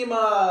ahead. Team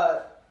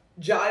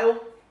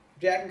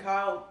Jack and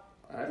Kyle,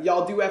 Alright.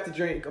 y'all do have to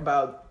drink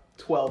about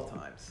 12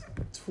 times.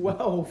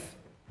 12.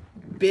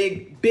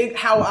 Big.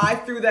 How I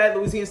threw that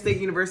Louisiana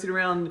State University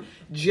around,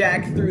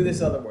 Jack threw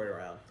this other word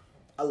around.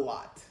 A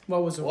lot.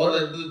 What was the Well,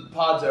 word? the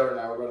pod's over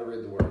now. We're going to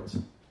read the words.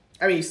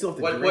 I mean, you still have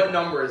to drink. What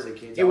number is it,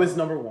 Keith? It was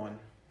number 1.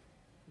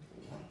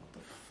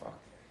 Fuck.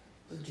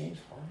 Was it James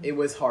Harden? It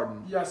was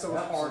Harden. Yes, it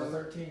was hard.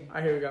 13. All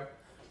right, here we go.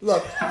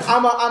 Look,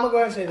 I'm gonna go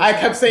ahead and say this. I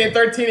kept saying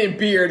 13 and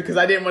beard because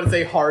I didn't want to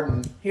say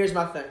Harden. Here's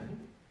my thing.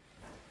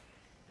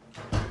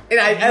 And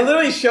I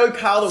literally showed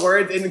Kyle the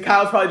words, and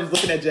Kyle's probably just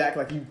looking at Jack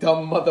like, you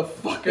dumb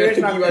motherfucker. Here's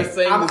my You are thing.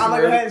 saying I'm this gonna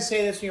go word. ahead and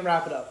say this and you can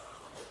wrap it up.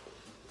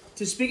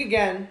 To speak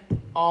again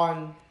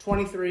on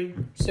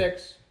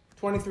 23-6,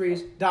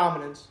 23's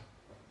dominance.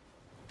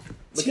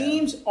 Look at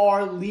Teams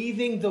are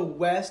leaving the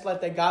West like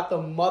they got the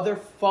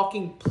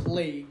motherfucking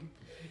plague.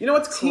 You know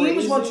what's crazy?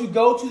 Teams want to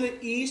go to the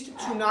East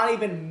to not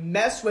even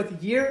mess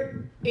with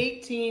year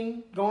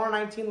 18, going on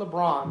 19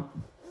 LeBron,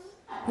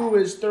 who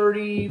is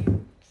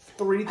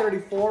 33,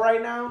 34 right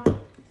now.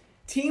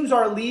 Teams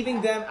are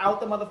leaving them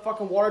out the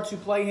motherfucking water to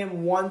play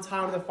him one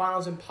time in the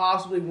finals and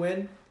possibly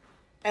win.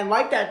 And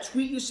like that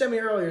tweet you sent me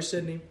earlier,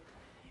 Sydney,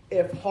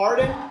 if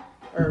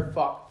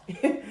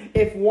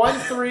if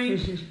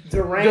 1-3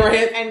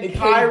 Durant and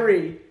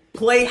Kyrie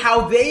play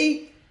how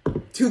they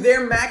to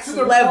their max To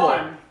their level,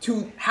 prime.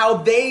 to how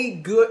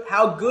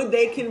good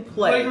they can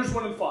play. Lakers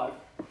win in 5.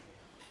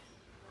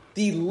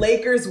 The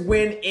Lakers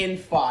win in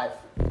 5.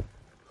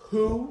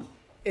 who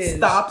is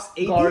Stops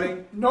AD?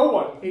 guarding No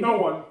one. No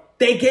one.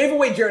 They gave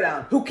away Jared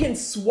Allen, who can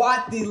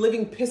swat the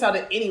living piss out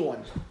of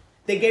anyone.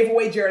 They gave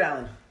away Jared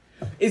Allen.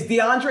 Is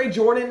DeAndre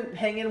Jordan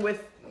hanging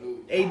with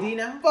AD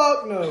now?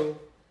 Fuck no.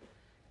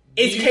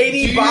 Is Do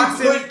KD you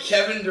boxing? put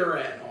Kevin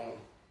Durant on him?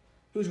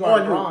 Who's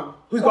going On who? LeBron?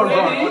 Who's going AD?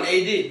 LeBron? On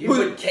AD. You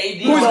put KD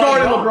who's on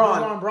guarding him. LeBron?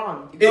 Who's going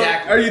LeBron?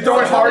 Exactly. Are you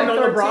throwing Harden on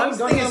 13? LeBron?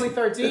 Don't tell me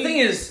 13. The thing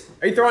is,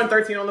 Are you throwing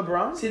 13 on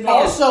LeBron? see, the thing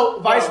is-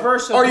 Also, vice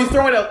versa. Or are you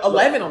throwing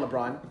 11 on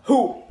LeBron,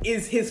 who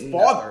is his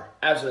father?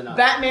 absolutely not.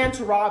 Batman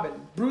to Robin?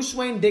 Bruce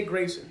Wayne, Dick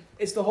Grayson.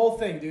 It's the whole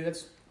thing, dude.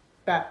 That's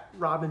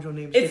Robin's real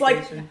name. It's Dick like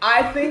Grayson.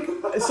 I think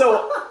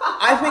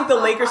the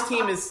Lakers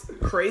team is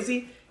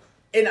crazy,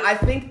 and I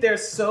think they're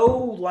so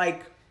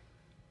like.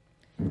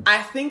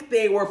 I think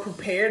they were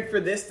prepared for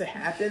this to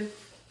happen.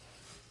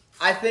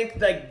 I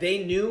think like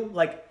they knew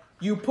like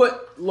you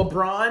put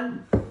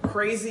LeBron,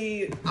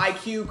 crazy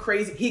IQ,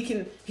 crazy. He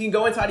can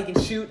go inside. He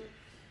can shoot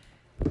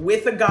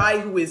with a guy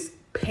who is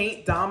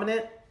paint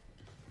dominant.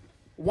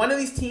 One of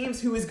these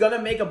teams who is going to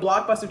make a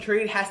blockbuster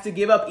trade has to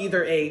give up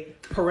either a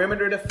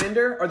perimeter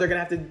defender or they're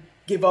going to have to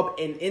give up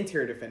an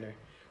interior defender.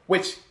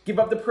 Which, give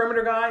up the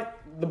perimeter guy,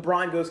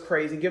 LeBron goes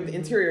crazy. Give the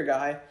interior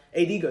guy,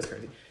 AD goes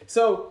crazy.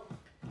 So,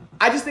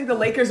 I just think the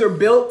Lakers are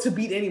built to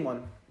beat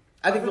anyone.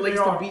 I think the Lakers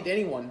can beat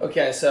anyone.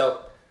 Okay,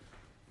 so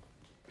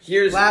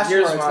here's last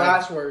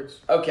my words.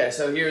 okay.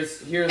 So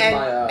here's And,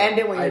 my end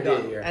it when you're idea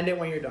done. here. End it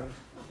when you're done.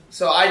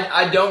 So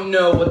I don't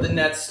know what the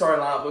Nets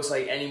starting lineup looks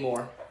like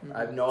anymore. I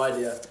have no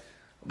idea.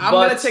 I'm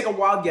But- going to take a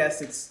wild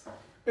guess. It's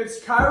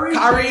It's Kyrie,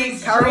 Kyrie,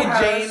 Joe Harris.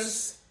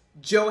 James,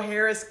 Joe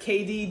Harris,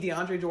 KD,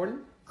 DeAndre Jordan.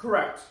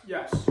 Correct.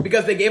 Yes.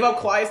 Because they gave up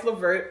Clyde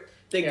LeVert.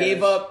 They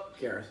gave up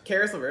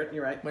Karis LeVert.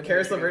 You're right. Went to Karis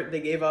Michigan. LeVert. They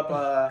gave up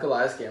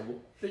Calais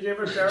Campbell. They gave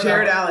her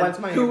Jared Allen, Went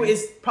to Miami. who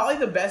is probably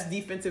the best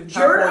defensive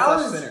Jared power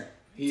forward Allen's- center.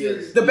 He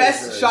is The he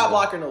best is very shot good.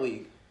 blocker in the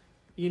league.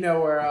 You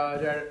know where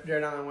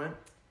Jared Allen went?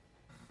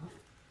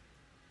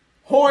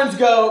 Horns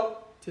go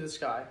To the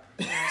sky.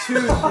 to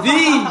the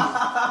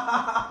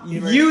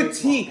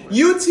UT.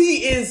 UT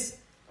is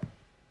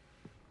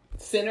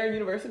Center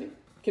University.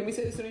 Can we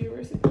say the Center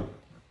University?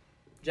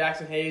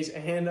 Jackson Hayes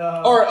and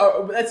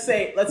Or let's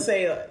say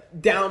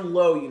down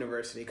low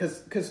university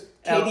because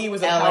KD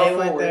was a LA power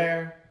went forward.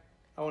 there.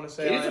 I want to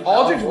say KD's a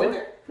Aldridge power went forward?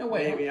 there? No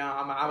way. Maybe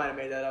I might have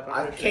made that up.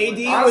 I'm pretty sure.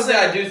 KD Honestly,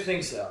 was I do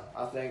think so.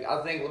 I think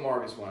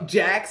LaMarcus won.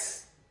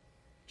 Jax.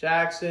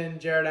 Jackson,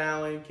 Jared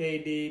Allen,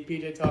 KD,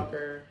 PJ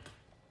Tucker.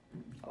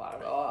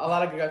 A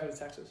lot of good guys from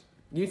Texas.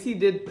 UT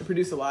did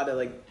produce a lot of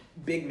like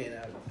big men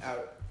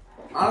out.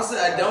 Honestly,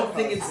 I don't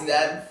think it's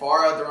that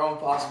far out their own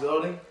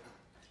possibility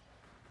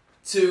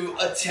to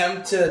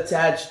attempt to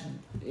attach,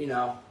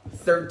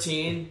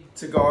 13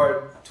 to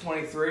guard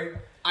 23.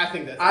 I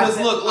think that's Because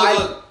look,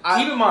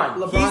 keep in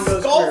mind, LeBron he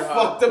goes skull career high.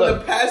 fucked them Look,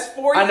 the past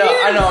 4 I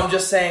years. know, I'm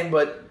just saying,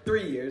 but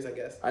 3 years, I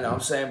guess. I know, I'm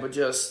saying, but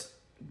just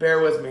bear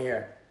with me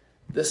here.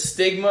 The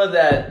stigma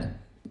that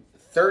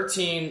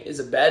 13 is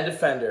a bad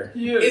defender,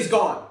 It's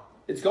gone.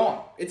 it's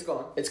gone. It's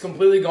gone. It's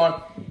completely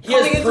gone. He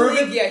Coming has into the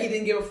proven. league, yeah, he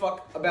didn't give a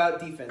fuck about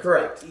defense.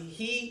 Correct. Like,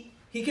 he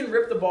can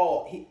rip the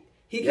ball.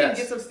 He can Yes.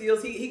 get some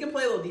steals. He can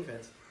play a little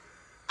defense.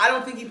 I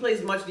don't think he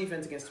plays much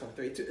defense against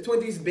 23.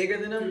 23 is bigger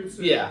than him.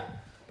 Yeah.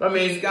 But I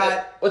mean, He's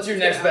got- what's your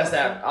next best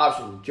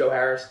option? Joe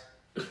Harris?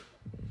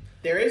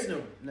 There is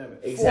no.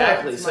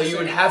 Exactly. That's So my you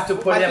would saying. have to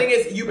put My him. thing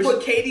is, you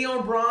put KD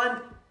on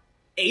Bron,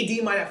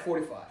 AD might have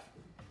 45.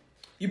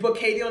 You put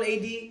KD on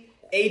AD,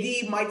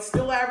 AD might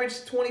still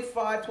average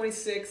 25,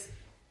 26,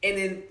 and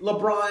then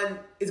LeBron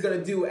is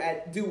going to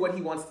do what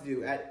he wants to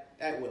do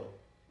at will.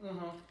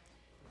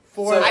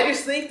 So I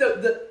just think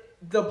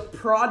the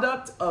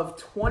product of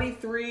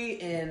 23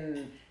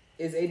 and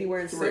is AD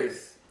wearing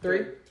 6?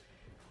 3?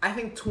 I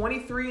think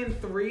 23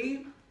 and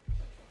 3,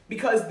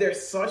 because they're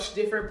such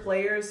different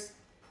players,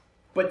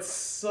 but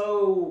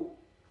so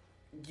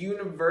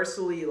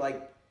universally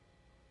like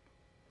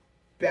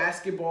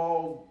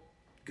basketball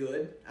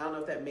good. I don't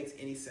know if that makes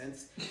any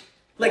sense.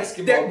 Like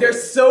they're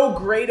so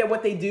great at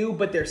what they do,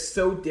 but they're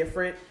so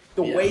different.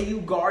 The way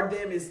you guard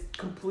them is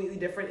completely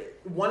different.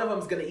 One of them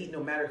is going to eat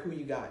no matter who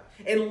you got,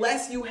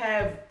 unless you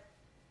have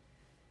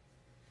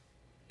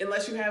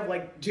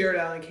like Jared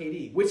Allen and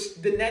KD, which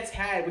the Nets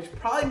had, which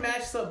probably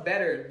matched up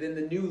better than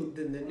the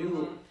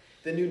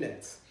new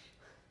Nets.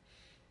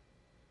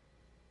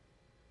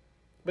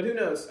 But who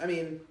knows? I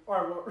mean, All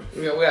right,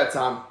 well, We got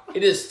time.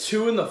 It is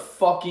 2 in the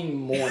fucking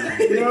morning.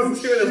 no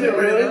shit,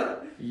 really?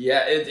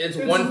 Yeah, it's It's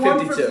 1:52.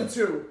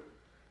 1:52.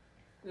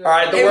 All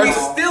right, the and we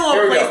worst. still on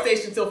Here we go.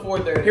 PlayStation till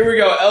 4:30. Here we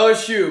go.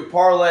 LSU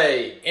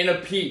parlay in a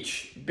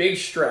peach, big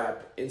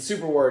strap in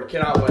super word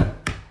cannot win.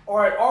 All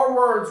right, our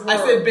words were. I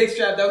said big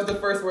strap. That was the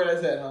first word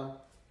I said, huh?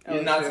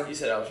 You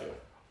said LSU.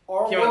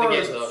 Our Came out the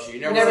words. gates with LSU. You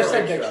Never never,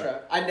 said big big strap.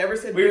 strap. I never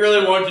said. We big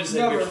really strap. want you to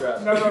say big Never,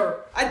 strap.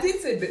 never. I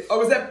did say big. Oh,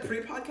 was that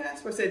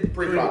pre-podcast or said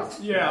Pre-pod.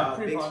 Yeah,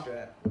 big pre-pod.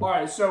 strap. All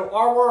right, so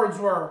our words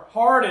were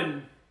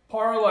Harden,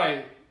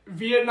 parlay,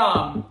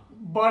 Vietnam,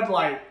 Bud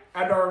Light,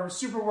 and our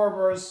super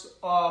workers,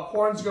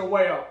 horns go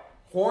way up.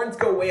 Horns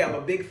go way up.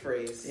 A big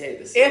phrase. I hate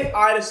this. If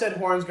I'd have said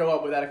horns go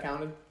up, would that have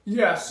counted?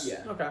 Yes.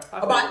 Yeah. Okay.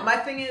 But my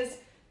thing is,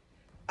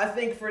 I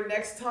think for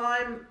next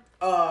time,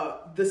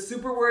 the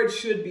super word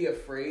should be a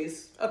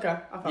phrase. Okay.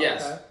 I found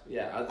Yes. that.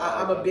 Yeah.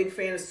 I'm a big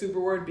fan of super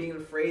word being a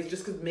phrase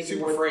just because make it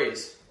super more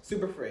phrase.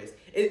 super phrase.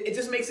 It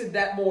just makes it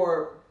that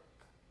more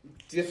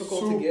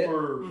difficult to get.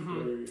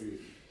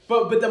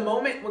 But the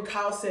moment when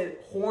Kyle said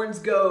horns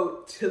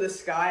go to the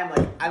sky, I'm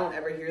like, I don't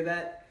ever hear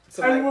that.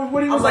 So And like,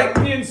 when he was I'm like,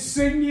 the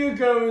insignia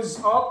goes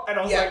up, and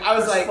I was like, I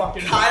was this like,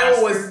 fucking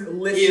Kyle was bastard.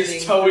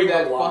 listening towing through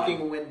that the line.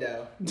 fucking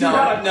window.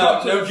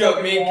 No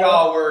joke. Me and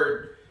Kyle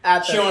were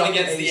At the chilling fucking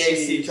against the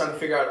AC, AC. trying to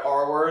figure out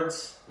our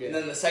words. Yeah. And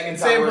then the second time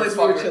Same we were place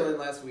we were fucking- chilling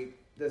last week.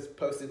 This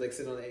posted like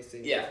sitting on the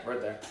AC. Yeah, right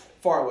there.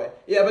 Far away.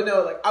 Yeah, but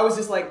no, like I was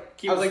just like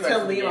Keep I was like respect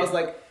telling for the Liam, I was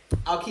game. like,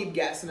 I'll keep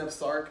gassing up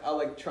Sark. I'll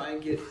like try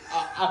and get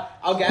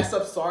I'll gas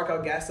up Sark,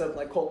 I'll gas up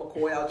like Colt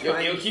McCoy, I'll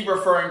try You'll and keep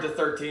referring to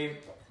 13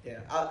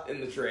 yeah.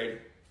 in the trade.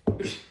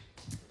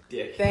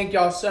 Dick. Thank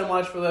y'all so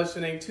much for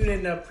listening. Tune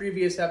in to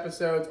previous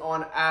episodes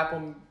on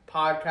Apple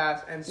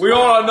Podcasts and We Spotify.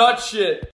 are not shit.